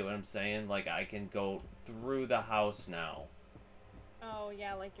 You get what I'm saying? Like I can go through the house now. Oh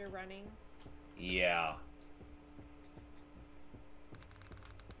yeah, like you're running. Yeah.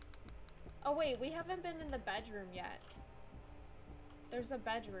 Oh wait, we haven't been in the bedroom yet. There's a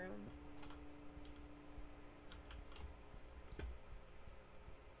bedroom.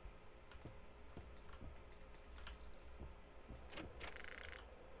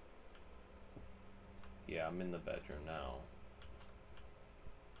 Yeah, I'm in the bedroom now.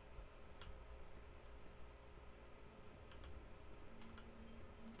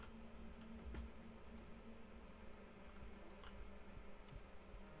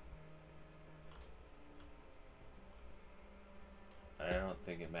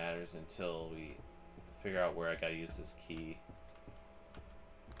 it matters until we figure out where I gotta use this key.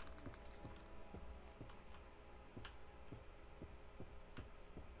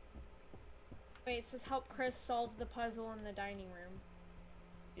 Wait, it says help Chris solve the puzzle in the dining room.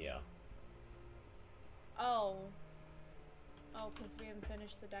 Yeah. Oh. Oh, because we haven't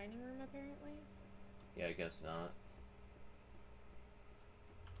finished the dining room, apparently? Yeah, I guess not.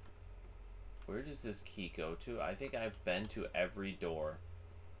 Where does this key go to? I think I've been to every door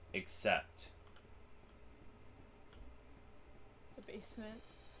except The basement.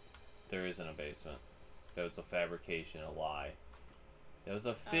 there isn't a basement. That was a fabrication, a lie. That was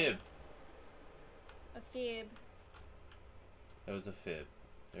a fib. A fib. That was a fib.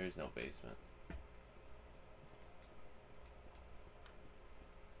 There is no basement.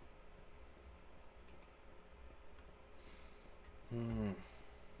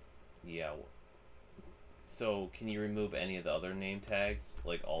 Yeah. So, can you remove any of the other name tags?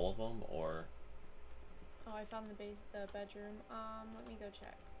 Like all of them, or? Oh, I found the bedroom. Let me go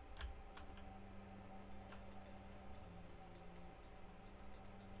check.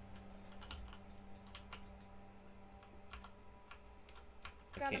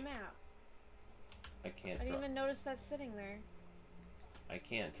 Got a map. I can't. I didn't even notice that sitting there. I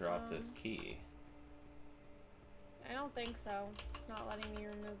can't drop this key. I don't think so. It's not letting me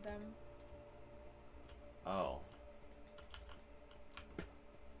remove them. Oh.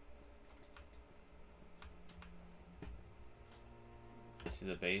 To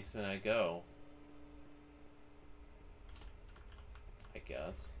the basement I go. I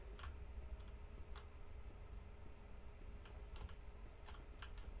guess.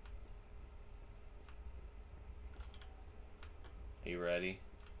 Are you ready?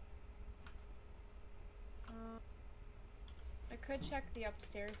 I could check the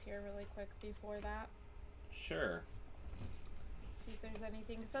upstairs here really quick before that. Sure. See if there's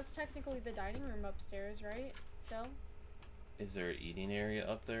anything. Because that's technically the dining room upstairs, right? Still? Is there an eating area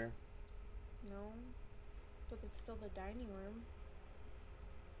up there? No. But it's still the dining room.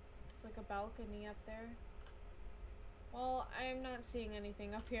 It's like a balcony up there. Well, I'm not seeing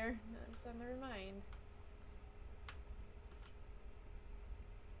anything up here, so never mind.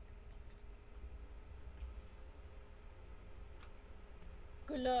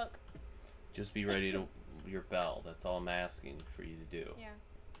 Good luck. Just be ready to your bell. That's all I'm asking for you to do. Yeah.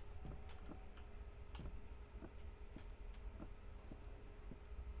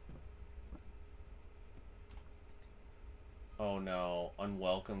 Oh no,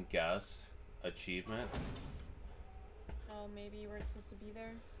 unwelcome guest achievement. Oh, maybe you weren't supposed to be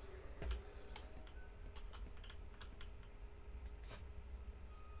there?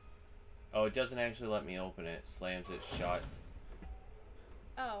 Oh, it doesn't actually let me open it. It slams it shut.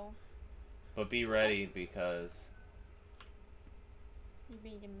 Oh. But be ready because... You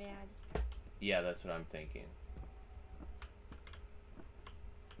made him mad. Yeah, that's what I'm thinking.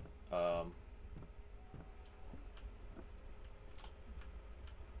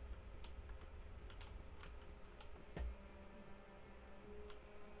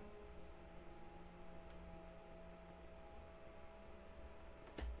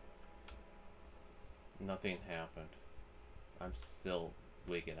 Nothing happened. I'm still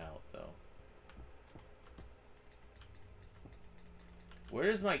wigging out though. Where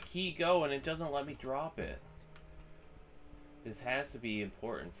does my key go and it doesn't let me drop it? This has to be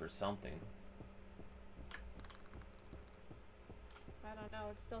important for something. I don't know.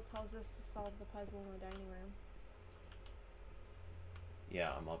 It still tells us to solve the puzzle in the dining room.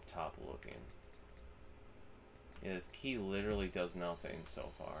 Yeah, I'm up top looking. Yeah, this key literally does nothing so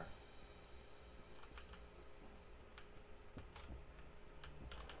far.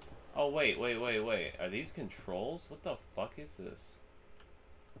 Oh, wait. Are these controls? What the fuck is this?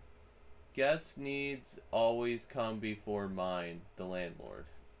 Guest needs always come before mine, the landlord.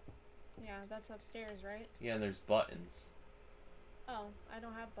 Yeah, that's upstairs, right? Yeah, and there's buttons. Oh, I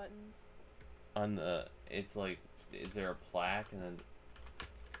don't have buttons. On the... It's like... Is there a plaque and then...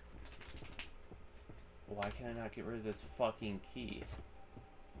 Why can I not get rid of this fucking key?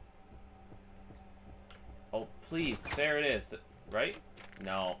 Oh, please. There it is. Right?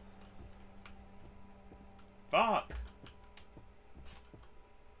 No. Fuck!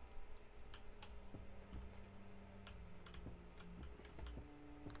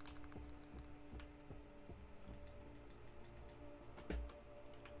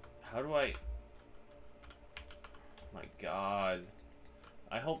 How do I... My god.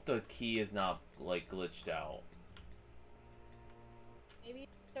 I hope the key is not, like, glitched out. Maybe you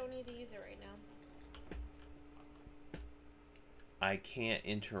don't need to use it right now. I can't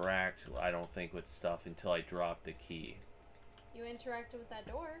interact, I don't think, with stuff until I drop the key. You interacted with that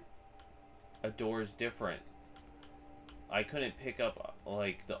door. A door is different. I couldn't pick up,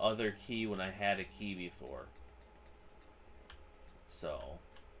 like, the other key when I had a key before. So,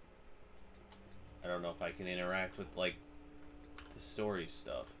 I don't know if I can interact with, like, the story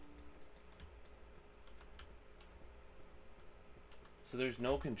stuff. So there's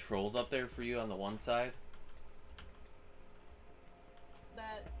no controls up there for you on the one side?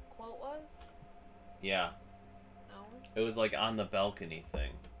 That quote was? Yeah. No. It was like on the balcony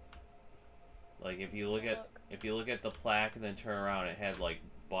thing. Like if you look at the plaque and then turn around, it had like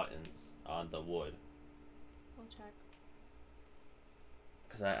buttons on the wood. I'll check.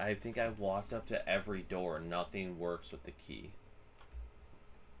 Cause I think I walked up to every door and nothing works with the key.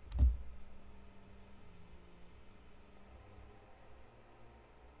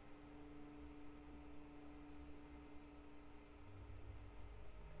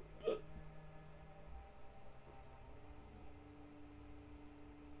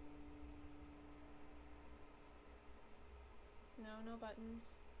 No buttons.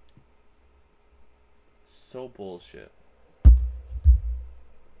 So bullshit.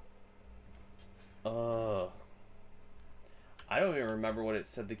 I don't even remember what it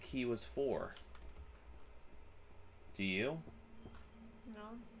said the key was for. Do you? No.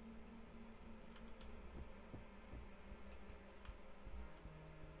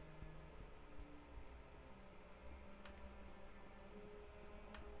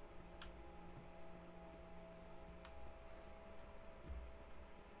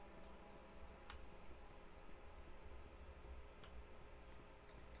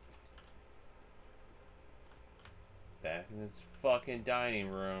 Back in this fucking dining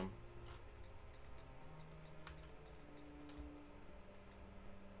room.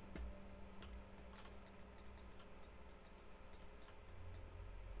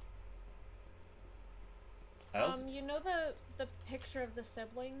 You know the picture of the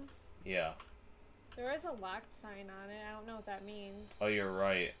siblings? Yeah. There is a locked sign on it. I don't know what that means. Oh, you're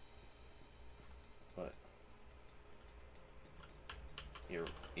right. But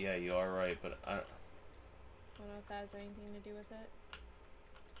yeah, you are right, but I don't know if that has anything to do with it.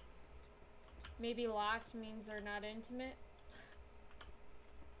 Maybe locked means they're not intimate.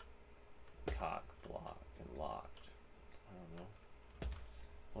 Cock, block, and locked. I don't know.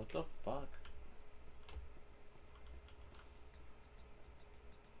 What the fuck?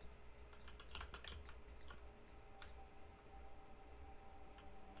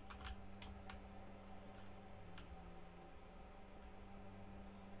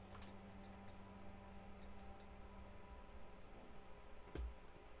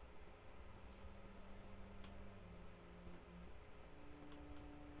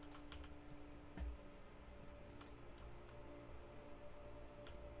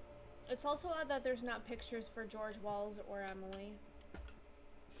 It's also odd that there's not pictures for George Wells or Emily.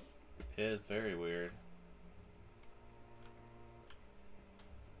 It is very weird.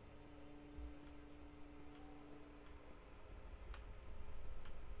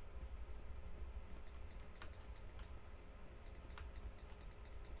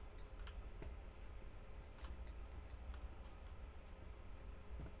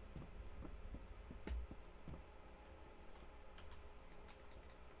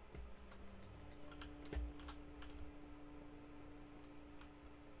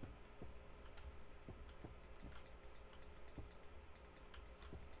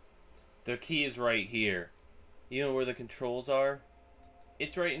 The key is right here. You know where the controls are?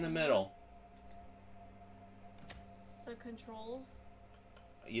 It's right in the middle. The controls?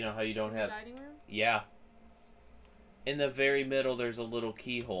 You know how you don't have... the dining room? Yeah. In the very middle, there's a little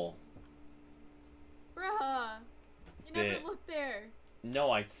keyhole. Bruh! You never looked there.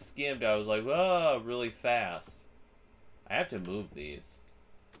 No, I skimmed. I was like, whoa, really fast. I have to move these.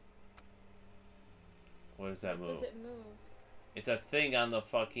 What does that move? Does it move? It's a thing on the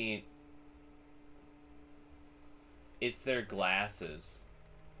fucking... It's their glasses.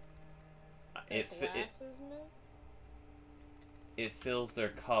 Their glasses move? It fills their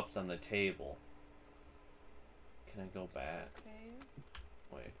cups on the table. Can I go back? Okay.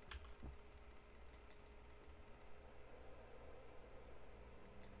 Wait.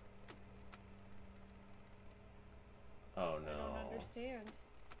 Oh no. I don't understand.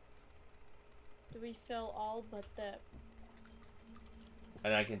 Do we fill all but the...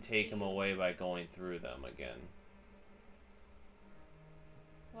 And I can take them away by going through them again.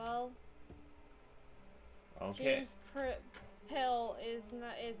 Well... Okay. James Pill is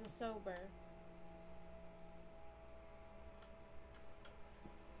a sober.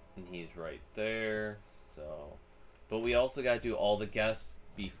 And he's right there, so... But we also gotta do all the guests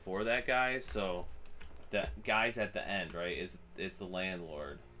before that guy, so... The guy's at the end, right? It's the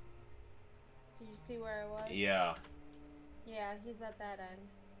landlord. Did you see where I was? Yeah. Yeah, he's at that end.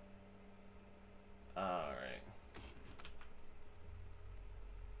 Alright.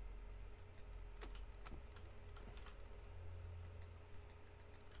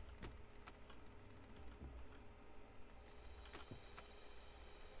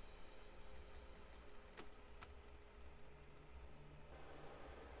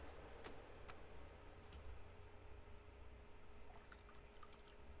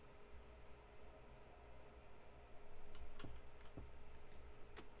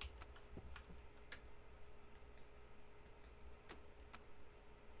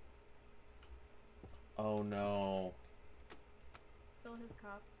 Oh no. Fill his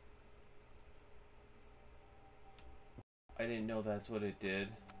cup. I didn't know that's what it did.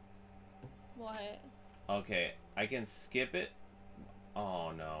 What? Okay, I can skip it.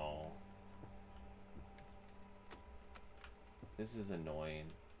 Oh no. This is annoying.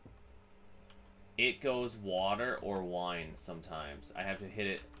 It goes water or wine sometimes. I have to hit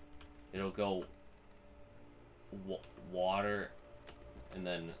it. It'll go water, and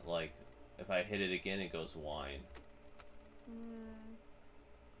then, like, if I hit it again, it goes wine.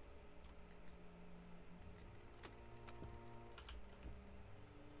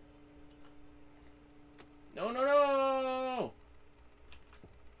 No, no, no!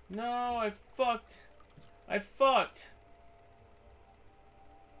 No, I fucked. I fucked.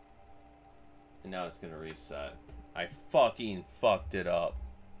 And now it's gonna reset. I fucking fucked it up.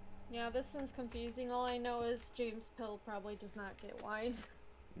 Yeah, this one's confusing. All I know is James Pill probably does not get wine.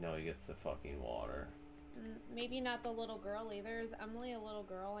 No, he gets the fucking water. Maybe not the little girl either. Is Emily a little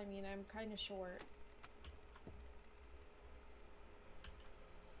girl? I mean, I'm kind of short.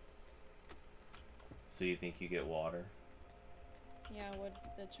 So you think you get water? Yeah, would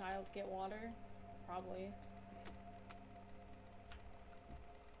the child get water? Probably.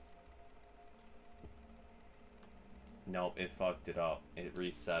 Nope, it fucked it up. It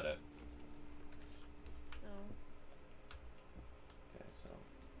reset it. Oh. Okay, so.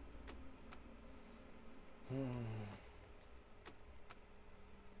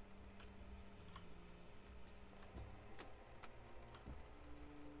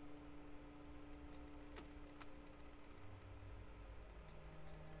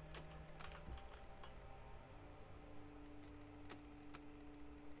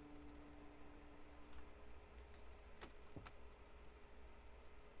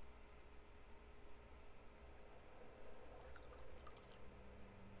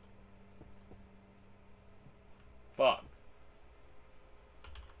 Fuck.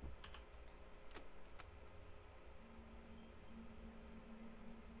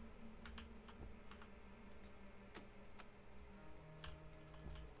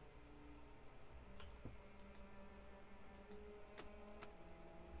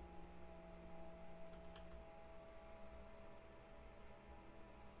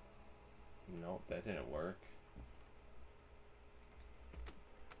 Nope, that didn't work.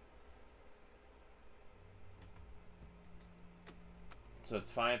 So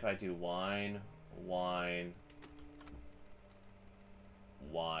it's fine if I do wine, wine,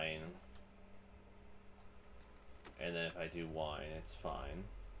 wine. And then if I do wine, it's fine.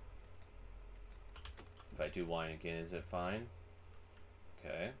 If I do wine again, is it fine?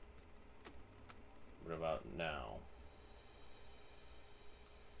 Okay. What about now?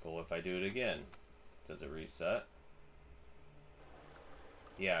 But what if I do it again? Does it reset?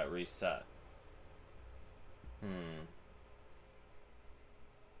 Yeah, it reset. Can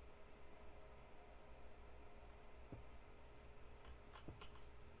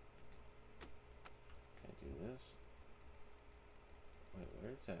I do this? Wait,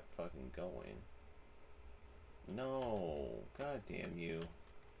 where's that fucking going? No, god damn you.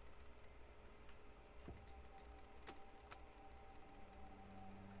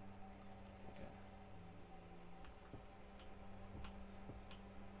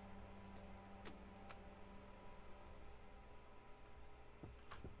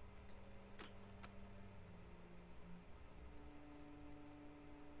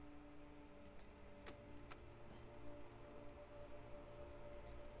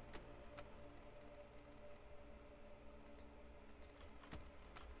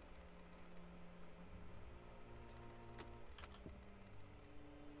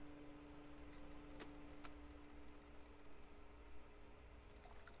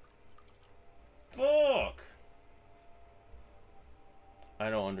 Fuck! I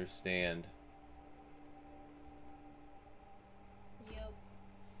don't understand. Yep.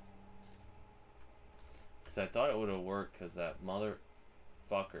 Because I thought it would have worked because that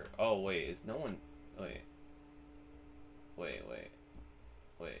motherfucker. Oh, wait, is no one. Wait. Wait.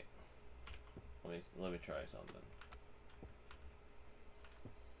 Let me try something.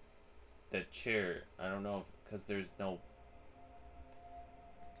 The chair, I don't know if, because there's no...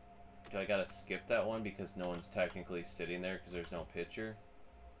 Do I gotta skip that one because no one's technically sitting there because there's no picture?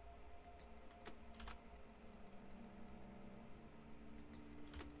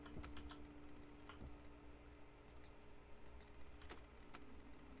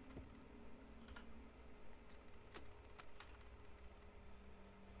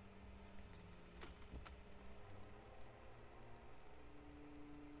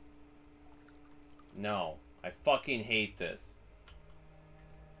 No. I fucking hate this.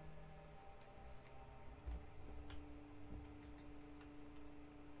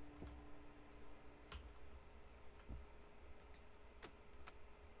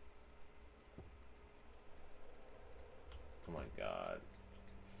 Oh my god.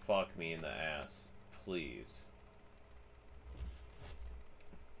 Fuck me in the ass. Please.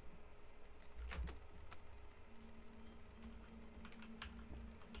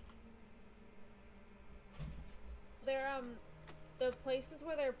 They're, the places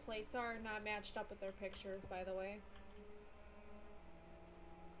where their plates are not matched up with their pictures, by the way.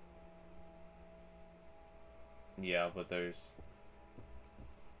 Yeah, but there's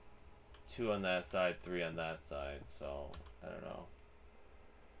 2 on that side, 3 on that side, so I don't know.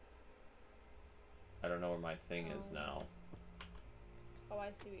 I don't know where my thing is now. Oh,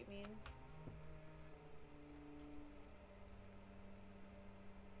 I see what you mean.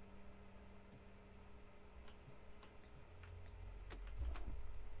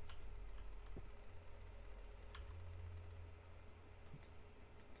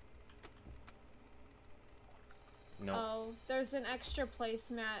 No. Oh, there's an extra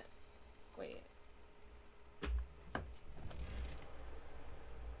placemat. Wait.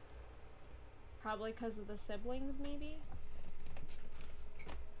 Probably because of the siblings, maybe?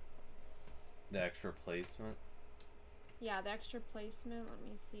 The extra placement? Yeah, the extra placement, let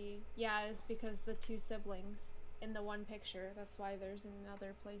me see. Yeah, it's because the 2 siblings in the one picture. That's why there's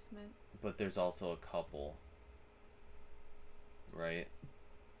another placement. But there's also a couple. Right?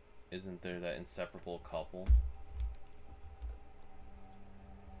 Isn't there that inseparable couple?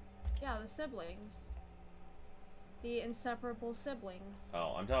 Yeah, the siblings. The inseparable siblings.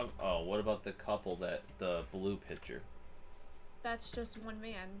 Oh, I'm talking... Oh, what about the couple that... The blue picture? That's just one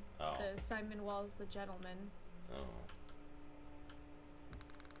man. Oh. The Simon Wells, the gentleman. Oh.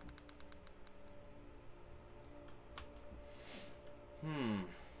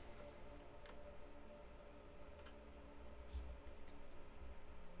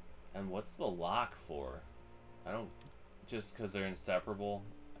 And what's the lock for? I don't... Just because they're inseparable?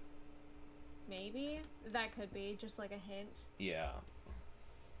 Maybe? That could be just like a hint Yeah.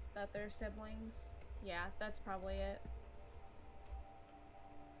 that they're siblings. Yeah, that's probably it.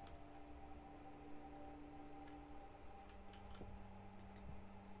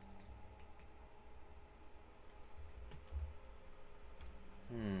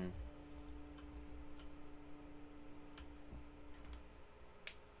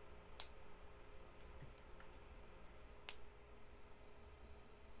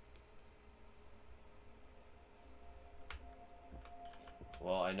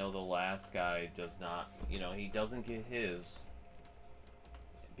 Well, I know the last guy does not... You know, he doesn't get his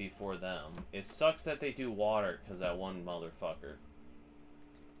before them. It sucks that they do water, because that one motherfucker.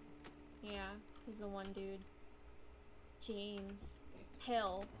 Yeah, he's the one dude. James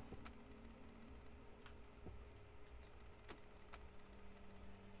Hill.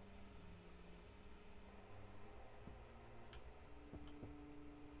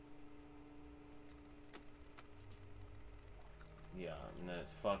 Yeah, and that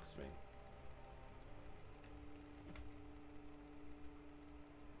fucks me.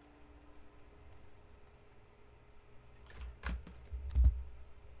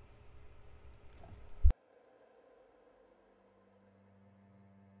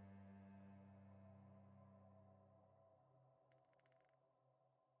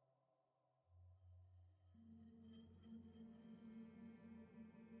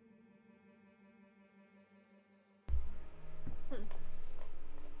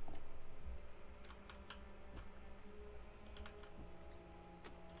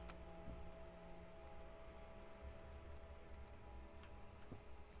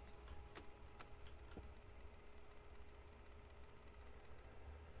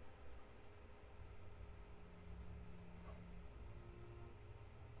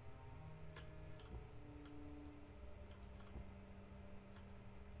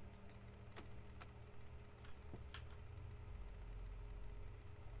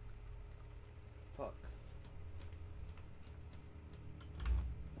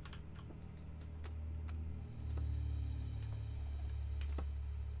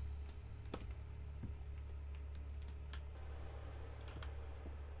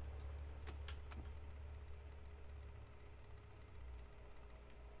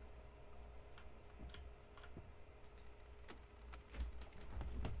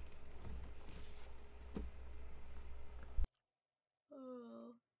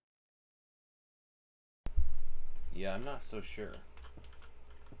 Yeah, I'm not so sure.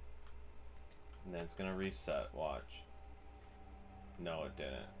 And then it's gonna reset. Watch. No, it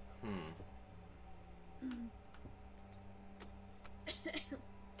didn't.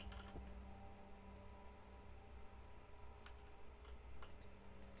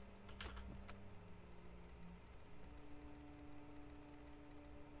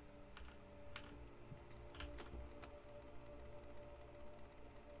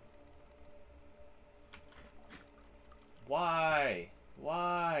 Why?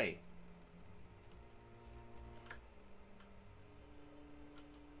 Why?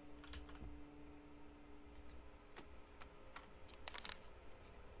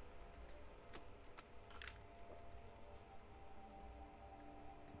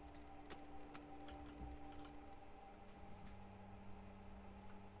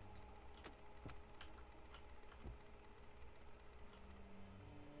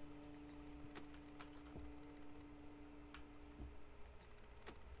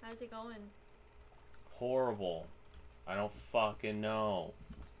 How's it going? Horrible. I don't fucking know.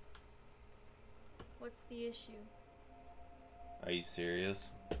 What's the issue? Are you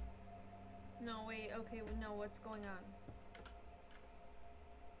serious? No, wait, okay, no, what's going on?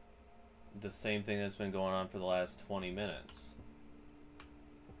 The same thing that's been going on for the last 20 minutes.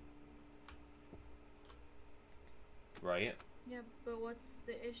 Right? Yeah, but what's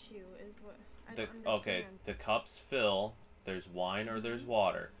the issue is what I don't understand. Okay, the cups fill. There's wine or there's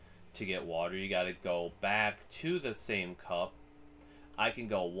water. To get water, you gotta go back to the same cup. I can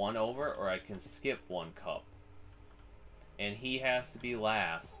go one over or I can skip one cup. And he has to be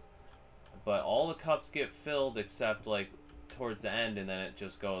last. But all the cups get filled except like towards the end, and then it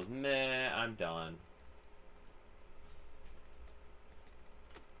just goes, meh, I'm done.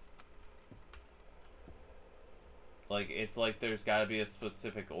 Like, it's like there's gotta be a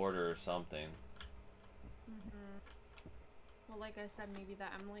specific order or something. Well, like I said, maybe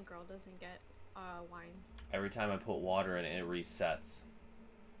that Emily girl doesn't get wine. Every time I put water in it, it resets.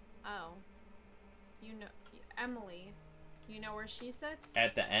 Oh. You know, Emily, you know where she sits?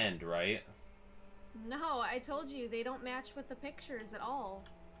 At the end, right? No, I told you, they don't match with the pictures at all.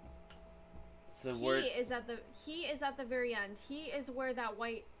 So He is at the very end. He is where that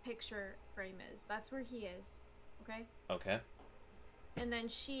white picture frame is. That's where he is. Okay? Okay. And then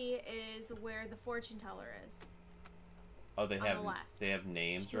she is where the fortune teller is. Oh, they on have the left. They have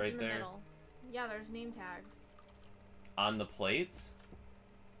names She's right in the there. Middle. Yeah, there's name tags. On the plates?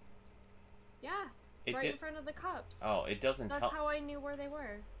 Yeah. Right in front of the cups. Oh, it doesn't tell. That's how I knew where they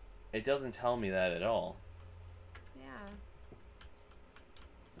were. It doesn't tell me that at all. Yeah.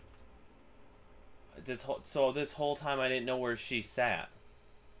 This whole time I didn't know where she sat.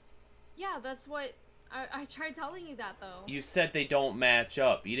 Yeah, that's what I tried telling you that though. You said they don't match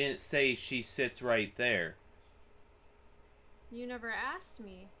up. You didn't say she sits right there. You never asked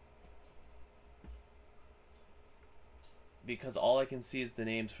me. Because all I can see is the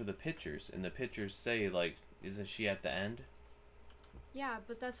names for the pictures, and the pictures say, like, isn't she at the end? Yeah,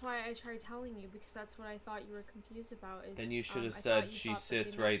 but that's why I tried telling you, because that's what I thought you were confused about. Is, Then you should have said she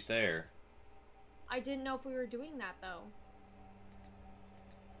sits right there. I didn't know if we were doing that, though.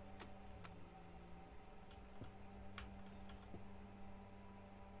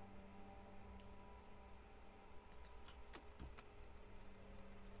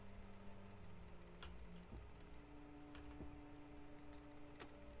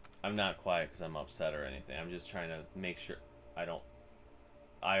 I'm not quiet because I'm upset or anything. I'm just trying to make sure I don't...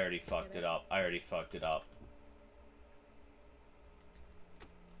 I already fucked it up. I already fucked it up.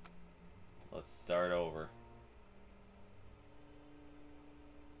 Let's start over.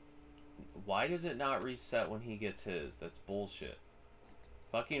 Why does it not reset when he gets his? That's bullshit.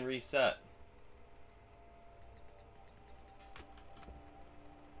 Fucking reset.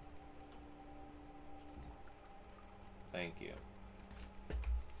 Thank you.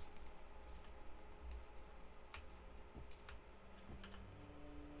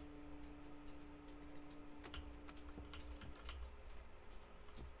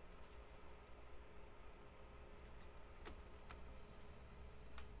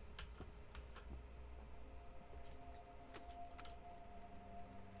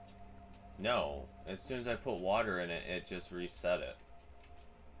 No. As soon as I put water in it, it just reset it.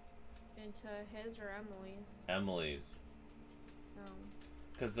 Into his or Emily's? Emily's. Oh.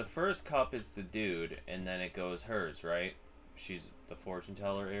 Because the first cup is the dude, and then it goes hers, right? She's the fortune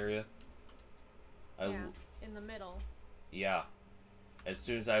teller area. Yeah, in the middle. Yeah. As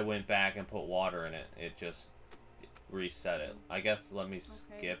soon as I went back and put water in it, it just reset it. I guess let me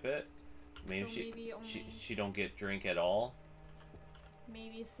skip it. Maybe so she don't get drink at all.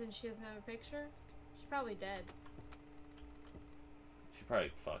 Maybe since she doesn't have a picture? She's probably dead.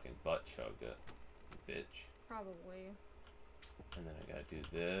 probably fucking butt chugged it, bitch. Probably. And then I gotta do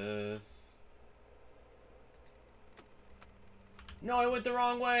this. No, I went the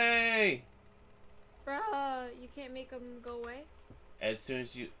wrong way! Bruh, you can't make them go away? As soon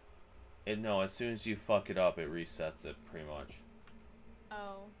as you... as soon as you fuck it up, it resets it, pretty much.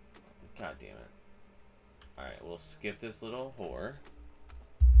 Oh. God damn it. Alright, we'll skip this little whore.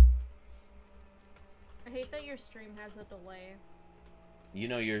 I hate that your stream has a delay. You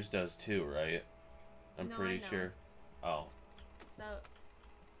know yours does too, right? I'm No, pretty I know. sure. Oh, So,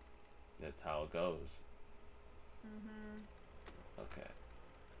 that's how it goes. Okay.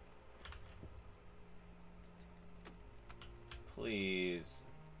 Please.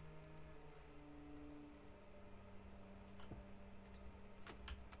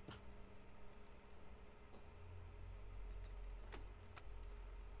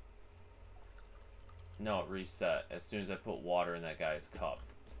 No, it reset as soon as I put water in that guy's cup.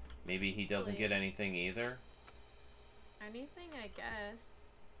 Maybe he doesn't Really? get anything either. anything, I guess.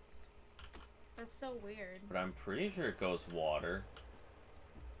 That's so weird. But I'm pretty sure it goes water.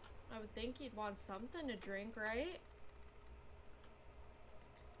 I would think you'd want something to drink, right?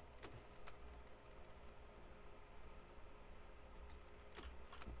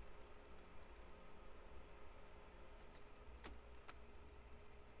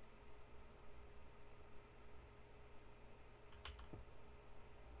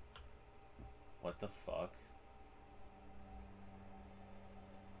 What the fuck?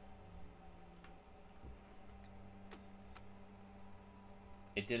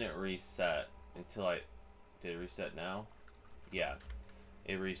 It didn't reset until I... Did it reset now? Yeah.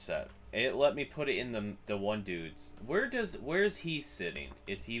 It reset. It let me put it in the one dude's. Where's he sitting?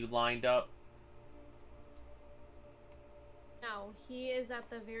 Is he lined up? No, he is at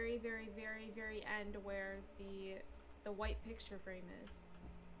the very, very, very, very end where the white picture frame is.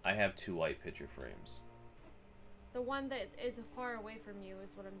 I have 2 white picture frames. The one that is far away from you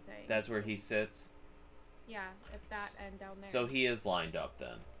is what I'm saying. That's where he sits? Yeah, at that end down there. So he is lined up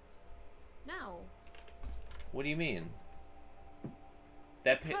then. No. What do you mean?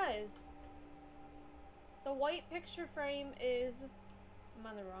 That Because the white picture frame is... I'm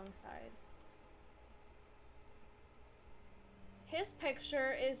on the wrong side. His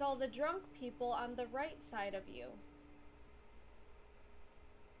picture is all the drunk people on the right side of you.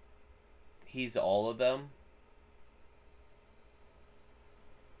 He's all of them?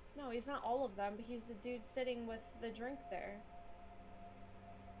 No, he's not all of them, but he's the dude sitting with the drink there.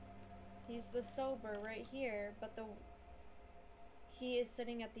 He's the sober right here, but he is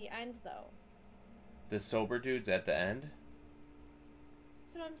sitting at the end though. The sober dude's at the end?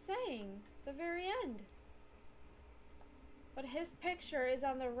 That's what I'm saying. The very end. But his picture is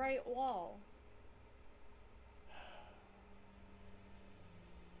on the right wall.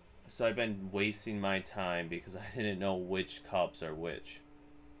 So I've been wasting my time because I didn't know which cups are which.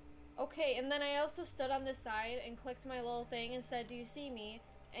 Okay, and then I also stood on this side and clicked my little thing and said, "Do you see me?"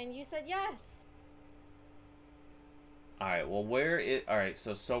 And you said yes. Alright, well alright,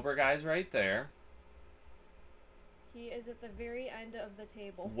 so sober guy's right there. He is at the very end of the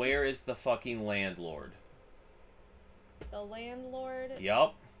table. Where is the fucking landlord? The landlord,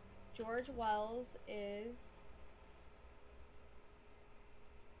 Yup. George Wells, is...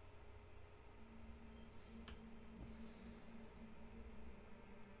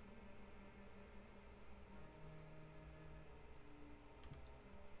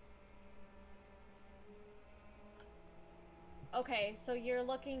 Okay, so you're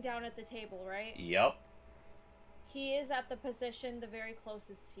looking down at the table, right? Yup. He is at the position the very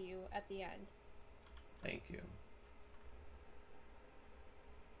closest to you at the end. Thank you.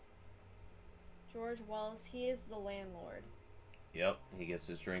 George Wells, he is the landlord. Yep, he gets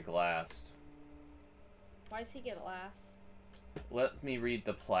his drink last. Why does he get it last? Let me read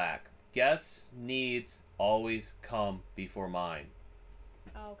the plaque. Guests' needs always come before mine.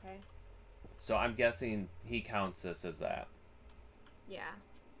 Oh, okay. So I'm guessing he counts this as that. Yeah.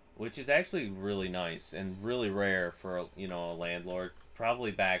 Which is actually really nice and really rare for, a landlord.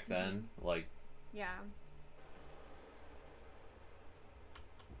 Probably back then. Like, Yeah.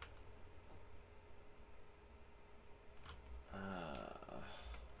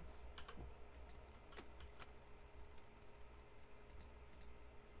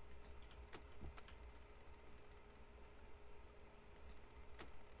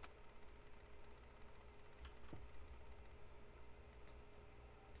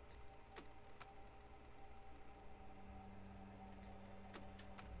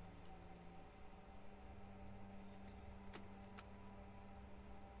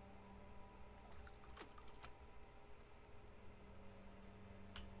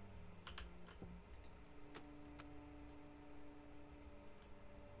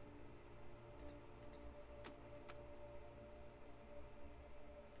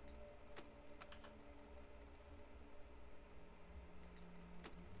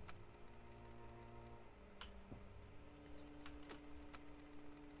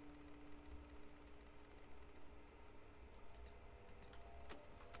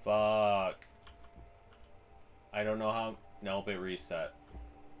 I don't know how... Nope, it reset.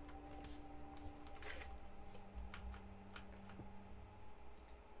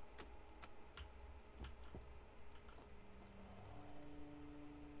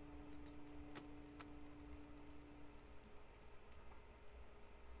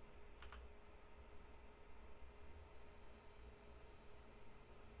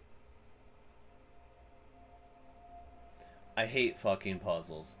 I hate fucking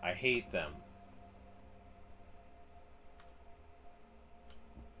puzzles. I hate them.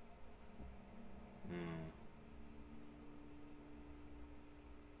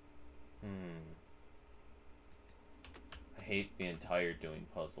 I hate the entire doing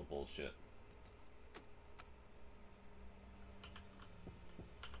puzzle bullshit.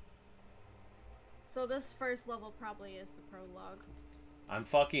 So this first level probably is the prologue. I'm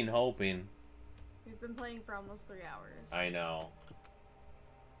fucking hoping. We've been playing for almost 3 hours. I know.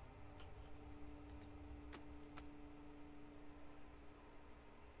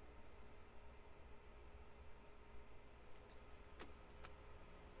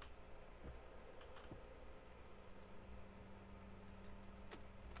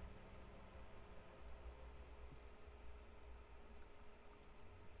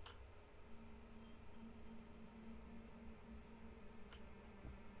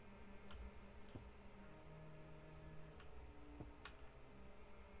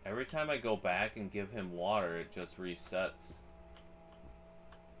 Every time I go back and give him water, it just resets.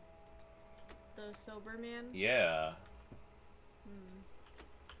 The sober man? Yeah.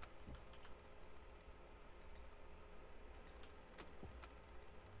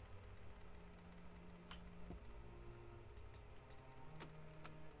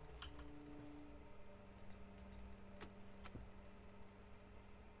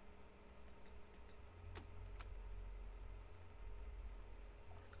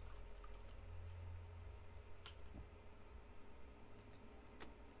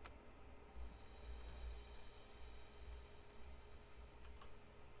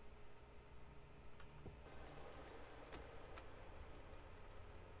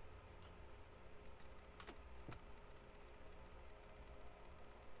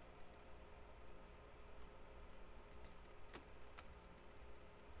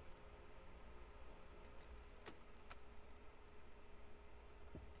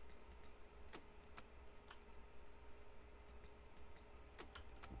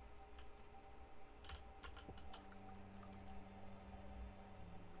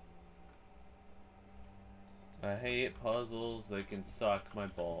 I hate puzzles. They can suck my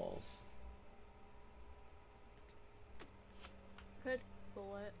balls. Could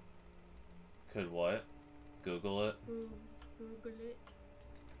Google it. Could what? Google it? Google it.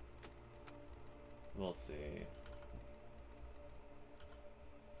 We'll see.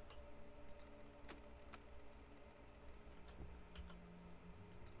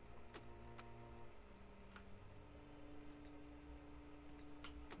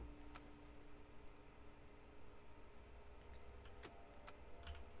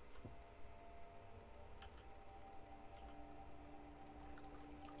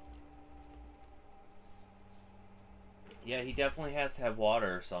 Yeah, he definitely has to have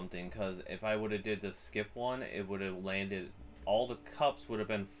water or something, because if I would have did the skip one, it would have landed, all the cups would have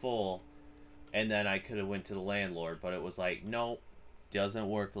been full, and then I could have went to the landlord, but it was like, nope, doesn't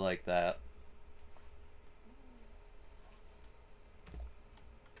work like that.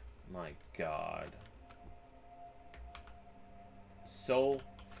 My God. So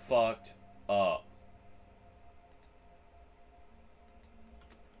fucked up.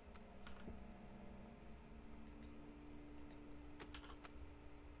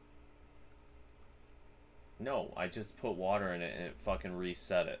 No, I just put water in it and it fucking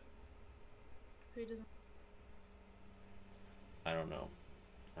reset it. He doesn't. I don't know.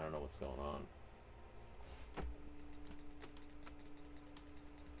 I don't know what's going on.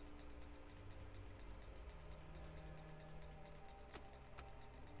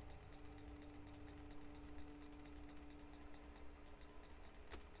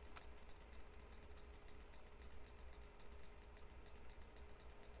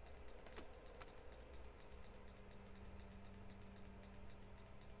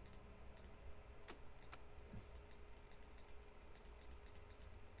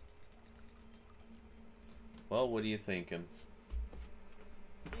 Well, what are you thinking?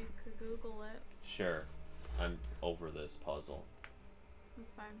 You could Google it. Sure. I'm over this puzzle.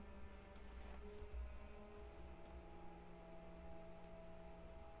 That's fine.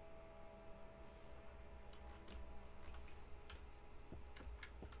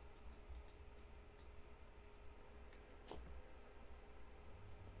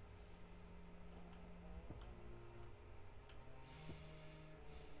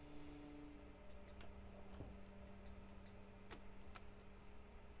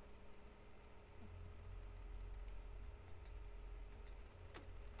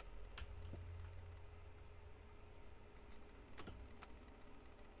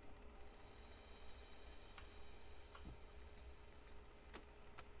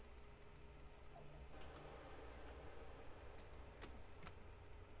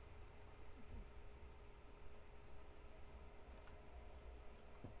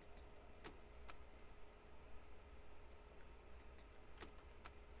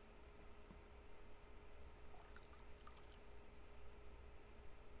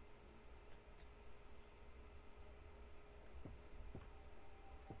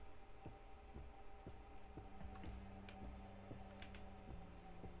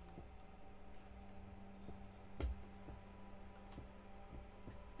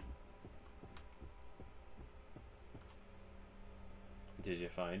 Did you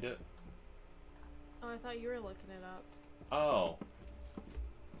find it? Oh, I thought you were looking it up. Oh.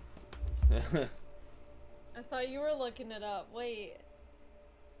 I thought you were looking it up. Wait.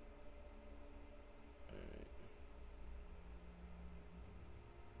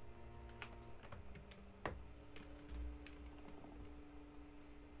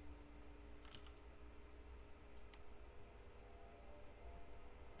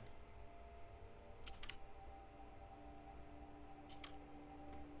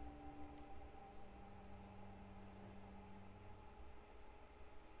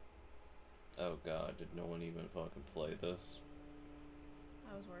 Oh god, did no one even fucking play this?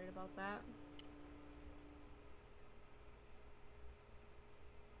 I was worried about that.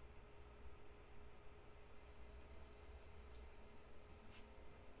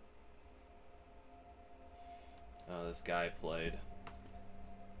 Oh, this guy played.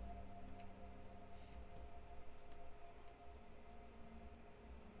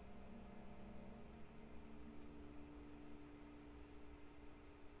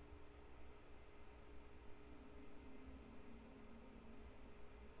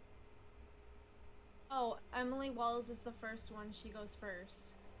 Oh, Emily Wells is the first one. She goes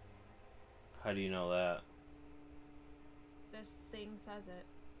first. How do you know that? This thing says it.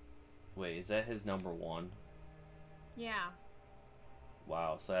 Wait, is that his number 1? Yeah.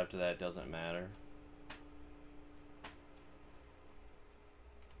 Wow, so after that it doesn't matter?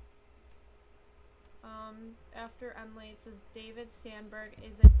 After Emily, it says David Sandberg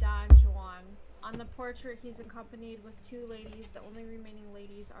is a Don Juan. On the portrait, he's accompanied with 2 ladies. The only remaining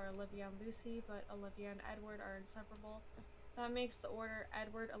ladies are Olivia and Lucy, but Olivia and Edward are inseparable. That makes the order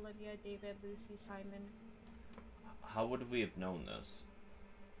Edward, Olivia, David, Lucy, Simon. How would we have known this?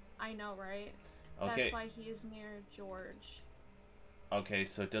 I know, right? Okay. That's why he is near George. Okay,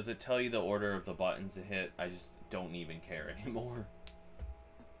 so does it tell you the order of the buttons to hit? I just don't even care anymore.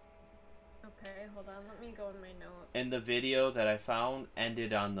 Okay, hold on. Let me go in my notes. And the video that I found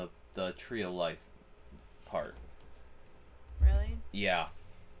ended on the Tree of Life part. Really? Yeah.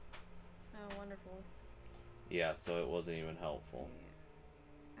 Oh, wonderful. Yeah, so it wasn't even helpful.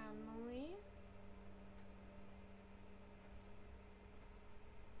 Emily?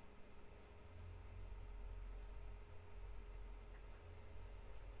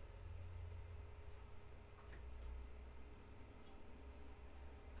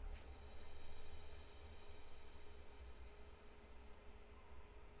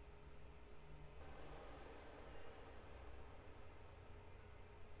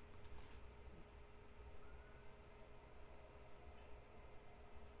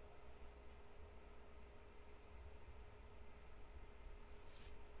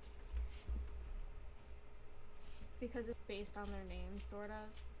 Because it's based on their name, sort of.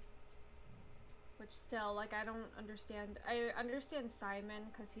 Which still, like, I don't understand. I understand Simon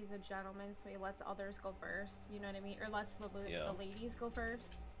because he's a gentleman, so he lets others go first. You know what I mean? Or lets the ladies go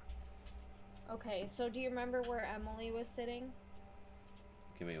first. Okay, so do you remember where Emily was sitting?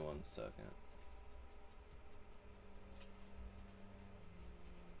 Give me 1 second.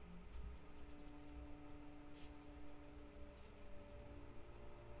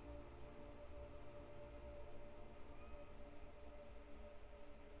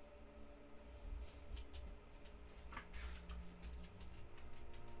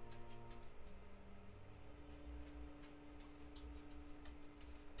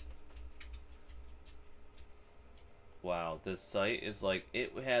 Wow, this site is like,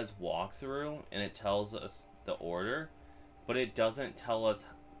 it has walkthrough and it tells us the order, but it doesn't tell us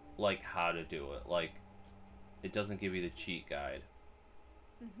like how to do it. Like, it doesn't give you the cheat guide.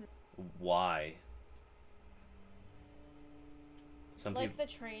 Why? Some like people...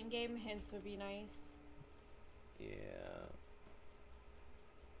 the train game hints would be nice. Yeah.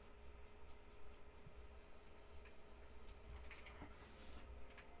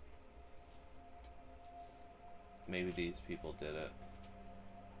 Maybe these people did it.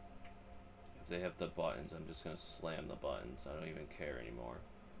 If they have the buttons, I'm just gonna slam the buttons. I don't even care anymore.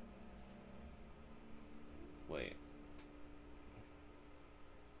 Wait.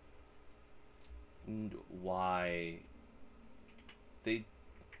 Why? They...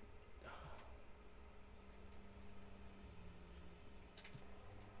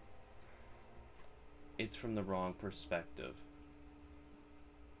 It's from the wrong perspective.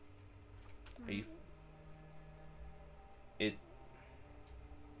 Are you...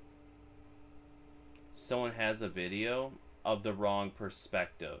 Someone has a video of the wrong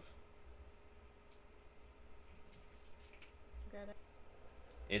perspective. Got it.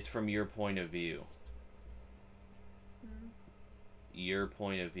 It's from your point of view. Your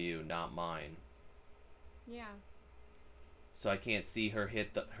point of view, not mine. Yeah. so I can't see her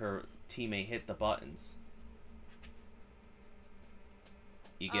teammate hit the buttons.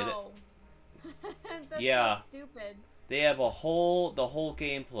 You get it? That's Yeah. so stupid. They have the whole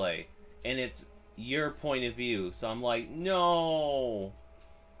gameplay, and it's your point of view. So I'm like, no,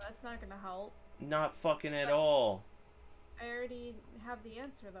 That's not gonna help. not fucking at all. I already have the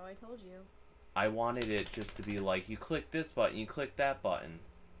answer, though. I told you. I wanted it just to be like, you click this button, you click that button.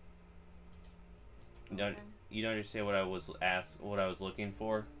 You don't understand what I was looking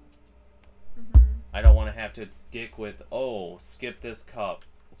for? I don't want to have to dick with, oh, skip this cup,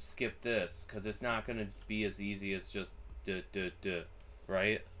 skip this, because it's not going to be as easy as just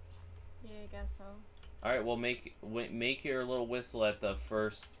right? Yeah, I guess so. Alright, well, make your little whistle at the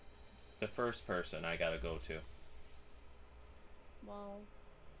first person I gotta go to. Well,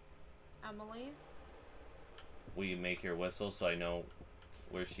 Emily? Will you make your whistle so I know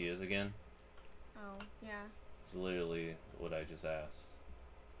where she is again? Oh, yeah. It's literally what I just asked.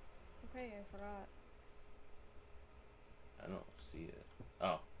 Okay, I forgot. I don't see it.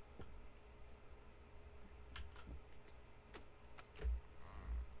 Oh.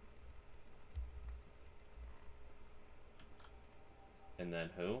 And then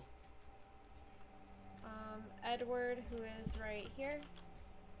who? Edward, who is right here.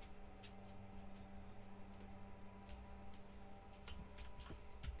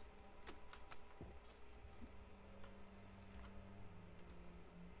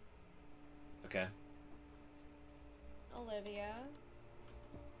 Okay. Olivia.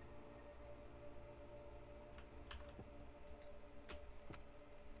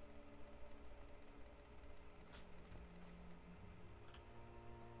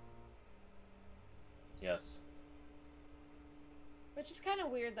 Yes. Which is kind of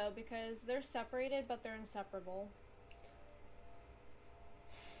weird, though, because they're separated, but they're inseparable.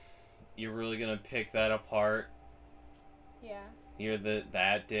 You're really gonna pick that apart? Yeah. You're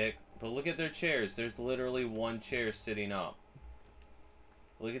that dick? But look at their chairs. There's literally one chair sitting up.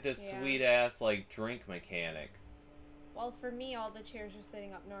 Look at this sweet ass, like, drink mechanic. Well, for me, all the chairs are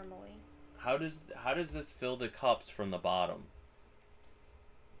sitting up normally. How does this fill the cups from the bottom?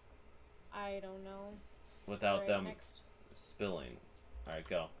 I don't know. Without them next. spilling. Alright,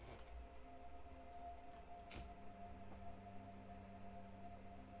 go.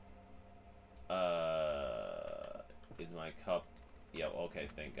 Is my cup... Yeah, okay,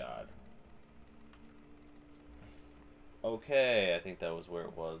 thank God. Okay, I think that was where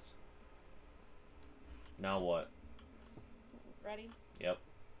it was. Now what? Ready? Yep.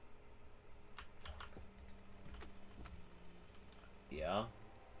 Yeah?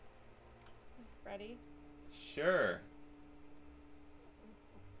 Ready? Sure.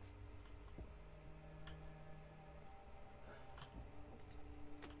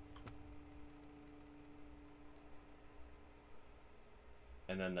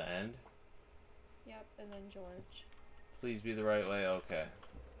 And then the end? Yep, and then George. Please be the right way. Okay.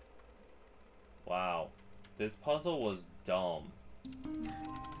 Wow. This puzzle was dumb.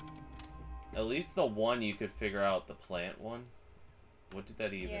 At least the one you could figure out, the plant one. What did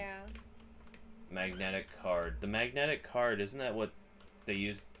that even... Yeah. Magnetic card. The magnetic card, isn't that what they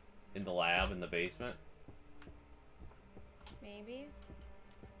used in the lab in the basement? Maybe.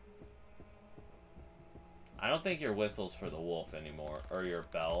 I don't think your whistle's for the wolf anymore, or your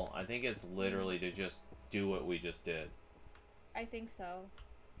bell. I think it's literally to just do what we just did. I think so.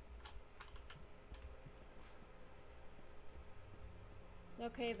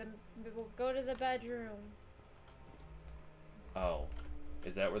 Okay, then we'll go to the bedroom. Oh.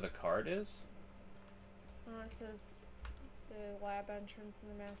 Is that where the card is? Oh, it says the lab entrance in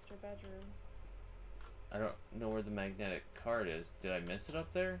the master bedroom. I don't know where the magnetic card is. Did I miss it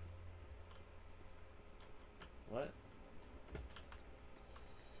up there? What?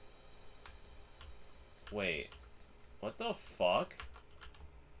 Wait. What the fuck?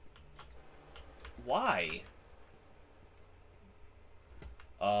 Why?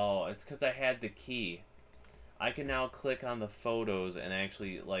 Oh, it's because I had the key. I can now click on the photos and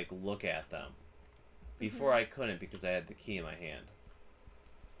actually, like, look at them. Before I couldn't because I had the key in my hand.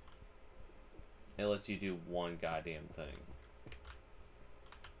 It lets you do one goddamn thing.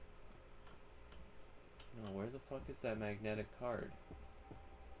 No, where the fuck is that magnetic card?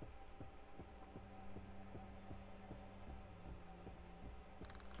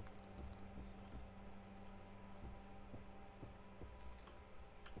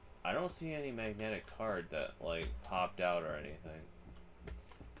 I don't see any magnetic card that, like, popped out or anything.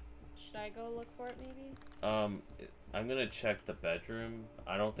 Should I go look for it, maybe? I'm gonna check the bedroom.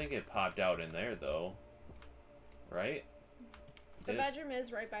 I don't think it popped out in there, though. Right? The bedroom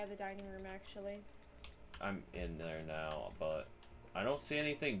is right by the dining room, actually. I'm in there now, but I don't see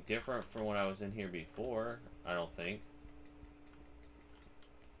anything different from when I was in here before. I don't think.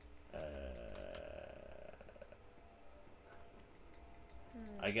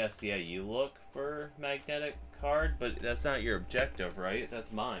 I guess, yeah, you look for magnetic card, but that's not your objective, right?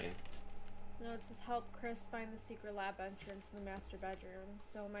 That's mine. No, it says help Chris find the secret lab entrance in the master bedroom.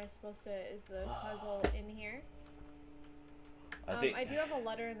 So am I supposed to, is the puzzle in here? I do have a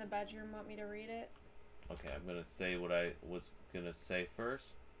letter in the bedroom. Want me to read it? Okay, I'm gonna say what I was gonna say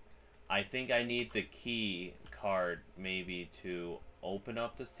first. I think I need the key card maybe to open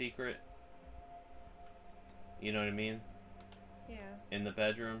up the secret. You know what I mean? Yeah. In the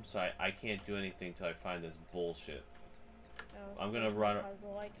bedroom, so I can't do anything till I find this bullshit. Oh, so I'm gonna run a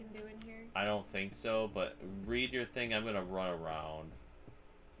puzzle I can do in here. I don't think so, but read your thing. I'm gonna run around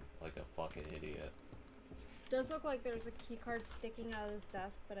like a fucking idiot. Does look like there's a key card sticking out of his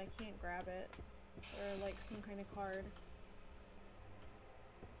desk, but I can't grab it. Or like some kind of card.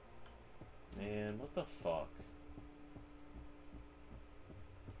 Man, what the fuck?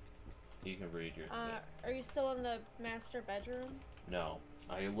 You can read your thing. Are you still in the master bedroom? No.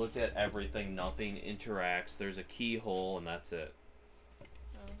 I looked at everything, nothing interacts. There's a keyhole and that's it.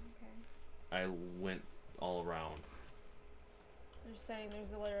 Oh, okay. I went all around. They're saying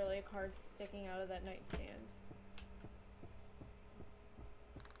there's literally a card sticking out of that nightstand.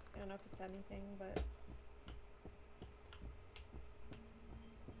 I don't know if it's anything, but...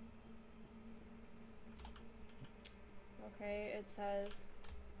 Okay, it says...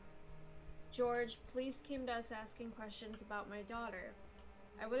 George, police came to us asking questions about my daughter.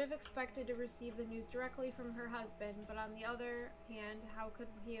 I would have expected to receive the news directly from her husband, but on the other hand, how could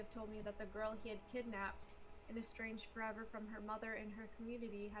he have told me that the girl he had kidnapped and estranged forever from her mother and her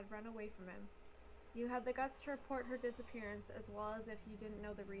community had run away from him? You had the guts to report her disappearance as well as if you didn't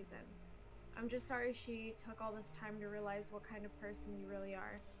know the reason. I'm just sorry she took all this time to realize what kind of person you really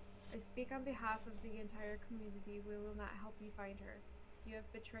are. I speak on behalf of the entire community. We will not help you find her. You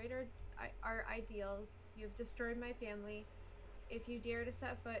have betrayed our ideals. You have destroyed my family. If you dare to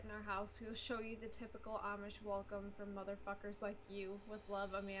set foot in our house, we will show you the typical Amish welcome from motherfuckers like you. With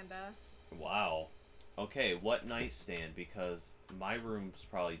love, Amanda. Wow. Okay, what nightstand? Because my room's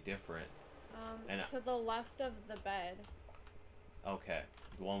probably different. To the left of the bed. Okay,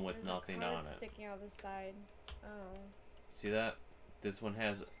 the one with There's nothing a card on it. sticking out the side. Oh. See that? This one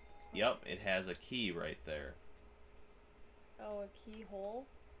has... Yep, it has a key right there. Oh, a keyhole?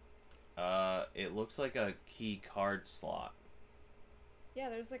 It looks like a key card slot. Yeah,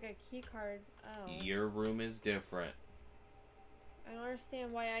 there's like a key card. Oh. Your room is different. I don't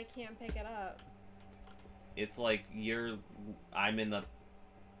understand why I can't pick it up. It's like I'm in the...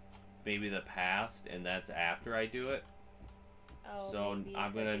 Maybe the past, and that's after I do it. Oh, so maybe,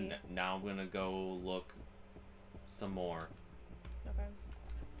 I'm gonna go look some more. Okay.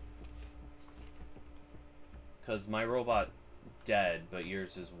 Cause my robot dead, but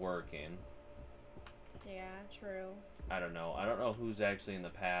yours is working. Yeah, true. I don't know. I don't know who's actually in the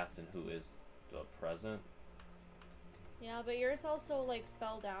past and who is the present. Yeah, but yours also like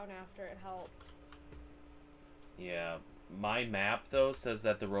fell down after it helped. Yeah. My map though says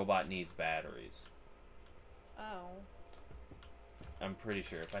that the robot needs batteries. Oh. I'm pretty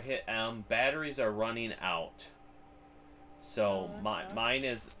sure. If I hit M, batteries are running out. So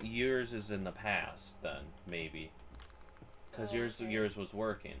yours is in the past then, maybe. Because yours was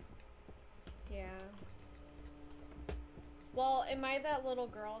working. Yeah. Well, am I that little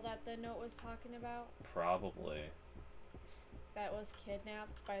girl that the note was talking about? Probably. That was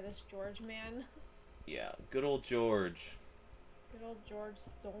kidnapped by this George man? Yeah, good old George. Good old George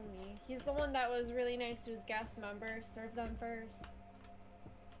stole me. He's the one that was really nice to his guest members. Serve them first.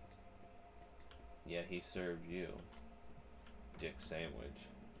 Yeah, he served you. Dick sandwich.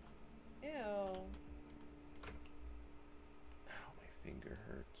 Ew. Ow, my finger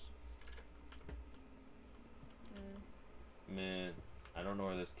hurts. Man, I don't know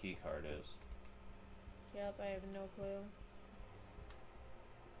where this key card is. Yep, I have no clue.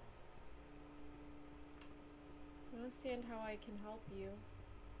 I don't understand how I can help you.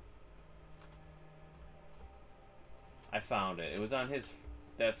 I found it. It was on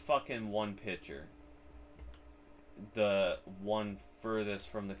that fucking one picture. The one furthest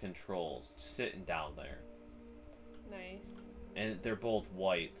from the controls. Sitting down there. Nice. And they're both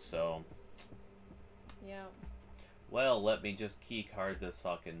white, so... Yeah. Well, let me just key card this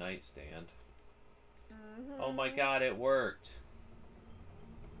fucking nightstand. Oh my god, it worked!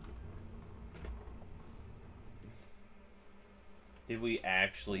 Did we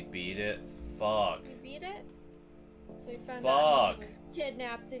actually beat it? Fuck. We beat it? So we found Fuck. out he was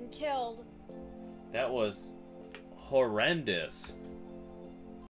kidnapped and killed. That was horrendous.